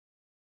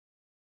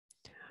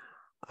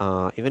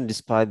 Even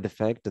despite the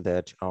fact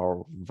that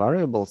our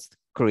variables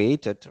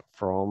created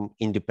from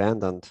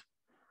independent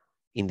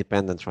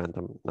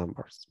random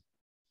numbers.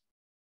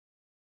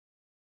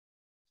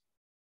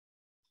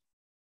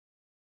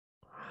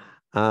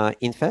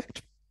 In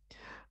fact,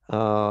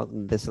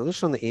 the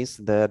solution is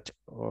that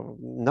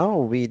now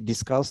we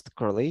discussed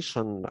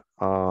correlation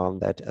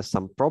that as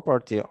some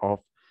property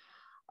of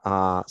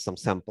some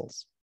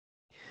samples.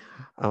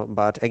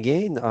 But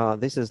again,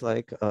 this is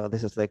like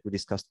we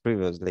discussed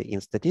previously.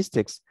 In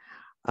statistics,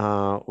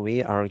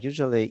 we are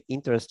usually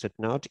interested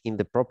not in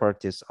the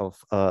properties of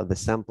the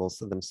samples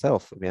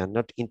themselves. We are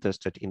not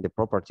interested in the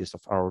properties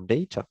of our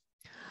data,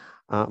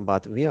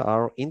 but we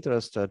are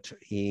interested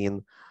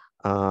in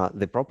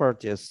the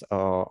properties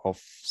of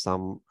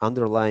some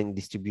underlying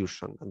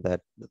distribution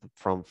that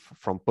from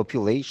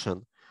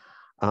population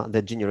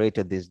that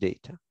generated this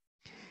data.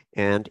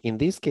 And in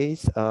this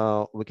case,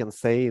 we can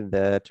say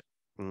that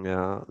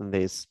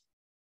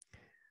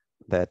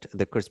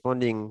the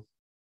corresponding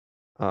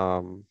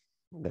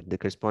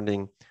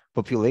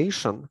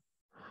population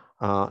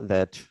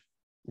that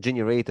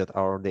generated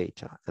our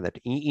data, and that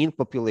in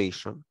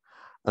population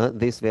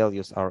these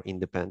values are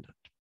independent.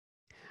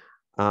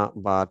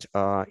 But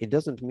it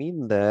doesn't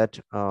mean that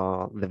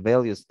the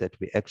values that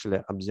we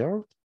actually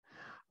observed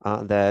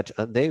that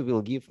they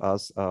will give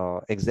us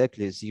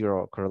exactly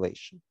 0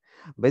 correlation.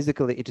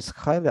 Basically, it is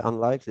highly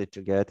unlikely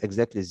to get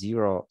exactly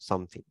 0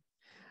 something,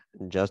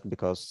 just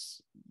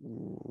because,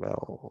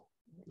 well,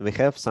 we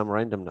have some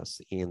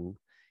randomness in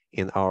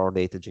our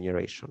data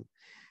generation.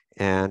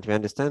 And we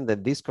understand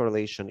that this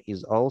correlation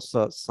is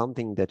also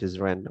something that is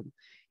random.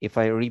 If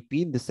I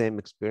repeat the same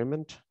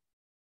experiment,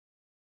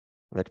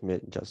 let me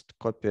just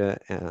copy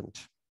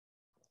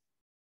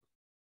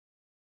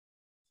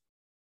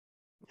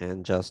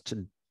and just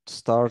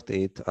start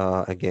it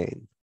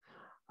again.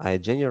 I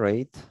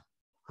generate,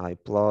 I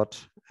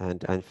plot,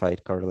 and I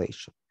find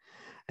correlation.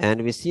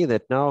 And we see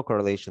that now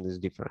correlation is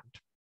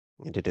different,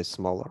 and it is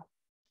smaller.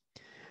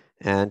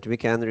 And we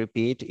can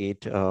repeat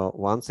it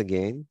once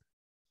again.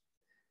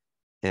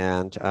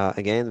 And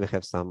again, we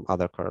have some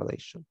other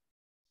correlation.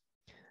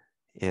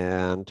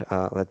 And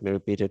let me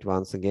repeat it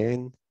once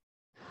again.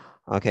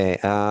 Okay,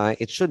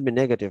 it should be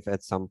negative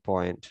at some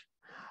point,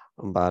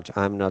 but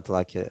I'm not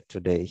lucky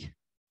today.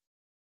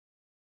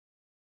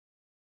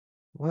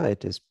 Why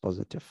it is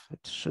positive?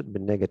 It should be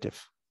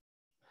negative.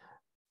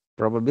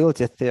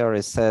 Probability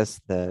theory says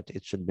that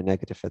it should be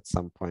negative at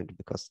some point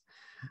because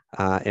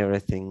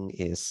everything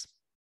is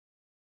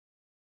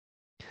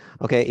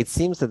okay. It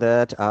seems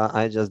that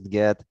I just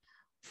get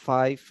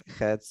 5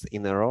 heads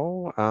in a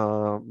row,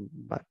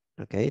 but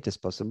okay, it is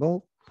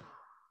possible.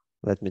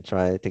 Let me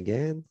try it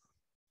again.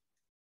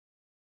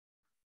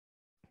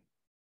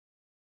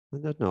 I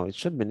don't know. It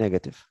should be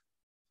negative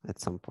at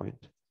some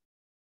point.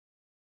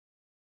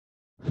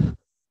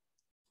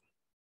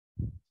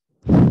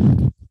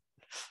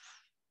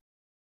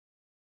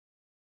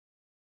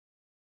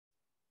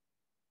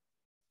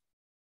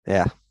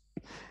 Yeah,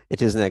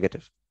 it is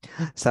negative.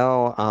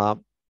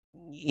 So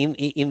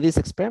in this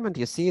experiment,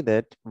 you see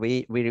that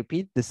we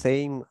repeat the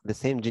same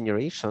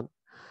generation,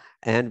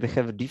 and we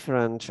have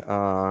different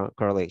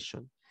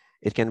correlation.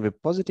 It can be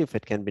positive,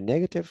 it can be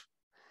negative,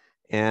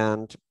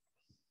 and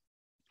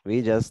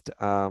we just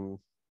have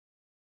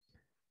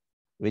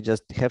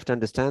to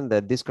understand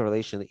that this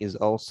correlation is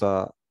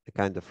also a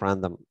kind of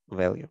random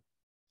value.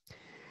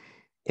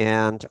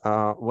 And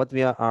what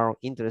we are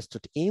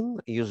interested in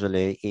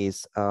usually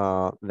is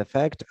the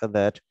fact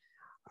that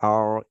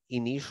our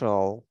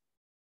initial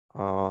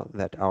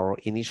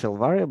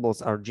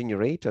variables are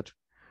generated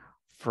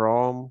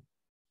from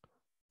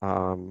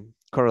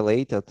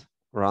correlated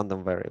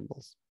random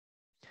variables.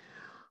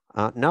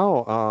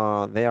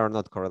 Now they are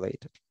not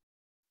correlated.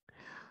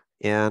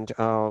 And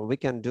we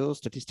can do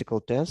statistical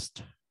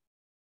test.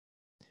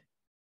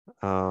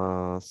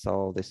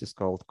 So this is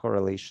called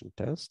correlation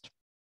test.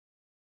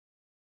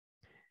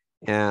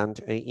 And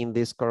in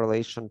this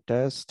correlation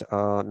test,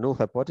 null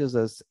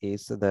hypothesis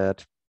is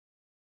that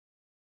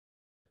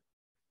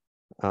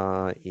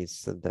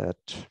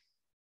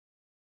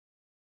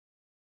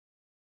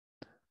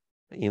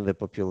in the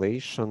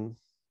population,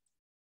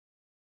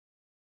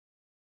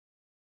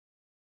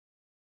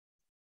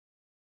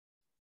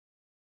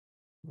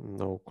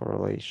 no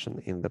correlation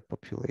in the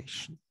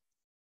population.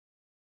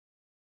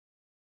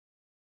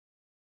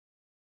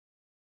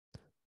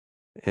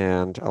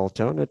 And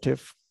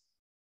alternative,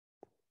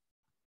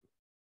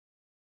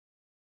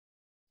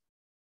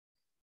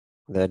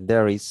 that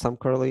there is some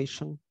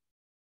correlation,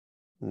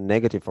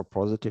 negative or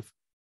positive.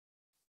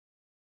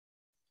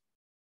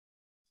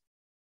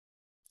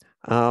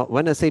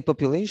 When I say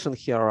population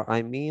here,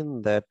 I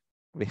mean that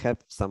we have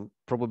some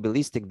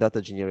probabilistic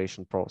data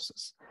generation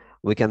process.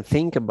 We can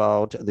think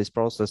about this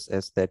process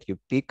as that you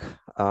pick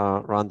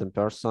a random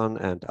person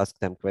and ask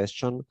them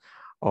question,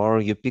 or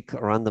you pick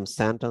a random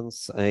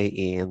sentence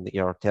in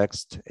your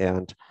text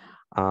and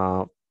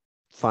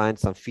find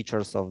some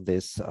features of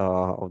this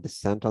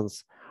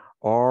sentence,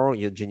 or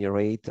you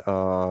generate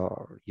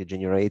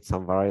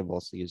some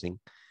variables using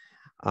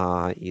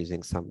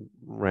some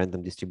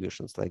random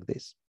distributions like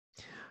this.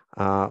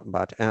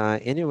 But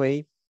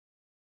anyway,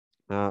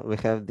 we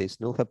have this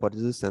null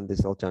hypothesis and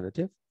this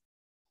alternative.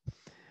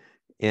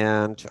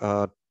 And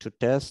to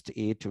test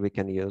it, we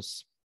can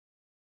use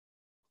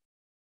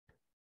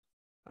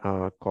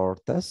core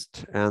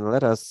test. And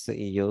let us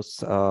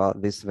use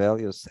these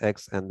values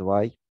x and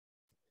y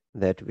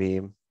that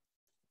we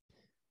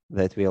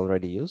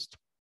already used.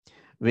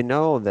 We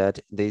know that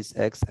these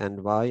x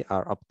and y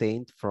are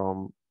obtained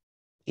from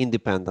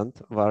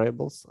independent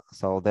variables,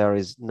 so there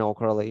is no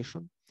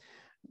correlation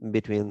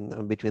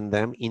between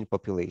them in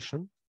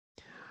population.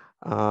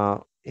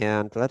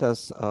 And let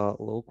us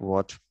look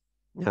what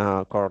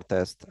core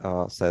test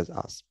says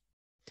us.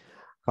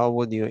 How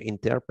would you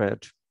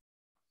interpret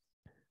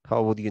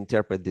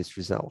this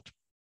result?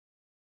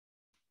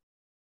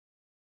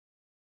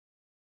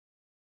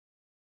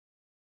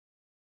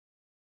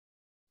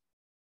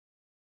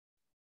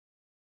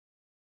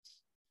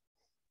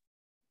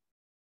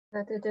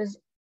 That it is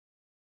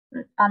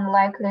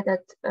unlikely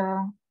that,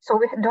 so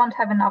we don't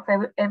have enough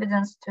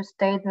evidence to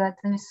state that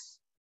these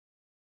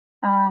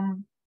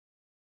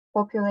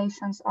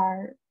populations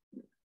are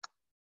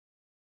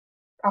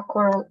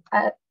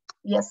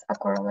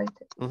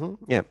correlated. Mm-hmm.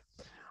 Yeah,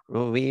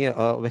 we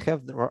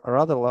have a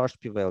rather large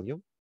p-value,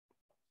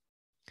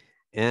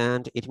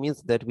 and it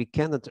means that we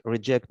cannot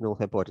reject null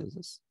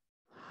hypothesis.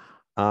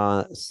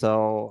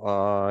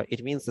 So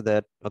it means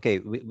that, okay,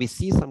 we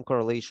see some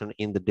correlation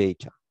in the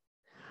data,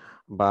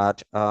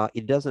 but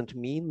it doesn't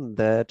mean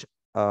that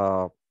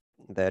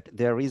that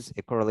there is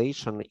a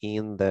correlation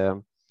in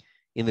the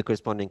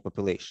corresponding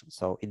population.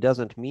 So it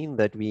doesn't mean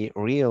that we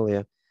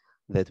really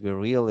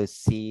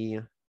see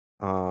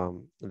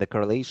the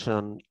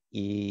correlation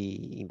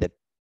in that.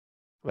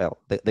 Well,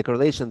 the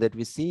correlation that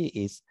we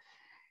see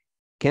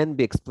can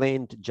be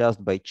explained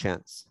just by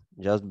chance,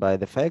 just by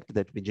the fact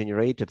that we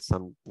generated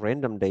some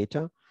random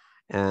data,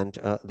 and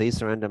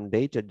these random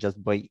data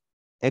just by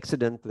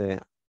accidentally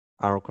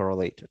are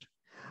correlated.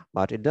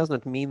 But it does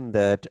not mean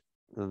that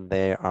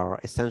they are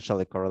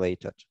essentially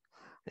correlated.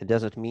 It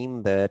doesn't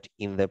mean that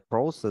in the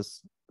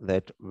process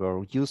that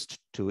were used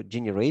to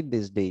generate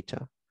this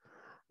data,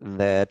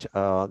 that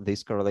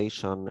this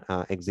correlation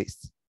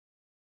exists.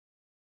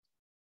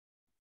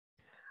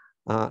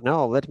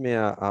 Now let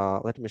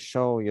me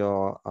show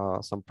you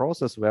some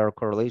process where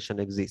correlation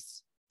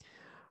exists.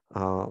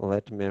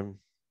 Let me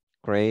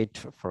create,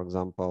 for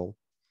example,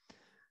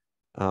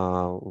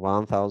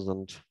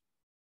 1,000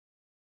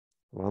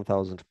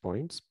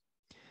 points,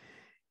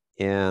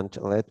 and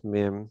let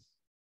me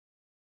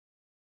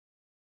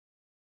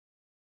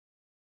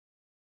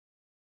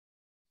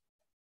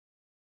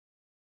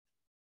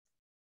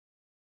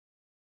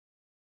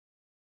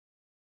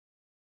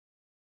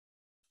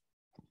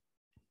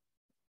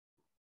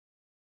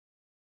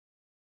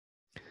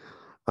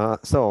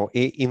so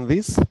in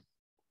this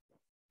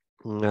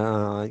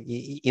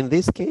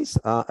case,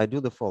 I do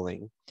the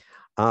following.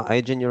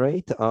 I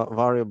generate a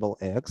variable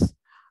x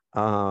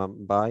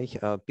by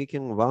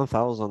picking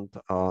 1,000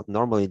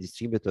 normally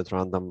distributed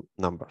random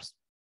numbers.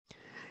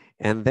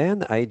 And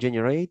then I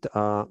generate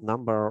a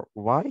number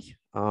y,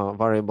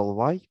 variable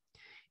y,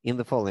 in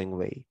the following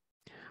way.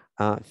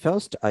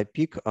 First, I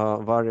pick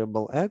a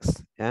variable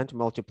x and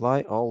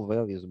multiply all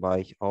values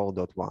by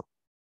O.1.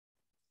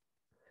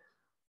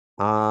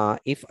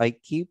 If I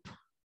keep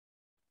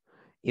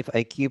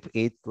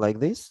it like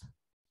this,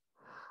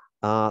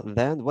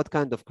 then what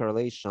kind of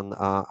correlation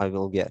I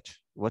will get?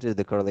 What is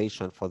the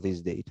correlation for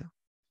this data?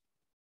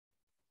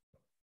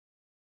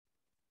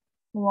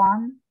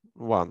 1.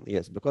 1,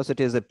 yes, because it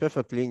is a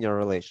perfect linear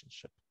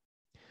relationship.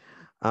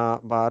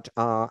 But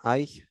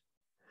I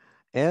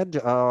add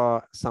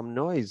some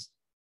noise.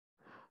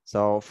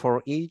 So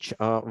for each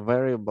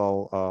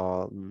variable,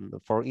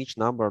 for each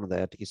number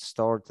that is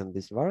stored in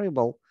this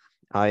variable,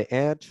 I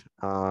add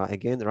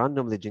again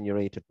randomly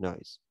generated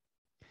noise.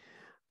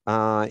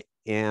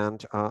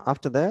 And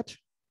after that,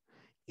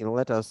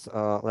 let us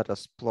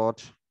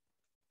plot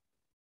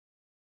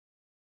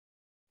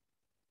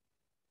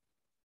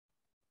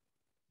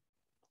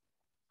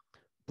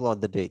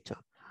the data.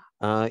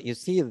 You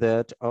see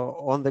that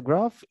on the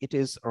graph, it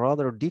is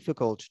rather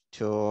difficult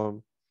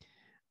to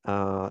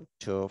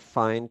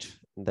find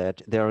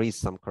that there is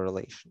some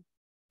correlation.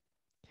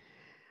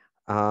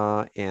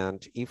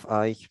 And if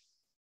I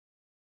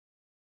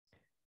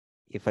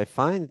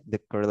find the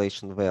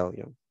correlation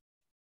value,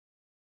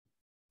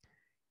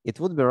 it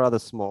would be rather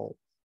small.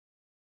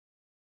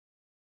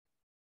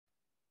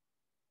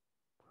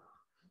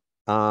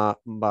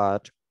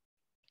 But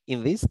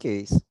in this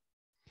case,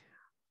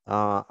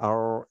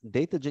 our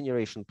data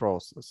generation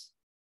process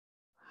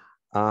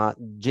there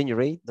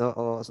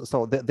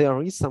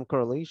is some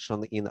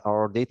correlation in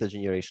our data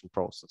generation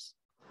process.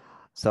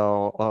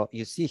 So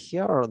you see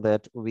here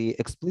that we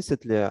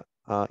explicitly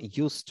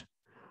used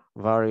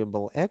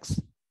variable x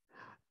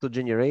to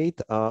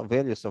generate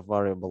values of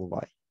variable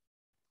y.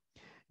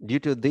 Due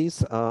to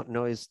this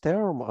noise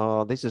term,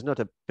 this is not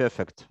a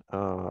perfect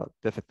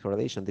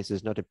correlation. This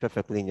is not a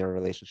perfect linear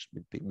relationship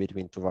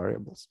between two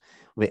variables.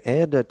 We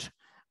added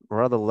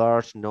rather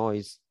large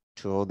noise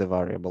to the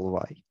variable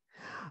y.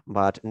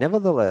 But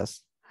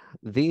nevertheless,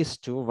 these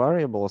two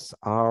variables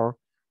are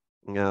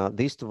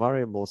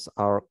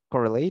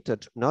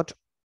correlated. Not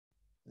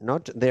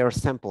their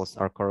samples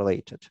are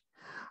correlated,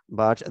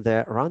 but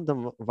the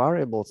random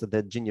variables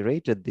that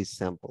generated these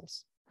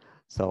samples.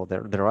 So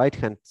the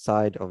right-hand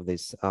side of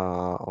this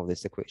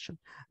equation,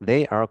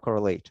 they are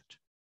correlated.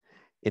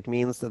 It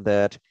means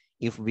that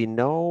if we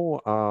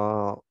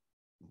know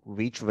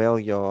which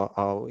value,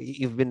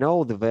 if we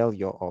know the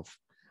value of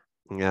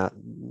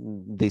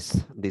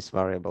this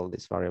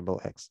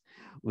variable x,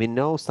 we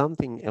know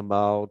something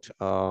about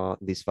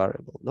this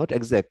variable. Not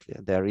exactly.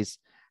 There is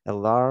a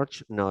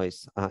large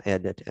noise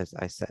added, as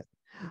I said,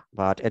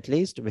 but at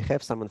least we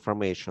have some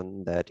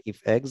information that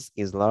if x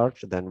is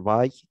large, then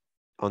y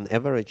on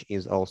average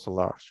is also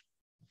large.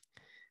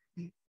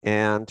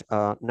 And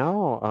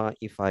now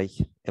if I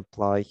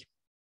apply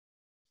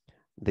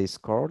this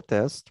core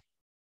test,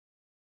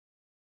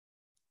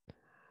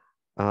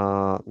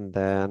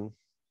 then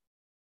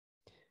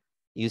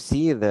you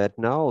see that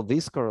now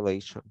this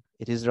correlation,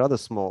 it is rather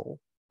small,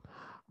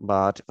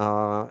 but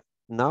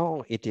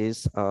now it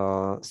is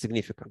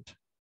significant.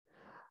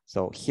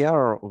 So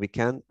here we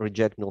can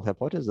reject null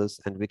hypothesis,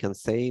 and we can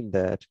say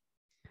that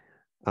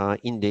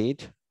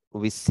indeed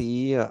we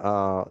see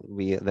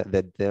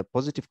that the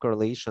positive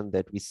correlation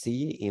that we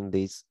see in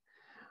this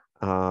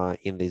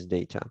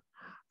data,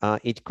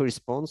 it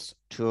corresponds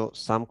to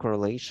some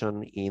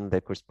correlation in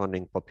the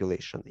corresponding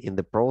population in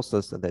the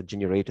process that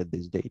generated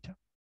this data.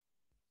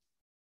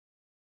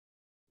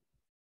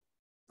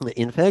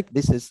 In fact,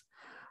 this is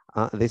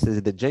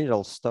the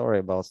general story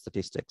about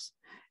statistics.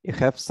 You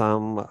have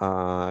some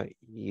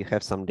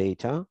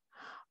data,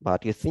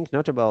 but you think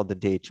not about the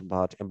data,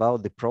 but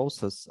about the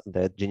process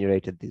that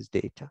generated this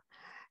data.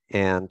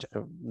 And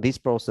this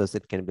process,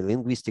 it can be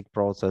linguistic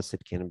process,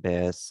 it can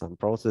be some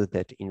process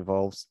that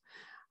involves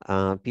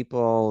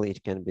people,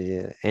 it can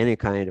be any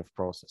kind of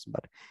process,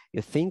 but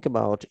you think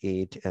about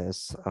it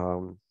as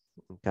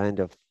kind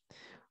of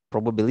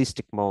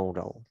probabilistic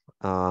model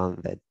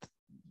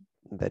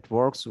that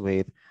works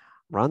with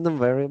random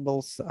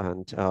variables,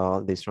 and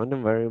these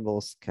random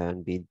variables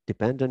can be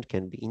dependent,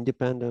 can be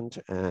independent,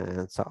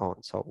 and so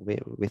on. So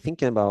we're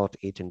thinking about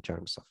it in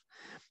terms of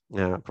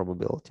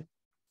probability.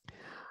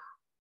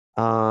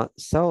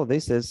 So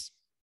this is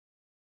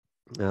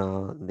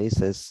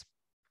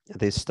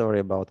this story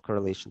about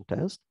correlation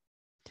test.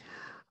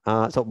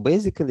 So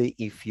basically,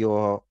 if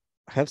you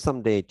have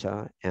some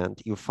data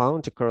and you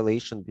found a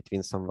correlation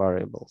between some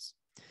variables,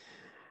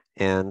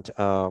 and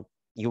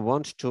you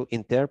want to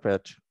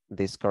interpret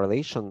this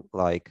correlation,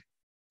 like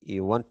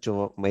you want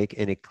to make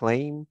any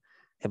claim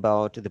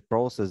about the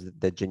process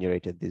that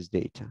generated this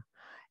data,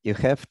 you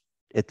have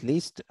at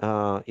least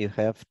you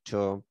have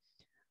to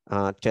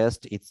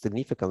test its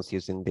significance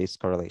using this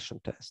correlation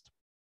test.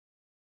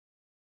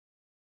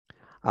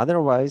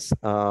 Otherwise,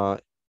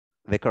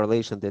 the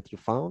correlation that you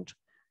found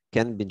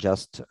can be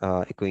just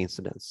a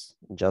coincidence,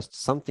 just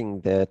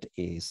something that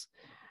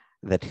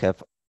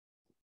have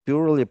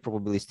purely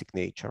probabilistic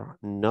nature,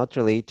 not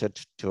related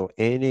to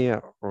any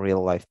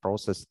real life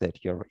process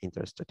that you're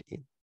interested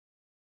in.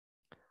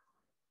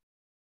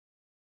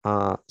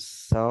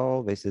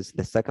 So this is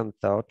the second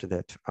thought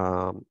that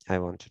I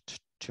wanted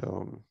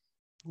to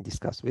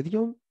discuss with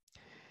you.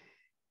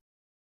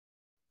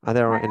 Are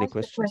there any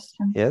questions?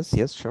 Yes,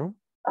 yes, sure.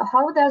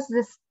 How does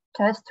this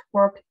test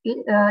work?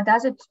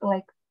 Does it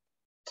like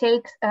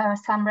take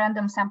some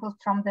random samples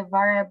from the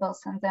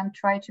variables and then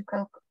tries to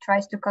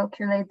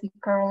calculate the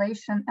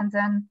correlation, and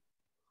then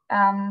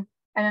I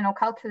don't know,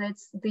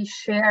 calculates the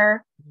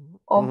share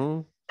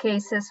of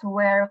cases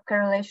where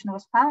correlation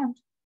was found?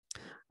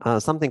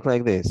 Something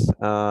like this.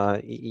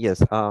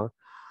 Yes.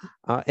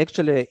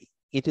 Actually,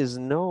 it is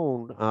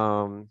known.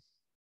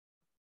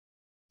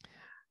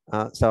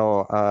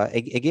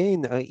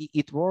 Again,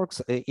 it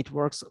works. It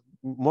works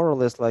more or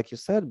less like you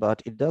said,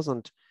 but it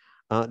doesn't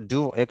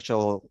do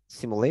actual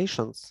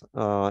simulations.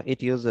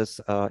 It uses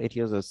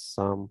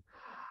some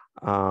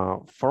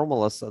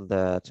formulas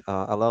that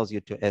allows you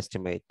to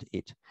estimate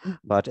it.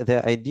 But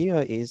the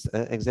idea is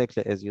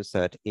exactly as you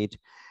said. It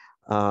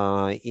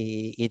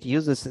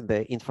uses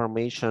the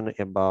information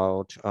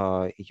about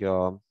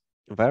your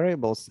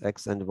variables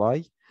x and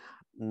y,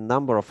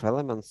 number of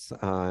elements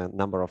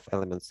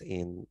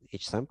in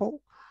each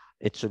sample.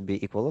 It should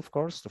be equal, of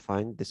course, to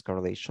find this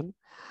correlation.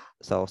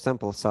 So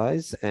sample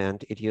size,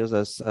 and it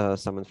uses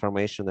some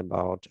information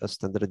about a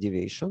standard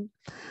deviation.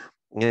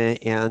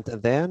 And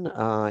then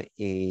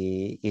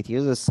it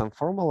uses some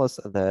formulas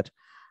that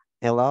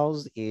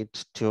allows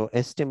it to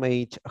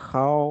estimate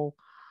what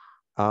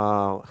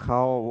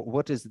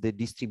is the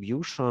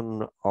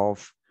distribution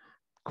of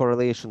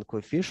correlation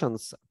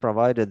coefficients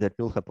provided that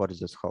null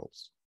hypothesis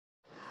holds.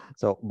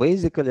 So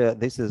basically,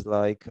 this is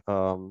like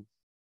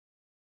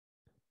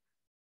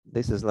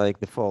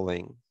the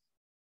following.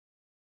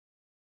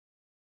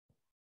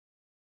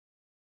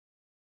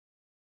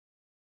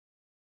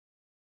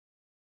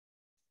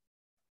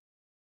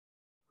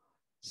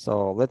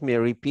 So let me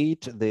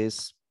repeat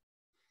this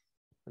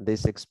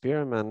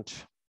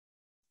experiment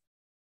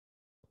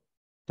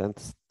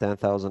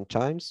 10,000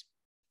 times.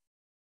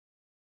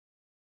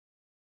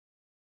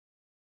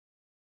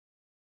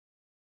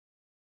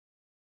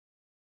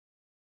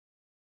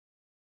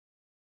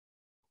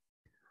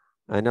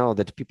 I know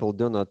that people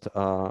do not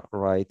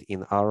write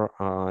in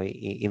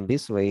in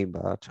this way,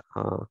 but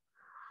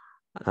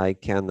I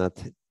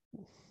cannot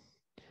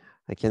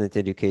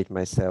educate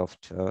myself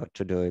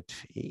to do it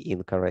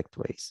in correct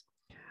ways.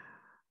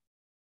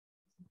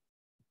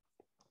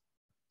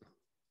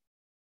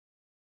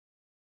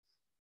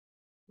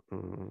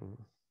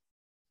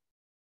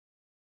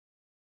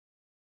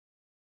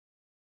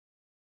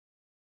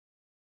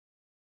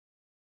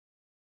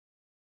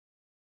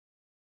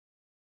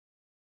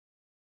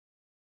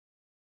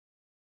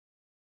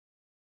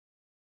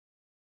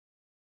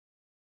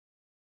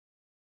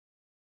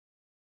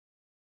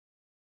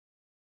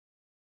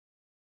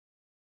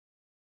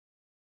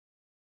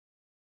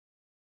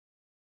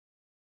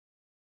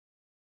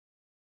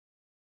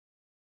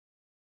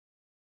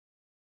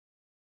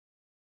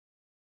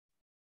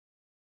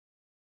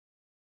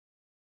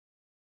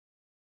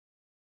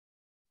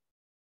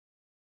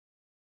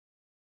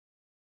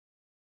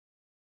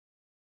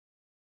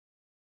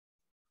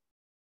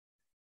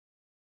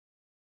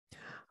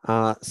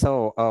 I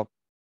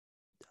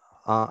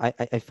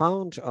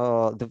found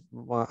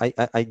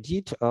I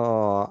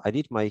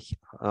did my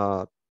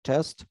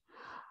test.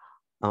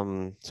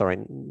 Sorry,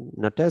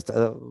 not test.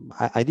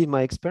 I did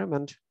my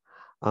experiment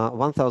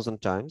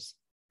 1,000 times,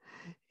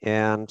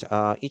 and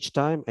each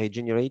time I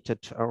generated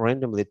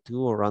randomly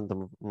two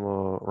random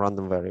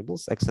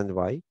variables x and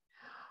y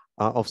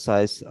of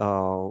size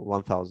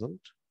 1,000,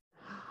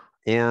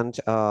 and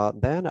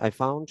then I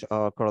found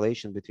a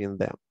correlation between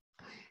them.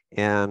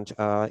 And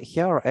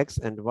here x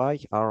and y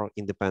are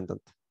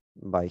independent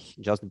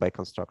just by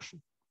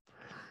construction.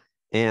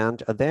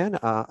 And then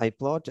I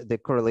plot the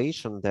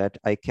correlation that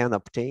I can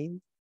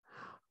obtain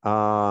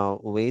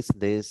with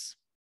this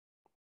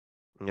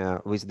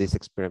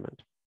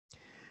experiment.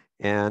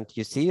 And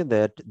you see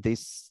that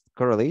this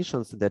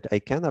correlations that I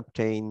can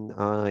obtain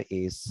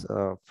is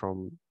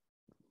from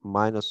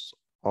minus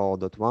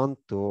 0.1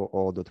 to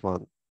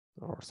 0.1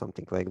 or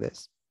something like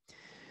this.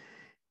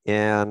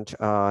 And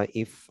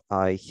if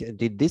I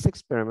did this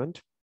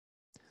experiment,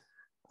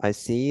 I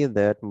see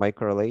that my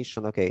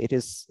correlation, okay, it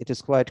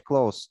is quite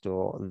close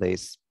to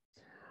this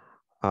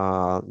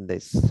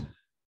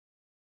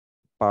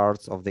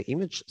parts of the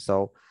image.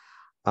 So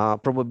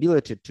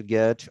probability to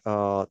get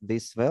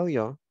this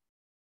value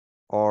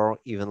or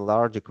even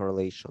larger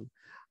correlation,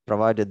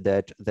 provided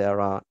that there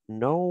are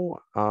no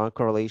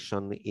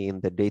correlation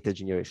in the data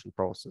generation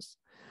process,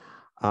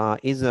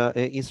 is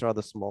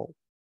rather small.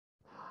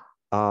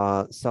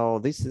 So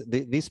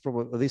this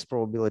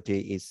probability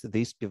is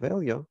this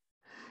p-value,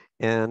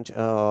 and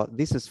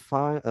this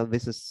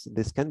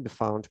can be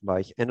found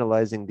by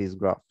analyzing this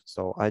graph.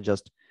 So I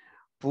just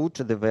put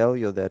the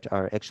value that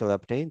are actually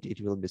obtained.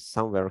 It will be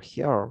somewhere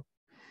here.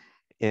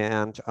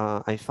 And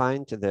I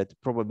find that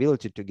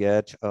probability to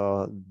get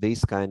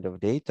this kind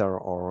of data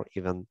or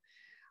even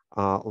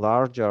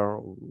larger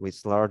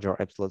with larger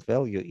absolute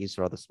value is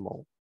rather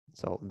small.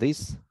 So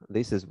this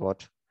is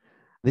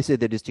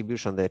the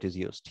distribution that is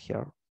used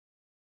here.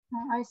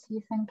 I see,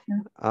 thank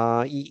you.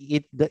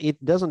 It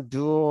doesn't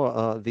do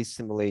this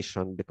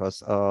simulation because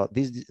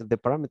the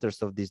parameters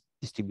of this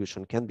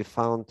distribution can be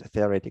found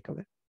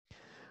theoretically.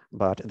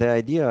 But the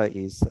idea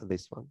is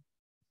this one.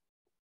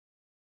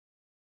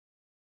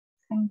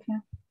 Thank you.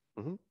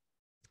 Mm-hmm.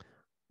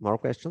 More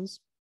questions?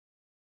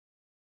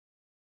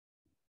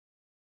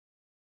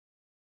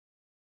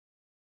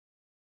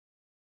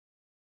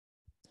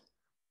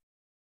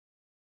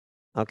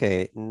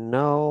 Okay,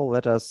 now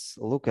let us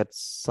look at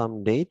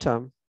some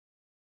data,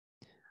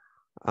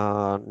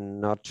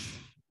 not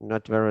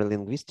very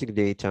linguistic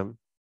data,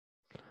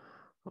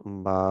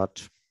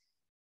 but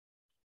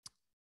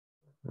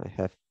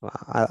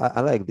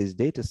I like this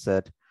data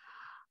set.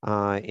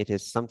 It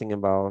is something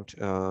about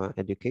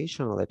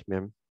education. Let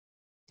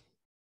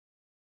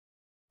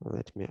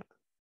me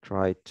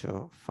try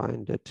to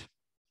find it.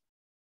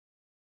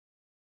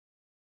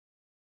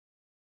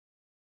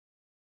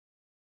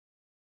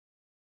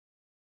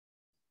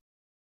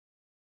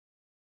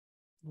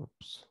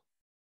 Oops.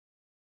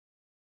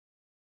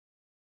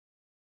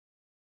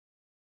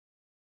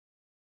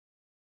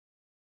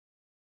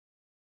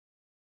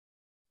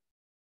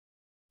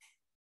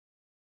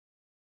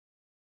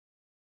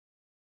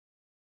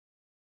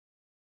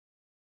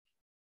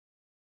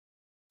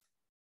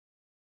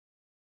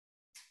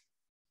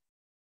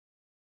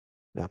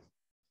 Yeah.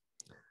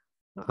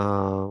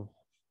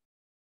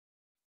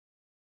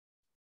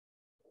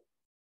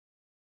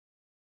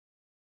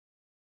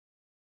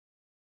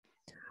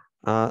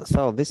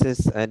 So this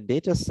is a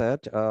data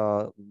set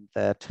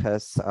that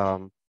has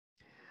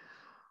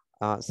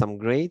some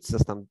grades,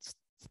 some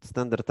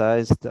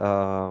standardized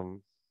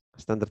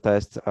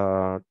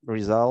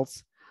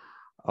results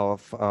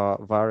of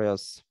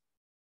various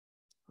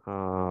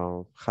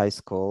high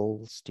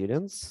school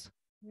students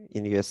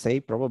in USA.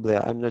 Probably,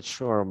 I'm not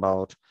sure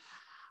about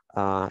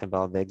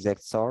the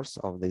exact source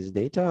of this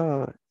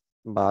data,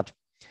 but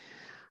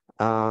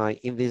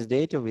in this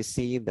data, we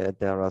see that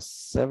there are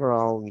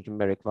several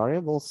numeric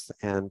variables,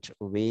 and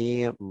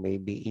we may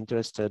be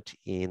interested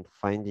in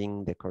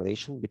finding the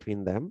correlation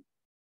between them.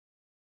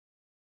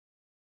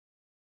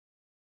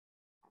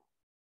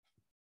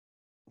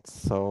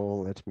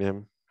 So let me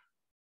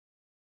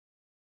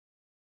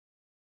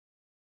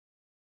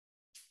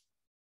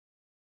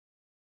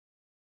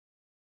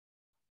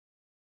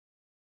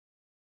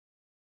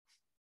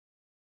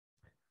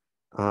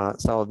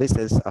so this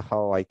is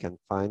how I can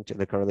find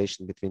the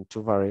correlation between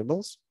two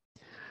variables.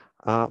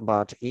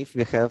 But if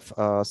we have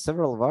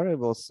several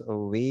variables,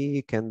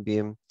 we can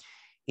be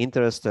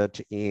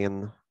interested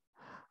in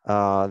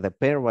the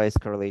pairwise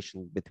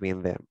correlation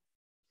between them.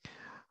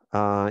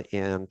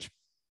 And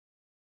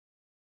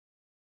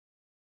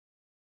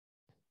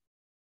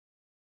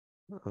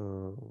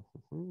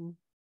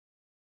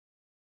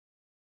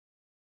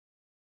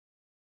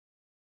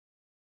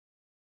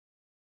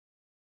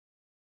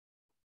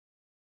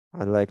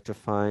I'd like to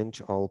find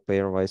all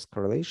pairwise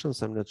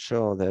correlations. I'm not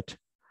sure that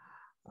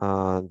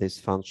this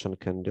function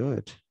can do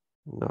it.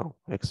 No,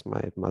 X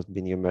it must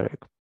be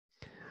numeric.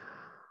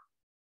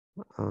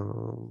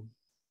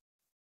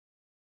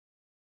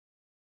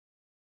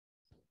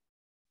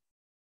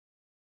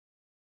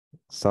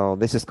 So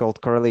this is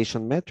called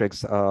correlation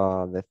matrix,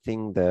 the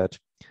thing that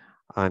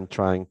I'm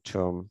trying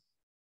to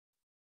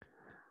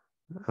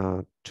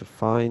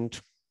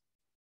find.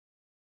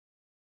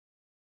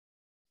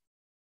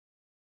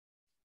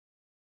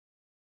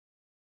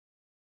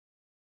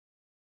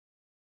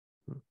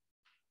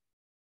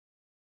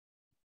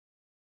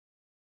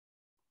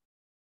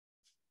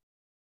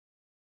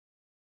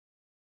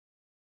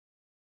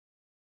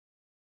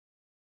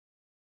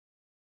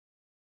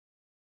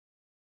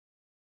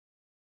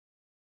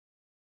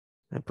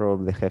 I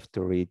probably have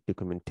to read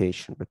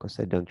documentation because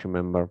I don't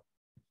remember.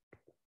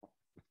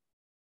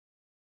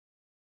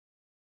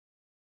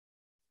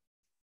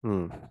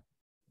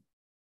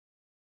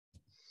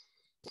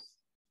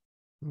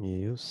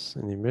 Use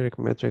numeric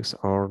matrix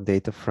or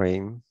data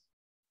frame.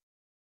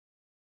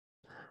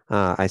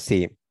 I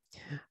see.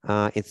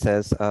 It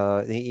says,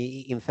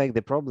 in fact,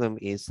 the problem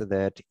is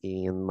that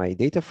in my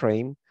data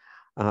frame,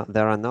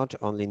 there are not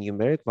only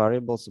numeric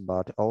variables,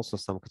 but also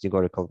some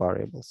categorical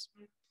variables.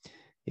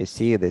 You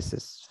see, this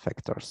is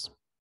factors.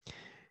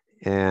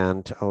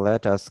 And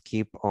let us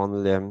keep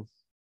only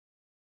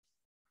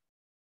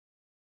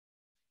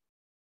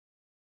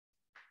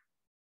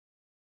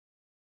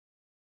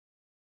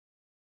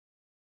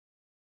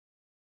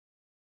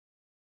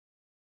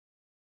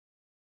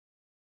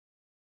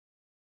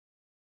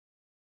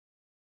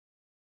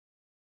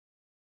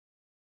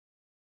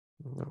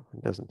no,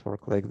 it doesn't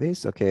work like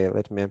this. Okay,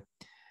 let me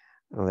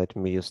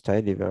use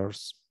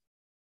tidyverse.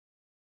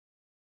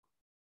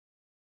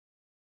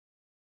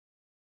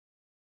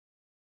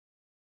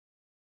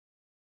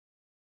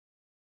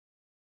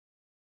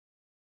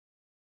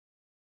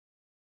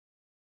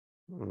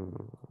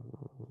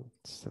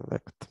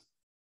 Select.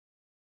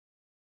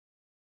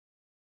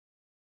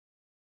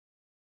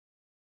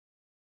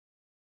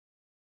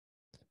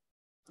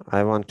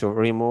 I want to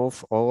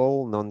remove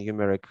all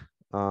non-numeric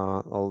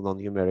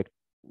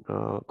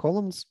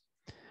columns,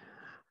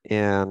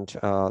 and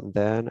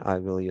then I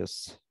will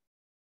use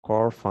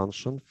core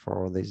function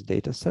for this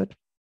data set.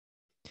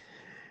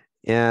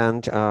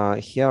 And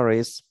here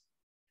is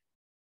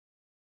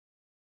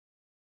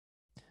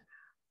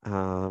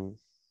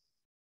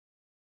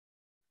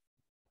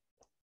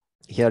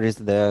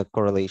the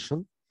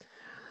correlation.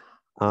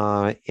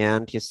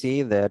 And you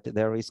see that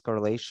there is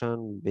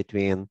correlation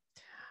between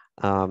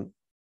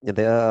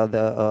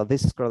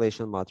this is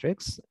correlation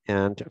matrix.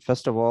 And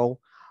first of all,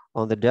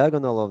 on the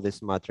diagonal of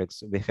this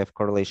matrix, we have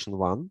correlation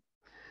 1,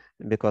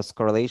 because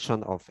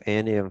correlation of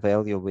any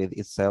value with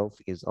itself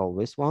is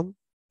always 1.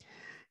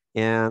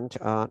 And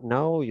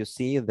now you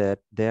see that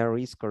there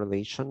is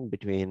correlation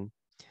between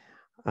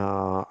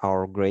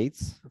our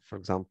grades, for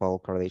example,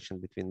 correlation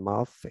between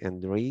math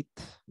and read,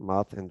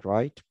 math and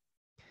write.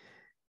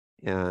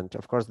 And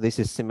of course, this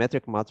is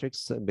symmetric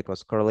matrix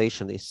because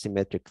correlation is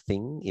symmetric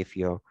thing. If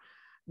you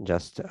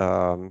just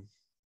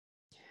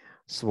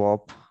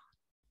swap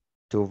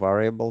two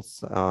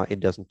variables, it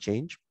doesn't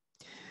change.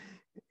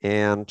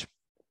 And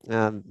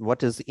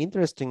what is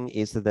interesting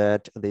is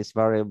that this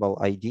variable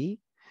ID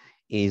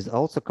is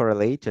also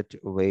correlated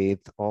with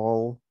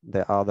all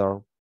the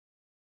other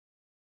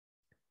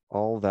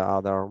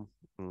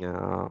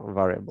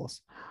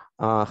variables.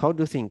 How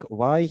do you think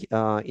why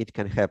it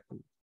can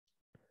happen?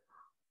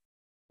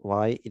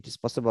 Why it is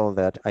possible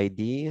that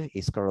ID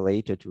is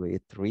correlated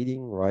with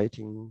reading,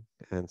 writing,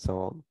 and so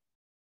on?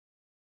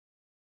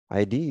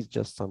 ID is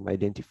just some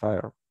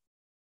identifier.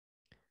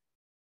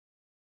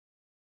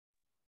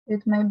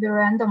 It may be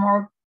random,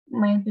 or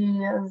maybe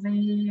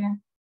the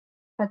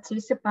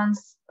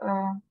participants,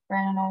 I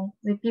don't know,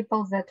 the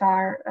people that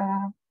are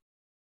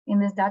in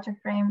this data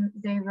frame,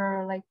 they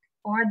were like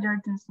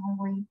ordered in some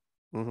way.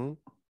 Mm-hmm.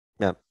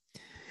 Yeah.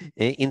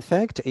 In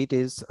fact, it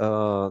is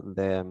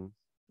the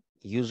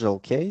usual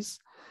case.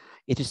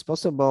 It is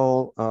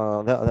possible,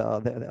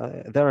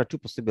 there are two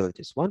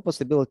possibilities. One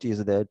possibility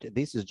is that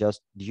this is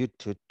just due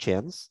to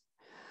chance,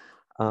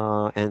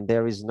 and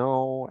there is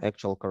no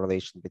actual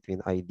correlation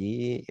between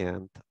ID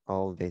and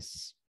all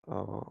these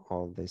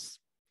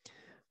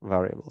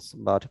variables.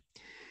 But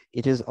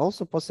it is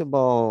also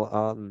possible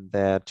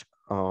that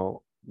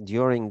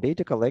during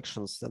data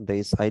collections,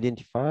 these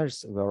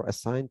identifiers were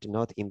assigned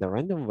not in the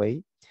random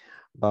way,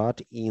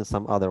 but in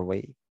some other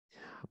way.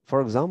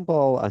 For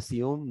example,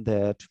 assume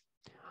that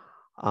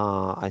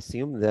I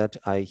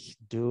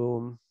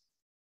do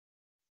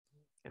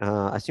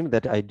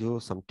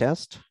some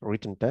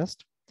written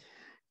test,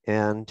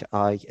 and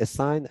I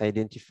assign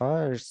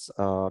identifiers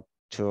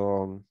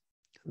to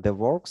the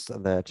works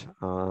that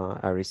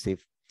I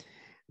receive,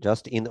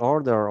 just in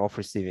order of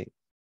receiving.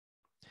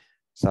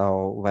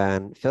 So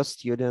when first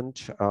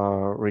student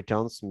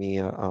returns me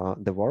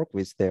the work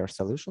with their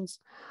solutions,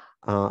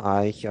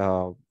 I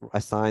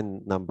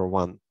assign number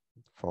 1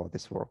 for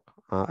this work,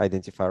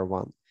 identifier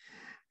 1.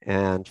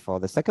 And for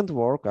the second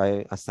work,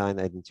 I assign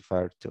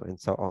identifier 2, and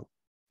so on.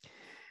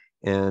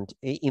 And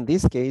in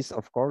this case,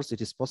 of course,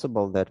 it is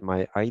possible that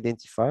my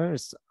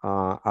identifiers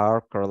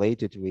are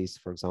correlated with,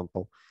 for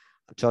example,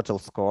 a total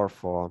score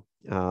for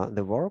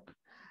the work,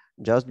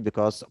 just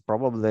because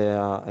probably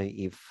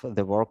if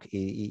the work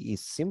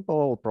is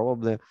simple,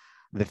 probably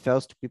the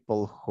first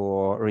people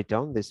who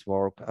return this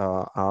work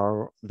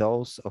are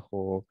those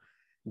who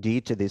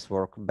did this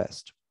work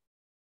best.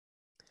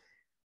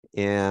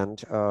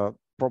 And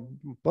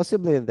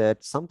possibly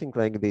that something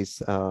like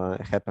this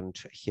happened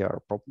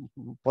here.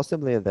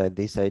 Possibly that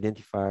these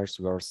identifiers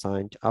were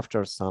assigned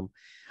after some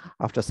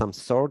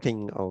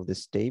sorting of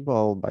this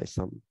table by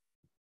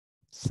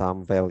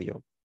some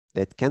value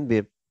that can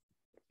be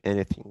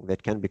anything,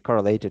 that can be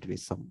correlated with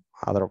some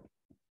other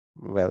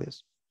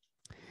values.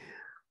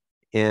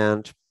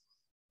 And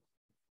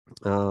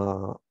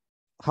how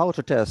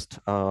to test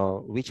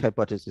which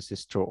hypothesis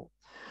is true?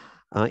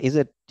 Is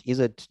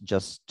it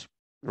just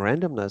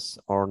randomness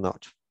or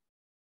not?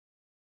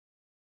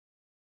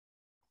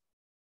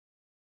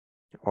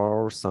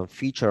 or some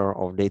feature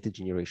of data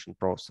generation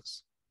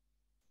process?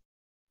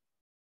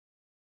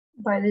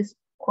 By this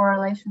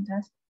correlation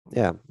test.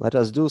 Yeah, let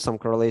us do some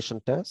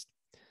correlation test.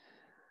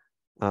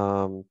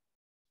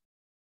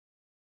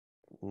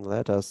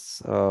 Let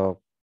us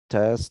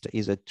test,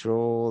 is it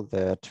true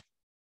that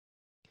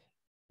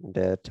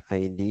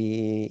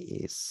ID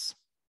is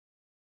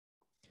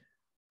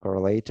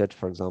correlated,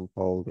 for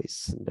example,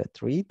 with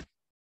that read?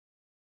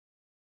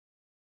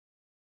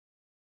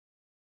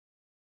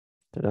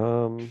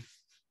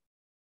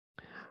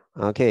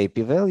 Okay,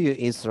 p-value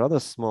is rather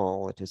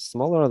small. It is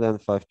smaller than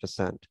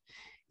 5%.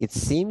 It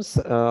seems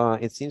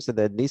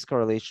that this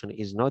correlation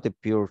is not a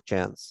pure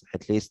chance.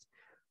 At least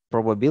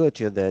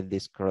probability that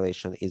this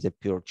correlation is a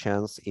pure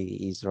chance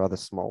is rather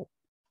small.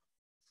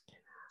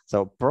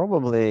 So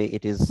probably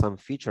it is some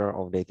feature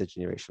of data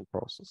generation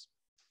process.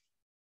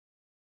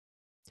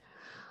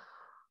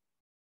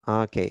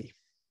 Okay,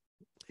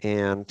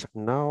 and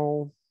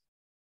now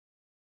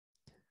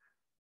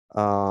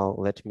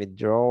let me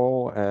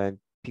draw a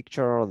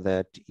picture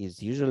that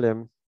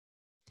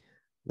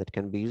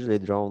can be usually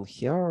drawn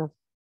here.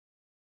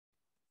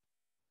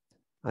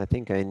 I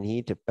think I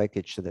need a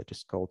package that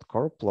is called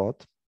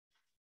CorePlot.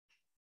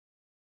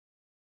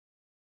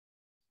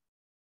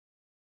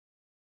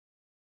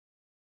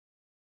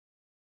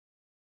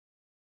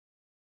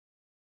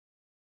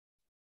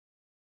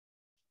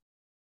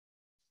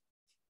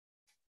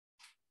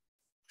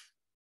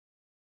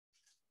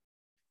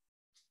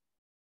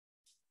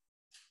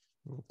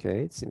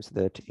 Okay, it seems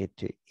that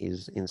it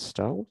is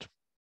installed.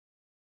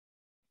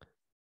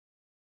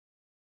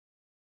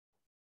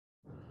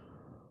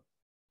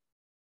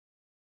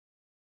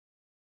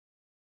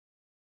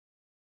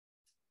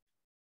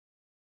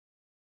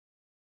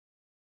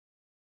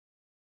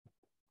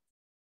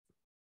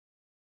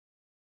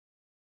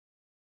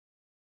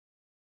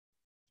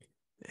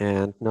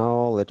 And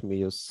now let me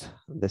use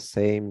the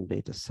same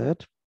data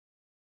set.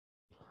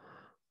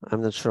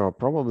 I'm not sure,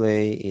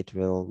 probably it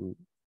will,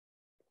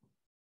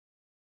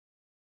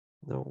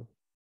 no.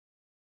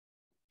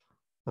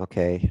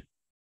 Okay.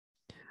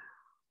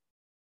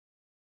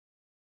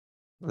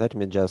 Let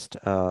me just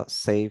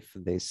save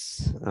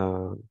this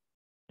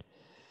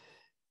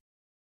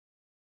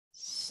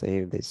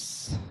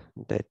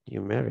that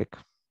numeric.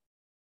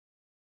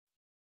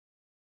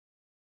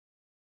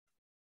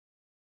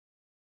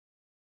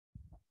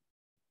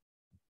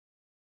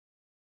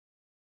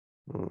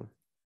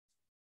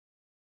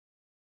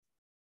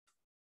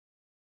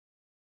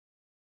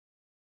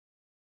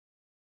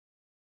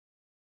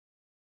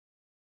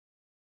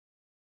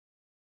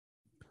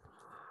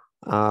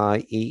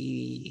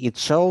 It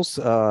shows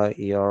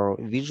your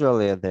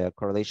visually the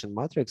correlation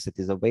matrix. It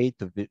is a way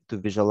to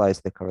visualize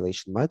the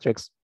correlation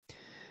matrix,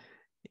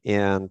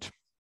 and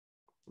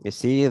you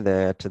see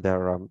that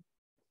there are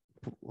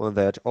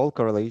that all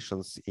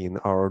correlations in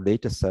our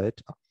data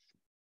set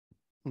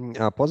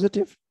are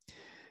positive,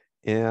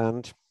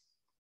 and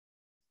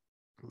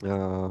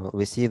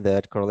we see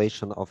that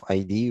correlation of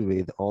ID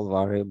with all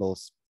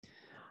variables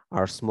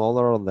are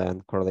smaller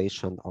than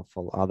correlation of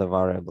all other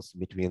variables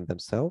between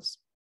themselves.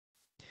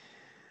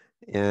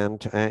 And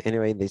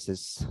anyway, this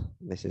is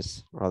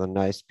rather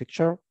nice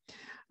picture.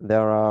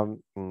 There are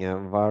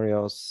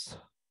various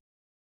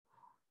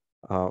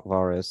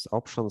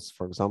options.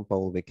 For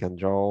example, we can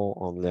draw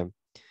only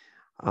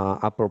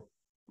upper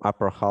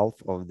half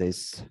of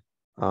this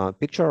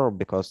picture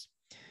because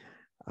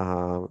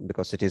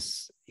it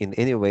is in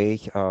any way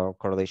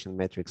correlation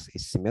matrix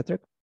is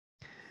symmetric,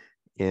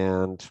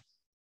 and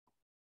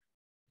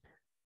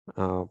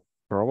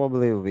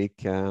probably we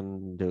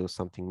can do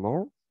something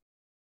more.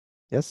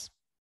 Yes.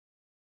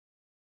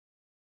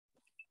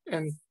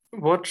 And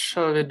what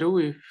shall we do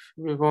if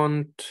we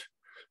want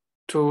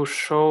to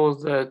show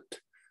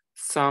that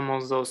some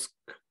of those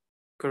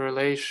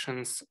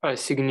correlations are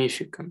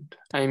significant?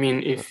 I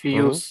mean, if we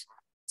use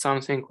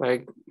something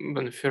like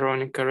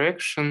Bonferroni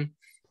correction,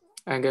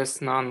 I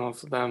guess none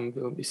of them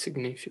will be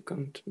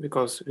significant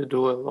because we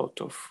do a lot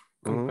of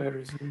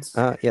comparisons.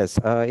 Yes,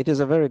 it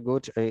is a very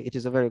good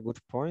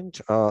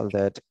point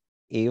that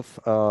if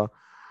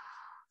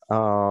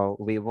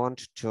we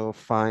want to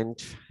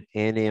find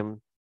any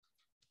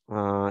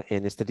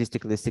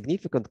statistically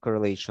significant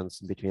correlations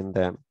between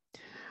them,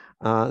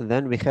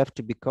 then we have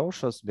to be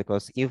cautious,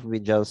 because if we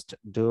just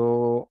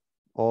do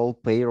all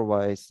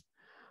pairwise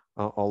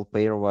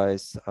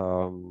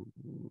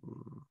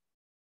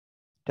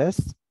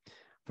tests,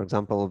 for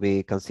example,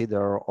 we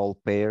consider all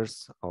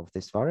pairs of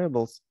these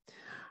variables,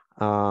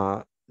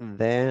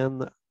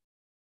 then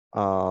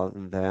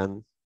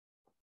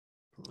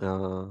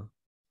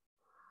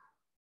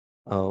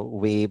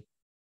we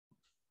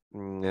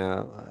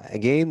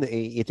again,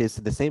 it is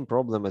the same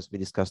problem as we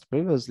discussed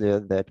previously,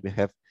 that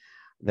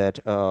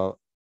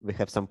we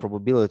have some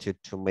probability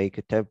to make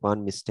a type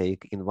 1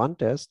 mistake in one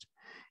test,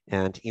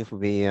 and if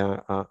we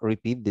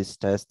repeat this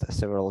test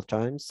several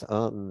times,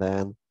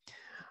 then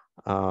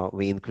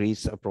we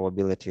increase a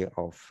probability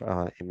of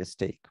a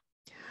mistake.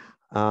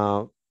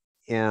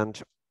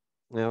 And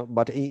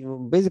but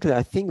basically,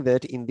 I think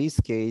that in this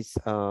case,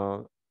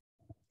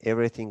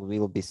 everything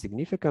will be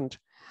significant.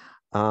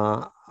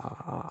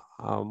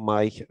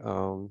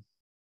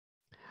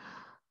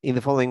 In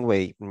the following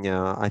way,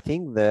 I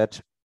think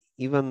that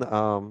even,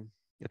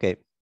 okay,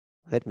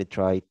 let me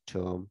try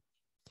to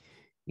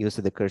use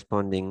the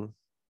corresponding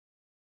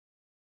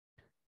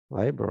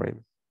library.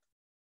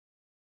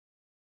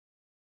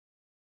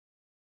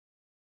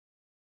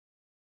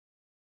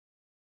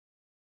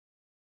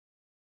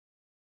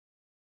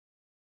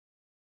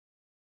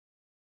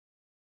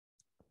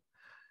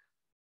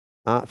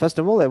 First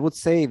of all, I would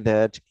say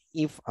that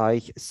if I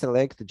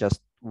select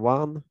just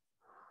one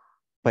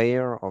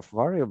pair of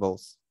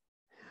variables,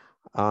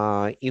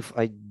 if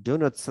I do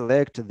not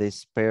select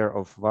this pair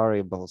of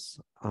variables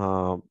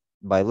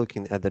by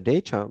looking at the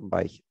data,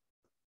 by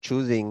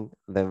choosing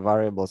the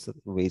variables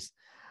with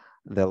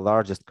the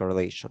largest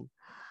correlation,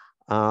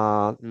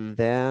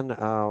 then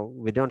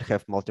we don't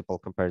have multiple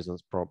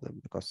comparisons problem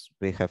because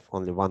we have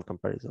only one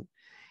comparison.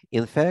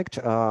 In fact,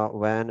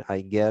 when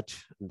I get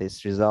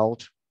this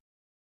result,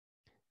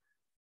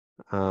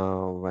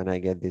 where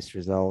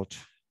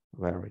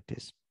it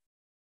is.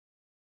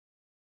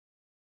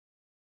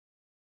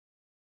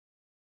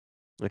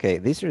 Okay,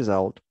 this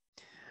result,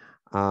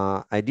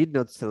 I did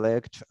not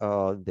select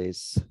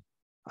this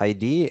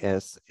ID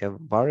as a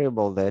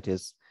variable that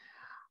is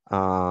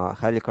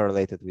highly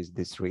correlated with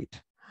this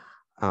read.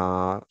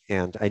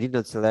 And I did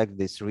not select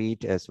this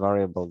read as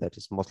variable that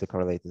is mostly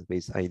correlated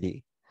with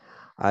ID.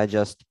 I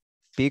just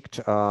picked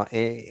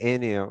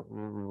any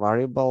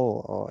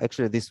variable.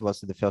 Actually, this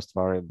was the first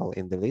variable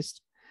in the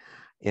list.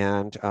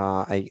 And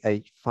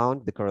I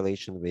found the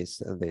correlation with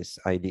this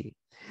ID.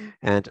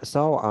 And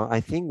so I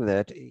think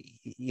that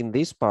in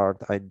this part,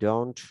 I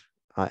don't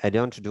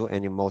do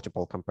any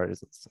multiple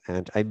comparisons.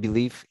 And I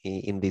believe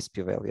in this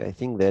p-value. I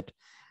think that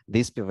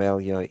this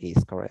p-value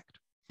is correct.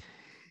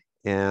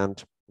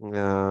 And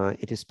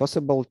it is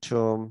possible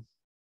to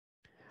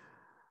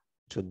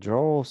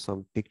draw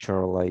some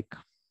picture like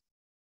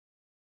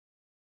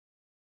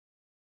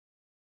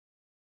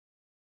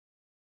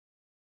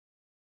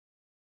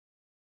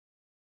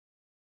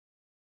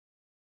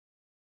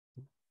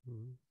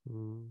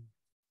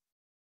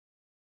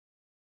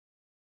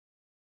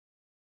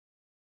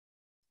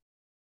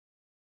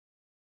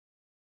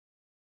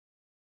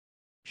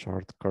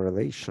short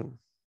correlation.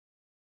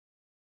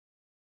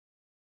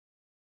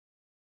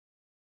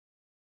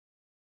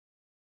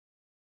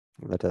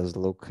 Let us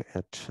look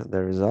at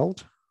the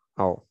result.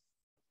 Oh,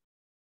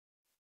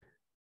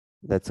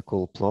 that's a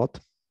cool plot.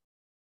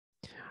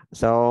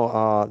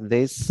 So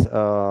this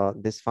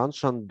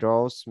function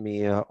draws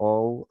me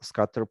all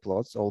scatter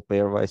plots, all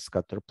pairwise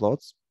scatter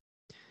plots,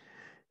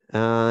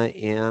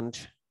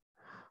 and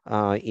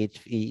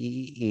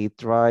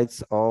it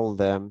writes all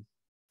the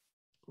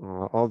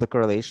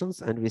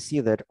correlations, and we see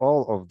that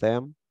all of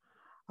them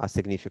are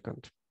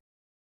significant.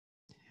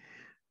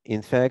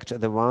 In fact,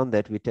 the one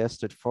that we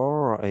tested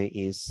for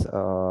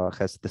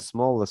has the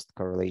smallest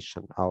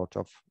correlation out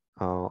of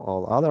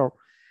all other,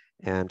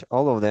 and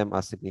all of them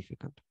are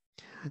significant.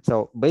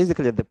 So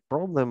basically, the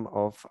problem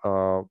of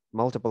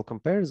multiple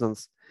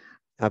comparisons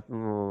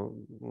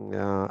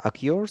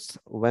occurs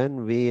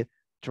when we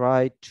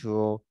try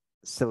to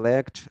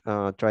select,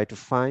 try to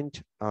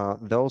find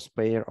those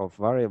pair of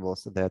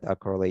variables that are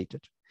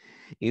correlated.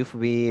 If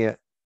we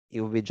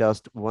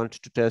just want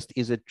to test,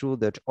 is it true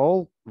that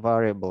all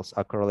variables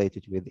are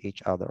correlated with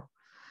each other?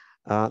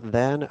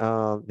 Then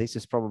this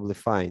is probably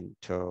fine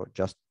to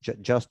just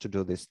to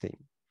do this thing,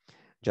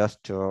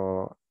 just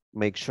to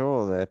make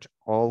sure that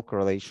all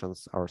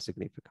correlations are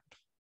significant.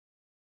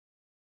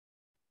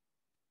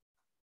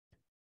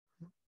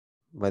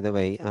 By the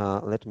way,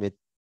 let me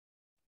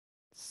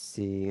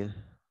see.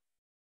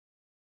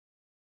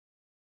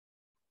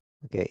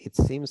 Okay, it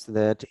seems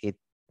that it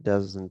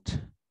doesn't,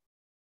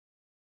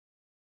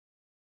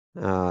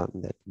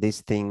 that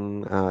this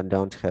thing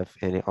don't have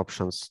any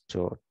options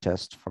to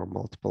test for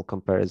multiple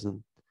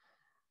comparison.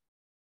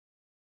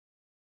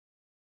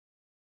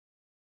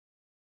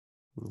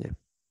 Yeah.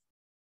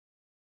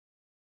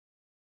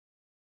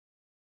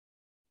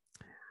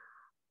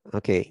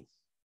 Okay.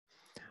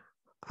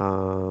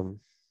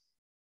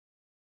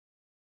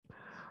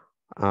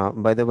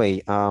 By the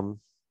way,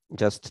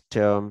 just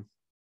to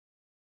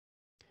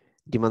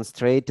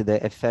demonstrate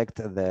the effect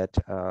that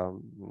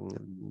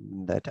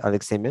that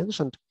Alexei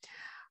mentioned,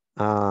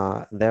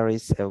 there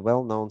is a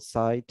well-known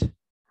site.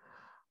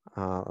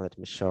 Let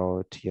me show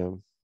it to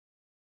you.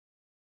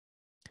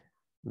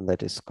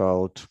 That is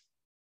called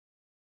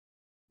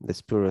the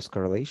spurious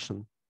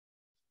correlation.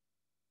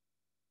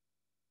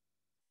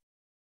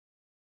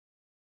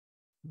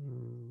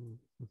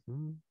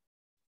 Mm-hmm.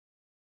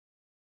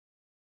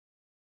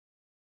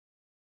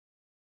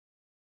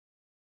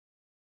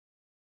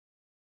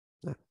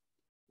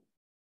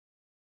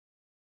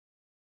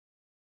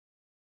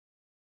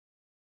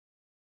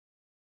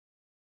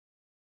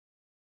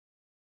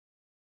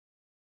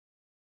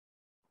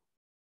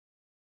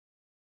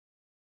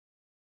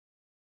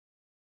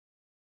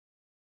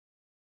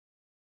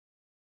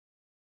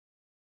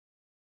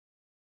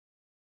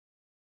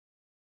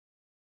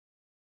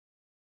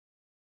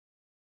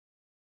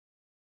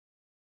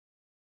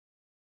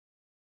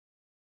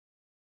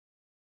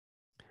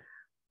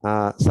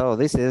 So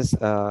this is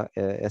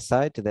a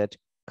site that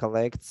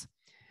collects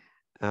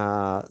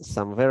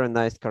some very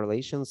nice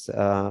correlations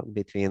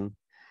between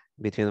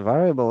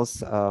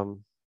variables.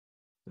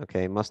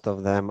 Okay, most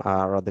of them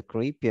are rather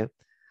creepy.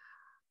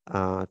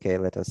 Okay,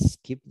 let us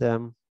skip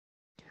them.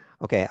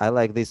 Okay, I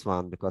like this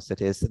one because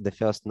it is the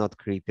first not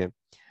creepy.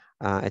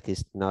 It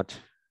is not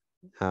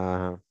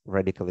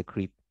radically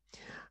creepy.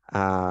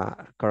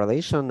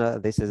 Correlation,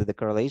 this is the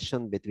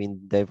correlation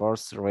between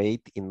divorce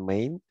rate in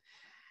Maine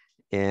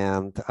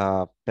and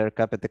per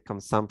capita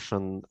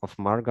consumption of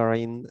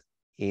margarine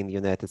in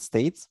United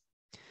States.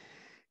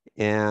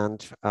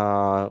 And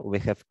we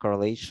have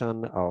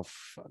correlation of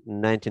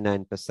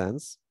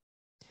 99%.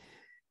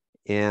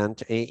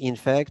 And in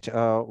fact,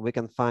 we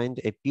can find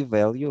a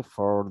p-value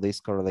for this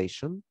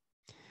correlation.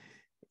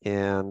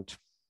 And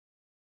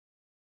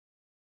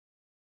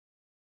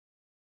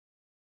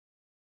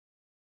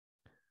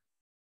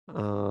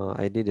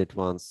I did it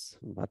once,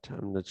 but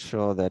I'm not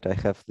sure that I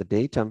have the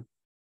data.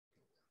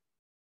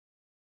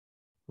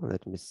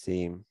 Let me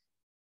see.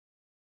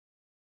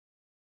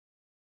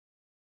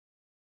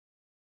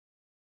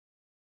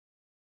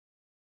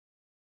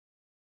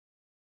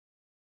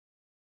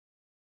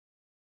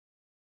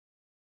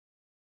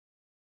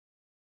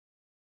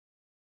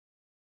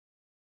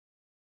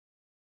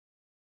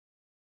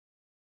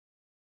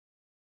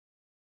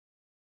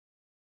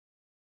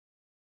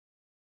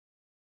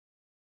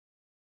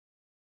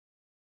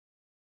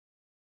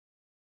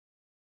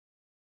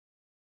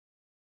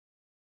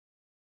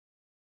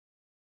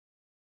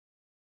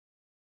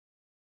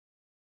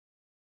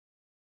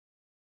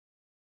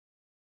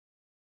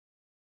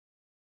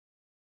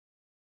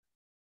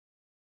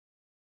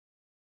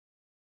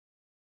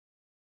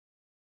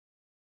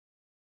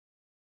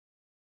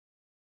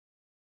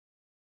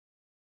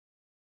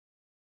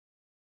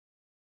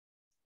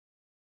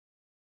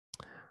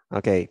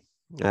 Okay.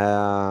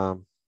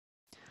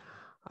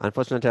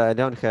 Unfortunately, I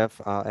don't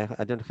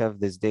have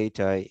this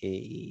data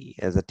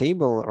as a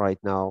table right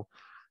now,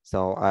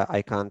 so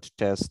I can't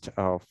test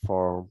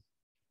for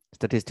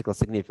statistical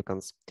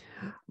significance.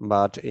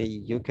 But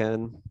you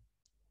can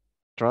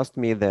trust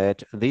me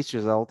that this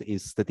result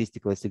is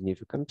statistically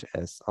significant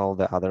as all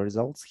the other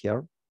results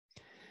here.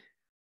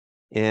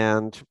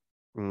 And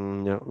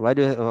what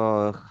do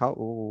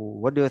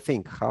you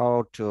think?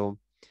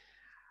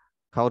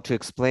 How to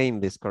explain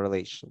this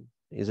correlation?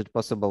 Is it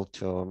possible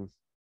to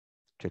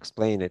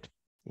explain it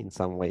in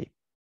some way?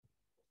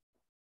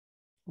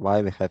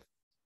 Why we have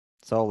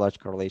so large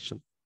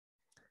correlation?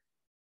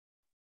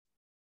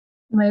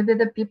 Maybe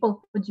the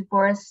people who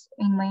divorce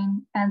in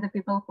Maine and the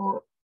people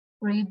who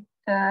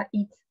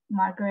eat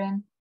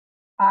margarine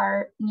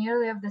are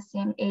nearly of the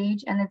same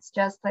age, and it's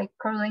just like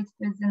correlates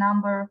with the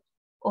number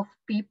of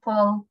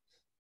people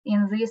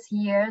in these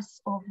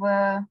years of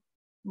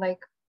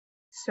like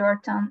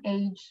certain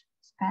age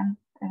span.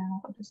 I don't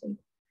know how to say.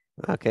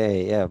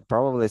 Okay, yeah,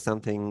 probably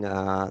something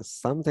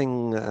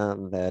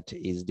that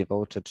is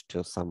devoted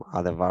to some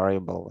other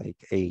variable like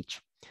age.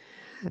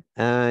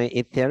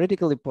 It's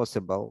theoretically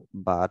possible,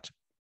 but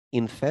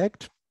in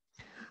fact,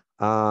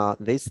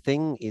 this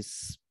thing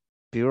is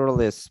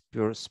purely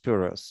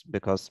spurious,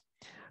 because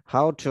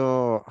how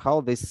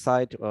this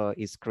site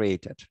is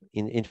created.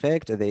 In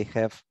fact, they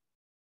have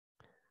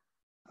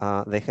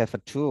a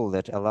tool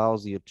that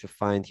allows you to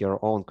find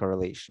your own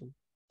correlation.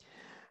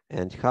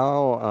 And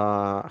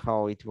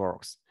how it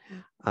works.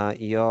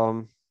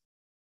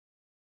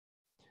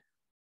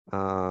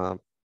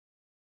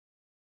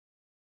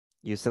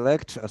 You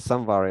select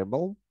some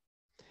variable,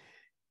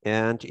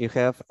 and you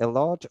have a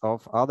lot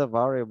of other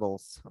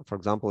variables. For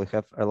example, you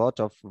have a lot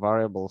of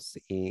variables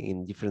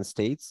in different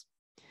states,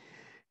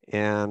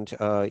 and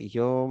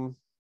you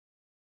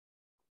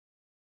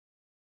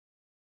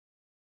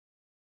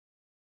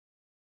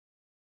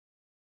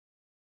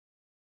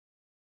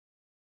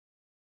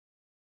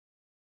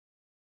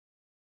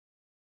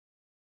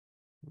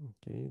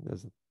okay,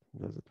 does it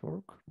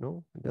work?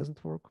 No, it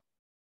doesn't work.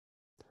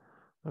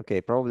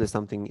 Okay, probably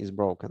something is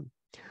broken.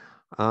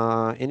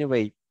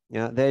 Anyway,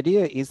 the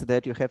idea is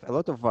that you have a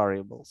lot of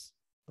variables,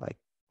 like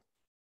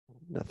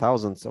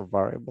thousands of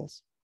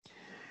variables.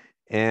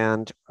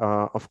 And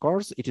of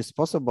course, it is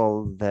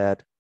possible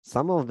that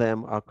some of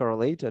them are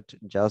correlated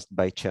just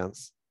by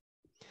chance.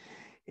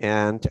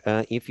 And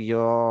if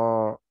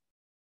you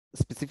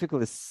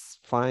specifically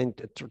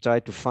try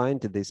to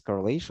find these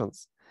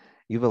correlations,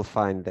 you will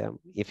find them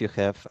if you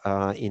have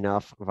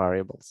enough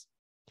variables.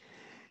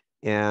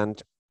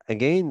 And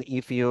again,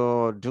 if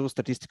you do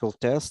statistical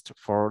test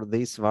for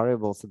these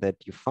variables that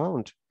you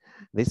found,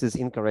 this is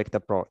incorrect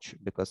approach,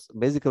 because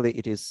basically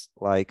it is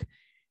like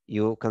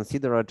you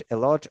considered a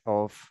lot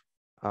of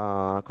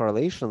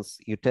correlations,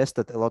 you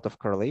tested a lot of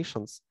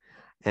correlations,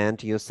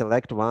 and you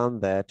select one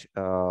that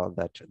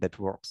that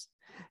works.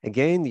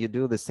 Again, you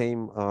do the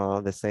same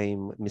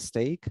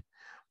mistake,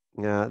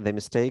 the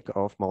mistake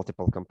of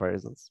multiple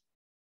comparisons.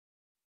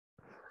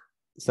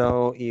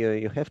 So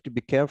you have to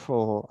be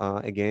careful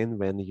again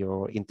when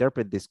you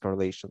interpret these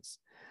correlations.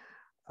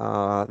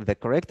 the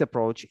correct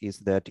approach is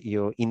that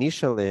you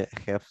initially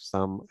have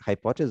some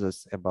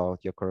hypothesis about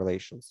your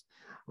correlations.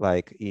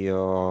 Like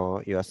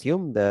you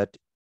assume that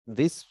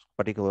this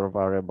particular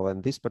variable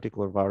and this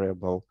particular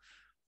variable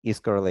is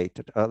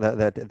correlated,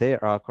 that they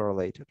are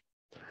correlated.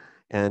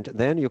 And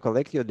then you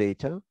collect your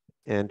data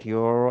and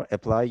you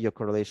apply your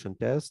correlation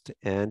test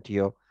and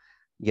you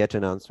get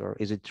an answer.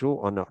 Is it true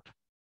or not?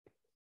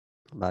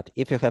 But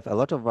if you have a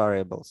lot of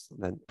variables,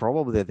 then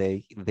probably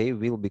they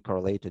will be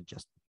correlated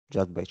just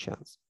by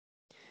chance.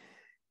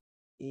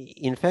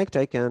 In fact,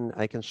 I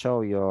can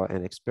show you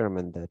an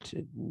experiment that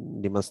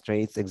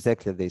demonstrates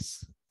exactly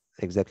this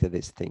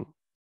thing.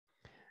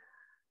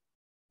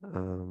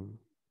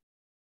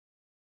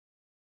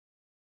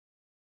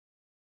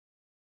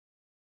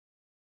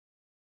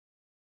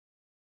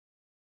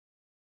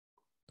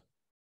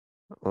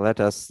 Let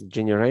us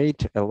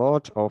generate a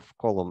lot of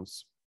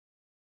columns.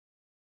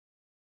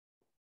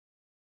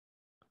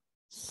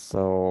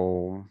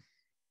 So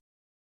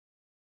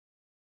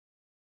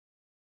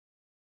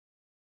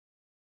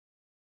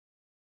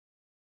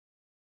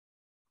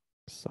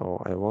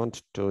I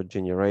want to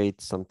generate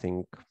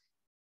something.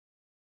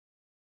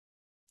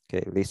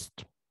 Okay,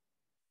 list.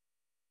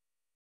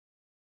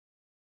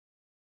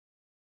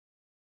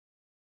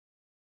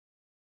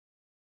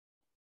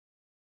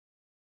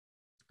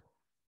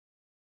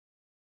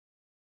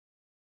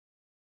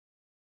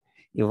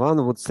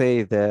 Ivan would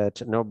say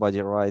that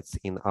nobody writes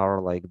in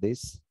R like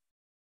this.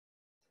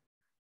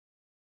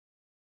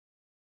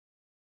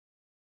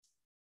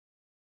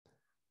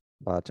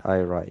 But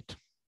I write.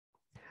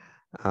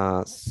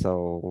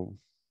 So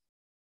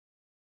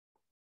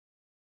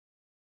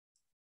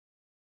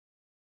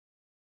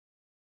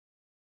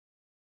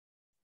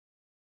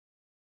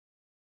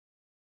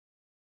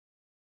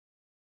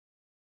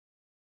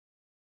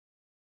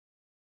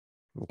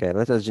okay,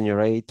 let us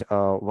generate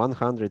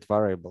 100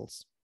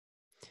 variables,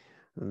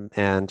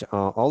 and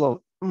all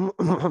of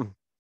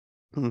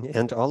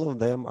and all of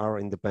them are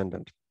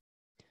independent.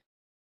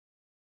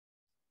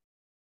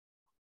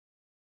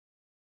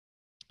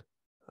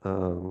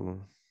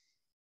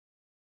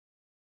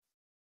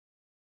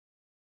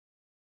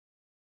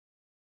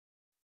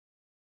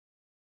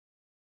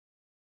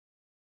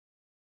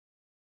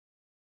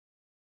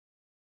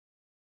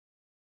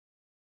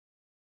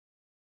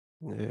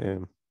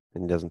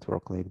 It doesn't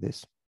work like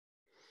this.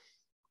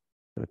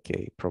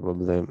 Okay,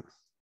 probably.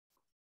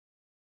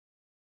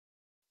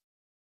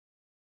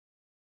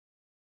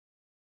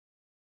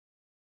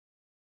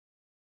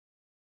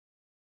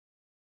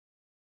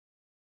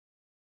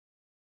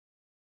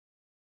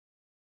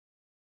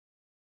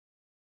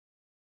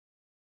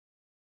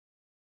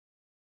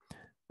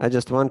 I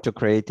just want to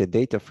create a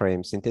data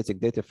frame, synthetic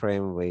data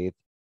frame with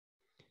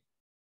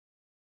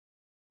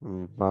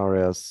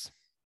various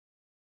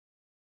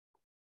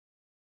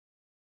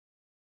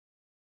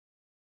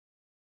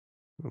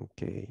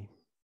okay.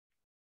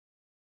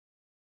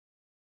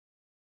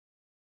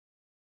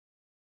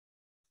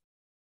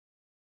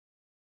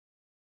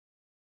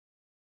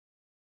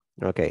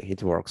 Okay,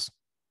 it works.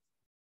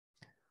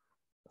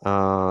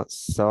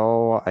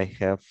 So I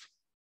have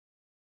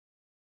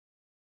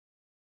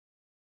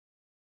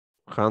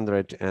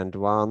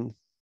 101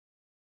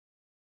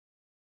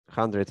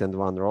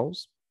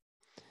 rows,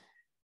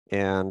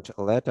 and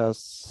let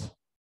us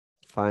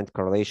find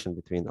correlation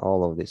between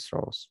all of these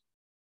rows.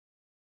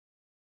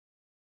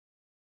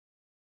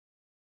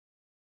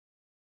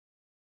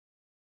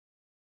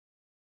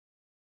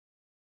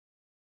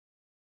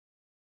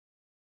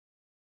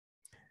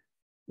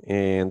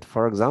 And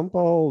for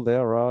example,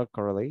 there are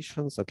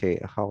correlations. Okay,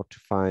 how to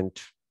find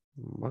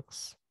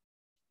max?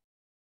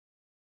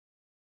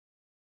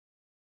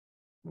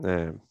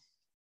 The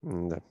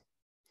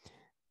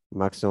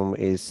maximum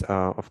is,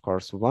 of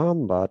course,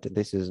 1, but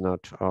this is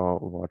not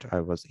what I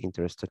was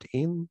interested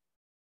in.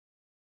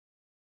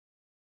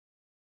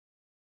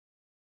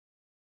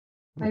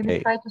 Maybe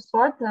try to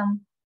sort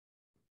them.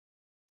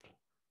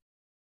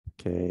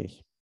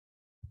 Okay.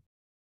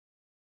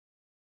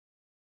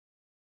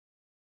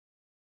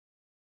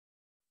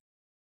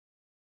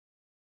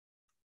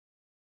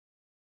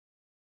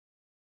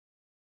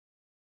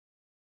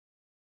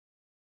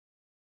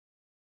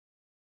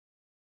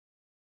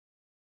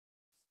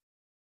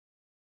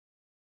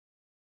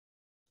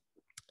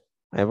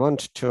 I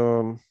want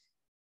to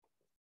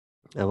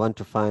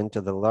find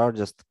the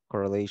largest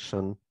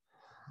correlation.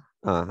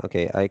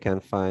 Okay, I can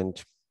find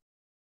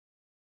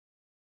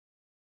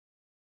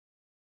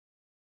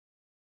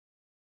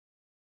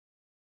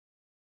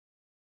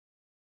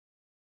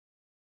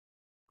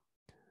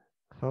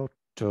how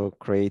to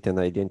create an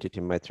identity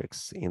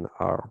matrix in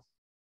R.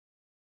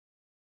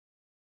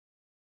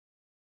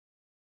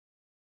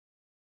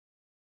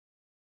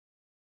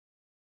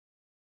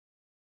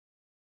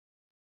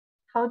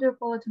 How do you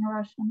call it in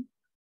Russian?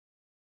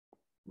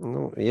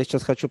 Ну, я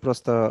сейчас хочу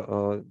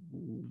просто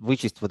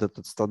вычесть вот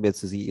этот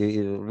столбец,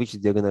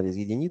 вычесть диагональ из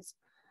единиц.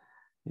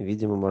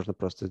 Видимо, можно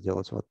просто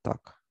сделать вот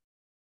так.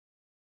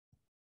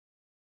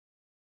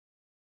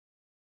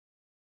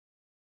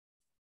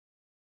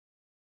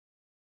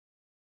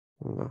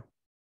 No,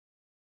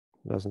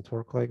 doesn't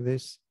work like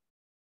this.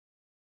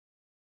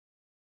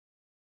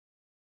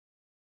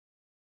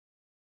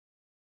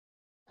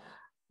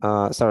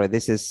 Sorry,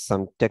 this is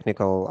some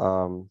technical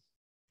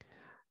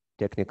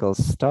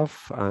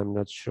stuff. I'm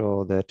not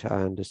sure that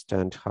I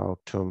understand how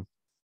to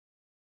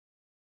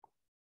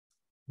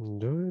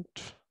do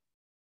it.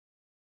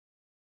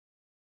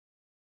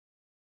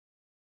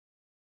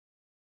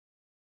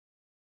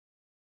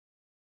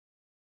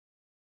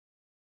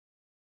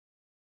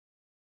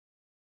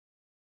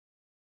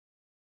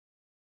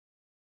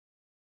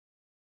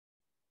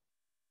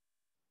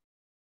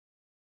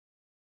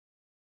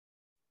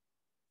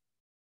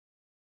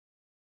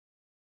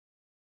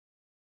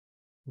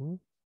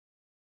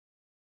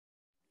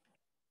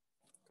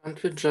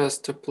 Can't we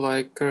just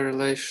apply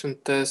correlation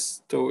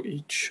test to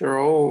each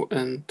row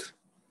and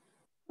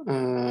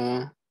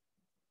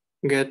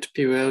get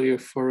p-value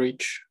for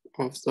each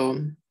of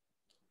them?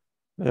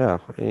 Yeah,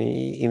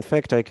 in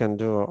fact, I can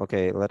do.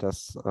 Okay, let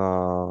us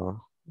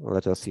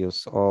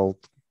use old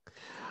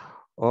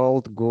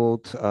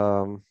good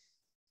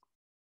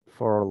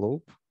for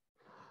loop.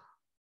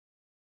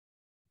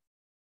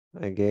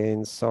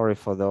 Again, sorry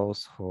for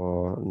those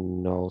who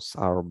knows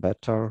R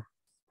better.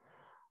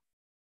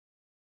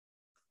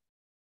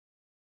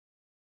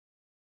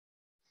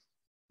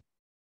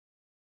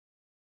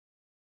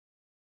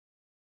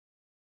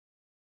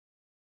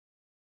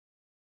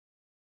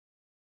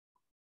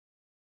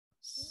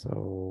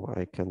 So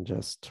I can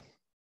just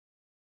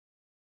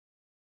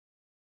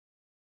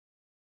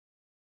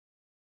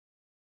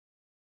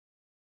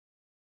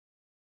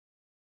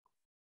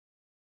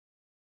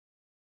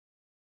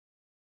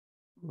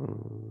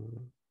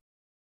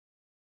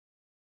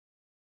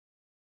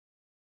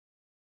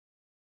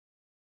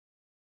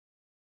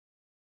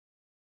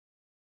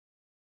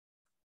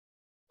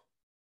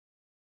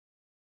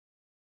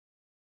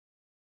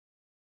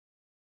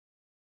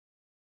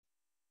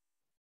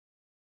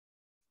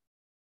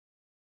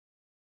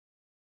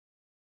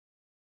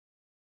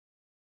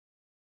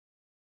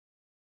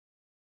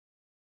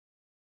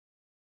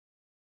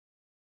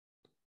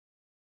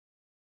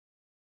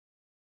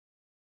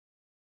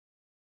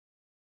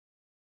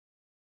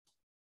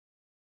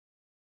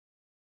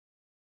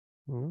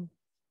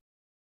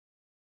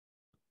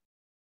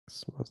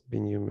this must be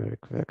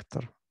numeric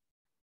vector.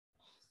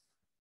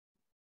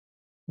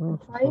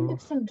 Try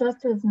mixing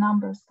just with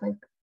numbers,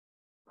 like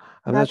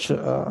I'm not sure.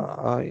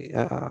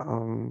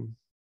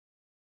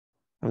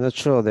 I'm not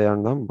sure they are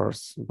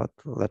numbers, but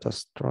let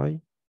us try.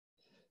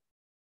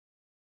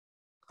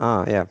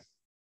 Yeah.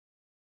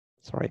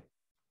 Sorry.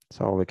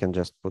 So we can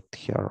just put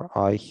here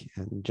I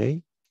and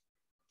J.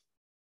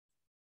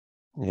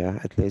 Yeah,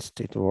 at least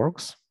it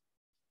works.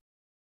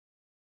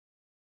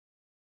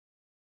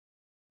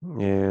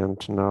 And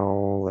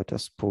now let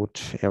us put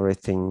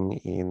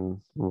everything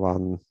in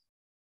one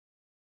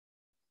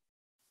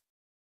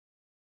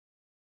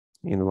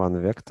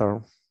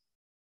vector.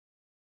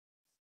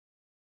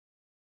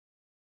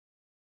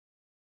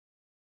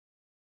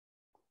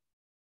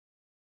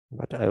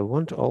 But I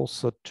want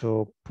also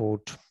to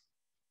put,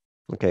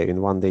 okay,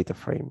 in one data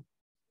frame.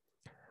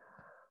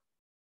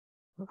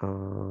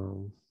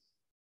 How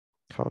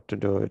to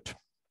do it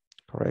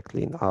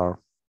correctly in R.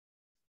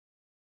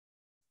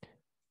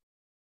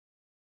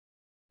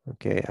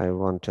 Okay, I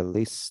want a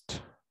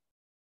list.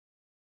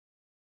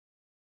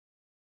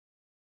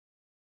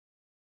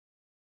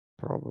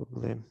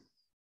 Probably.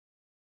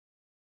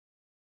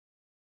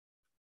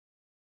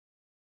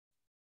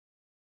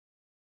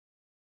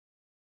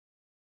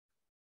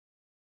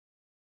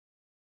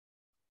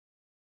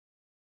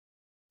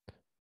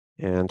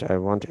 And I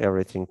want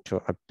everything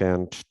to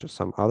append to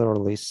some other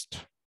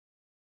list.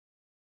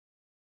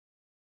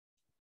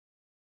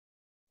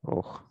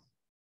 Oh.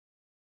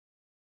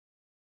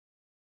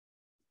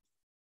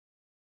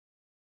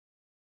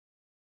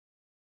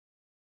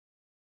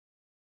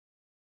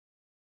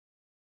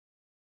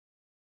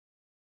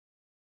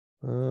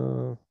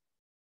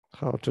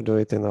 How to do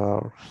it in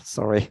R?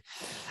 Sorry.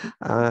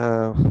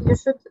 You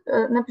should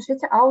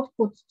напишите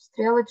output,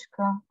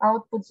 стрелочка,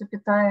 output,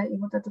 запятая, и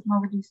вот этот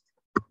новый лист.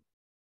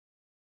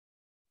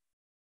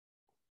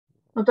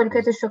 Но только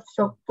это еще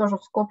все тоже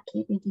в скобки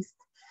и лист.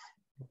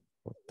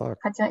 Вот так.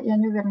 Хотя я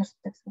не уверена, что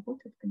так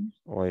сработает, конечно.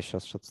 Ой,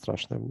 сейчас что-то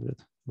страшное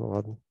будет. Ну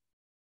ладно.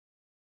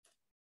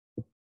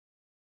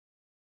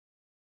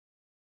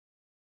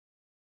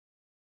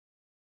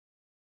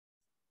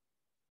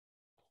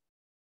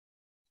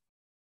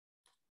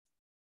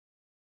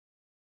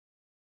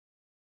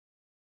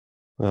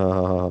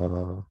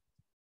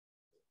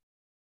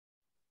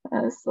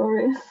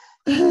 Sorry.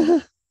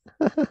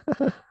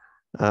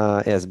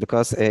 Yes,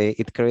 because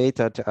it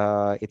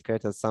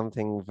created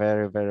something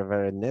very, very,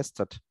 very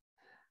nested.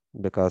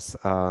 Because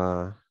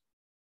at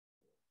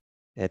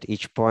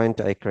each point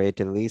I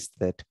create a list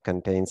that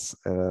contains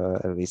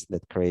a list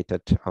that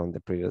created on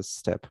the previous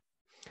step.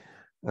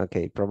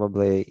 Okay,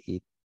 probably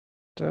it.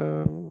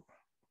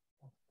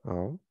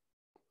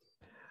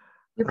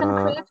 You can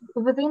create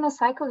within a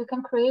cycle. You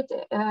can create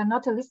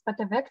not a list but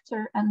a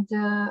vector and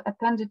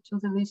append it to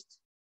the list.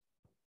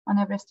 on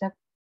every step.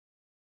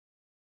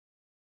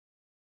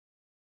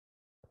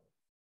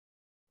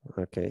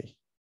 Okay.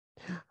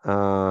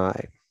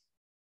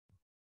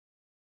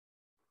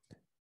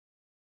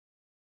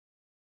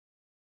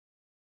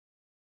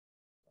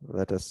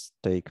 Let us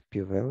take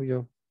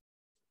p-value.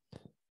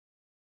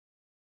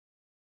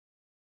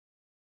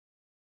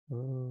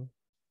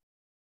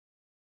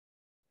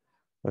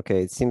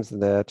 Okay, it seems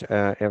that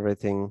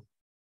everything.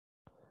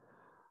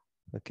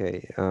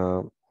 Okay.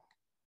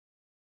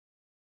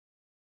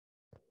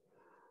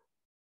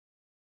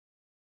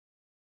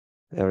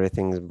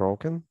 Everything is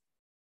broken.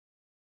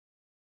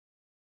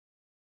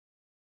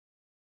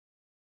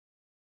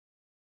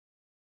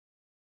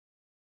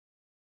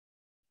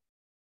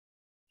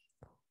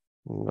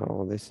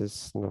 No, this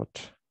is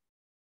not.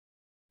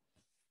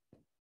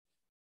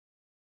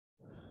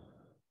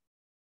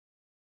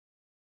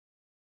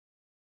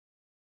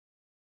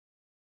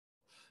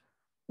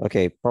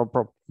 Okay,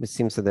 it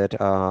seems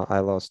that I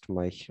lost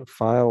my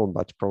file,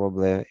 but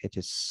probably it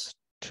is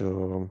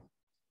too.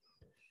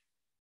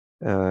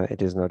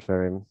 It is not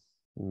very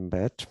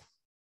bad.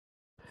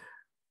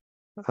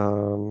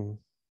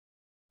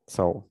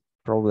 So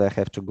probably I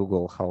have to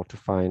Google how to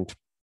find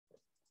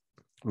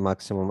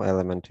maximum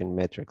element in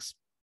matrix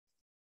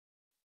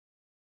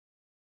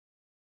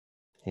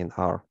in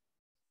R.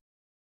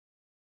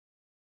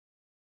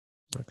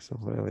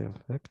 Maximum value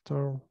of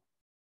vector.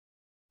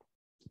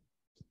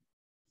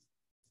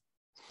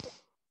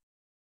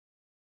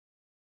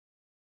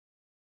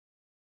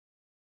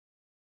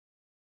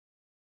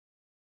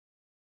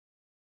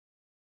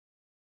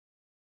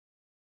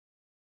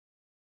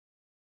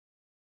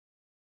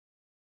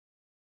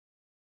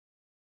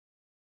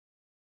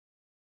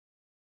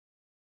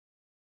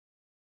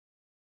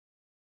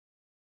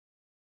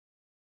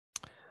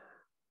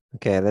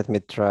 Okay, let me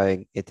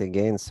try it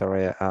again.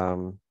 Sorry,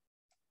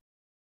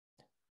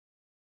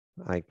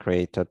 I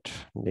created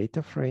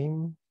data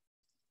frame.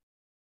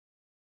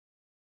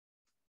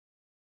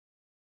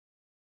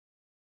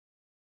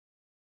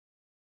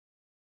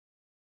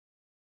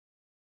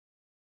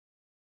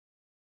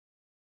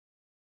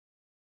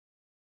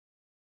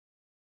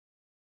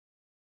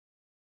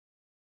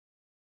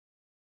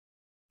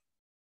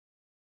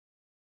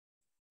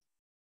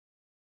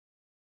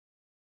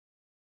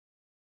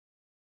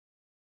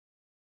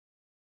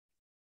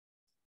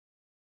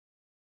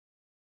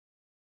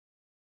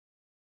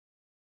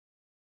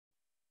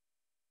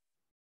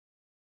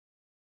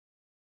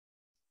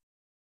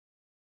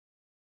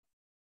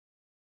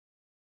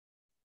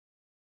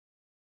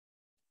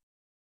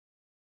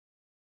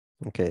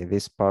 Okay,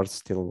 this part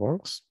still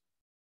works.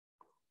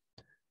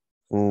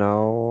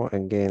 Now,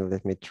 again,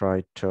 let me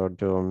try to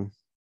do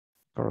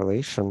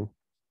correlation.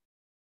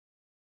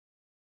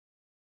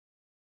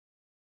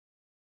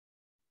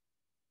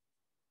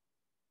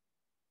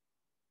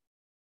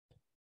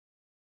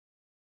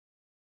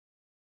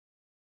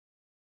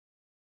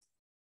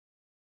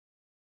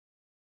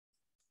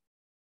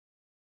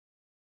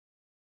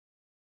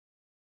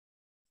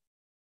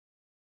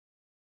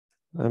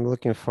 I'm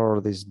looking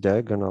for this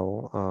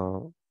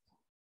diagonal.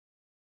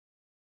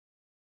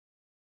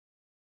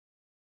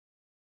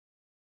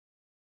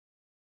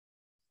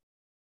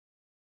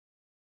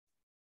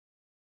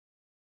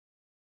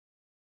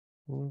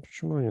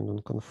 Почему они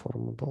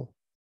non-conformable?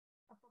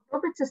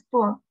 Попробуйте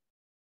 100.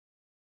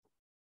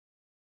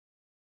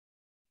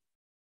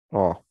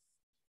 Oh,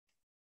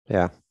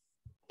 yeah.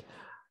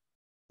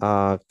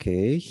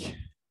 Okay.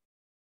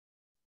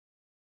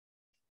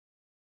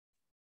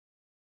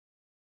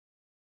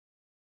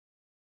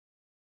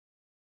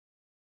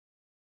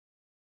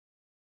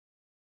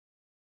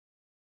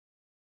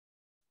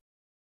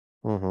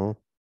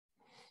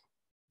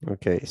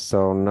 Okay,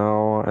 so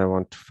now I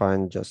want to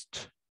find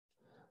just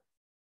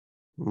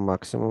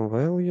maximum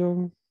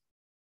value.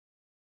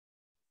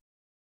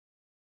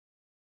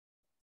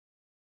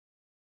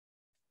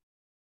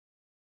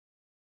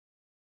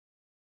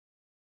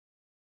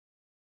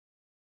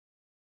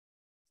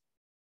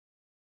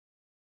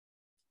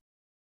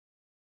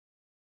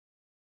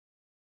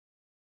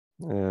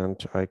 And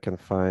I can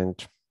find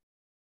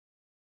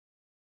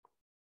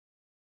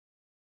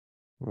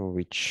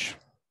which.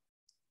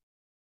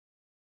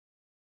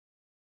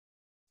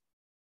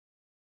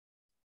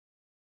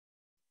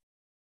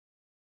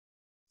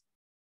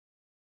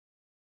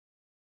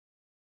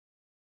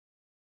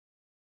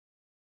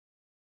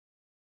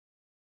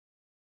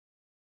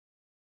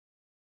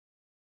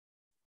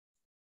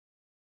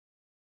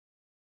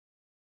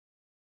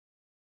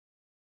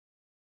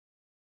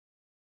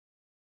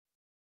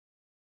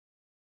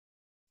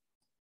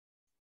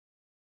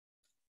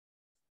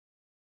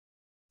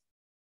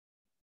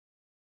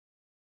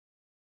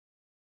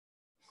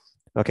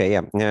 Okay,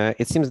 yeah,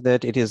 it seems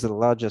that it is the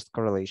largest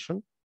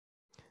correlation.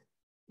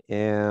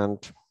 And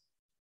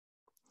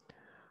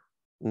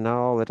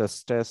now let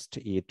us test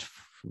it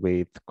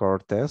with core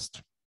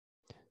test.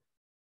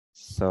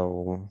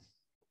 So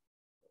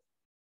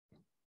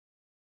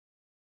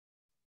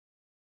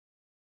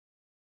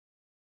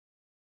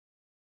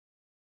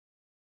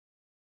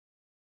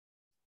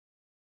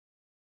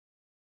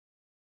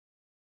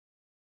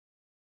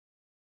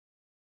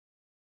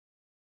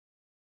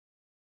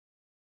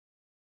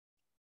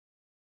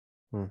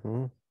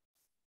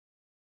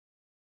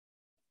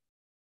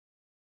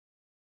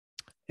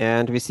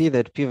And we see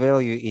that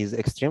p-value is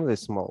extremely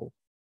small.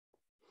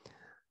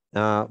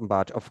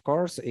 But of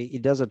course,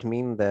 it doesn't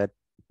mean that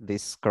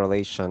this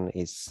correlation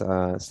is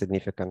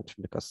significant,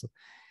 because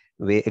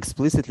we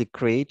explicitly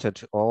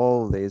created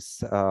all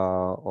these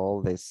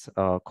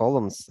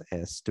columns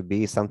as to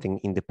be something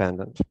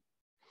independent.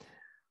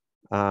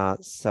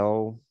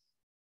 So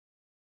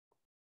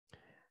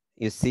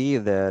you see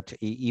that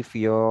if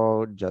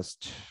you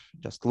just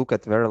look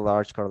at very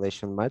large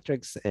correlation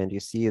matrix and you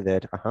see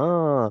that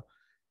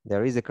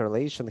there is a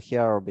correlation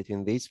here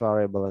between this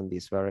variable and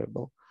this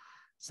variable,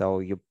 so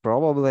you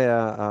probably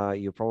are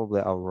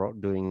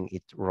doing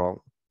it wrong.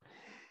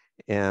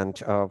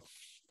 And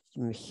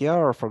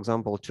here, for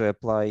example, to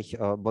apply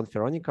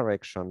Bonferroni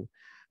correction,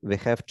 we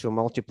have to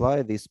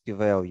multiply this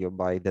p-value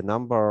by the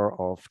number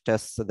of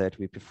tests that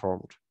we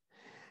performed.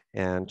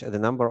 And the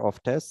number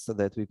of tests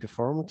that we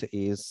performed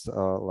is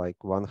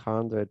like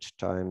 100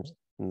 times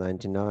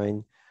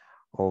 99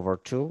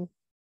 over 2.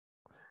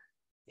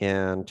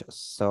 And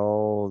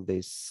so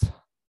this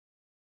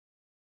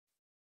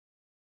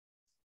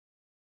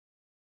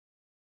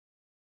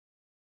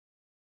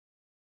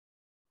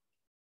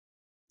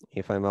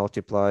if I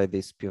multiply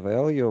this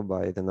p-value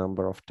by the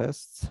number of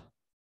tests,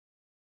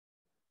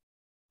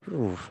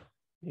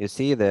 you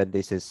see that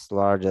this is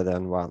larger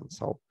than 1.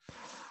 So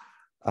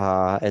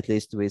at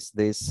least with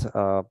this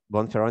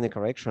Bonferroni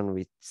correction,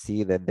 we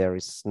see that there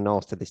is no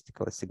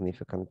statistically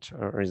significant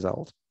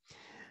result,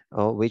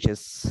 which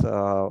is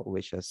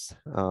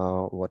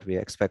what we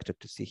expected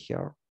to see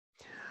here.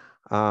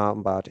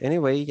 But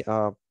anyway,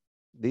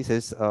 this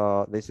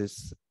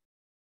is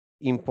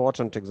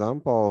important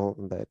example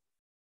that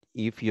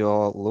if you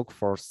look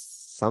for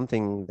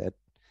something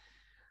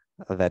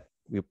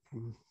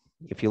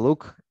if you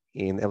look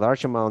in a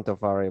large amount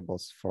of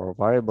variables for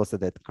variables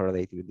that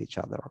correlate with each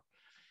other,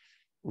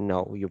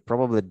 no, you're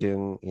probably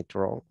doing it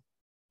wrong.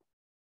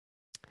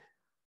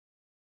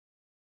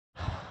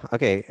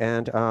 Okay,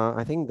 and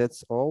I think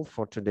that's all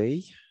for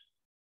today.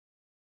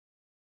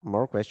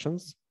 More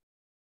questions?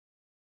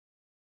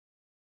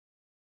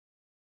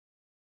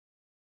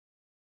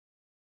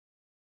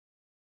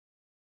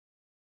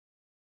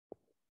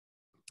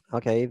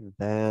 Okay,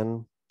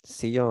 then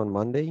see you on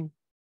Monday.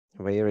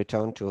 We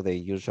return to the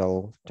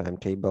usual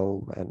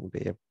timetable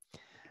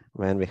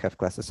when we have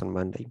classes on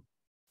Monday.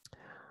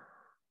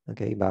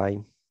 Okay, bye.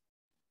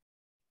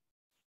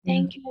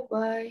 Thank you.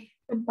 Bye.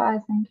 Goodbye.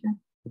 Thank you.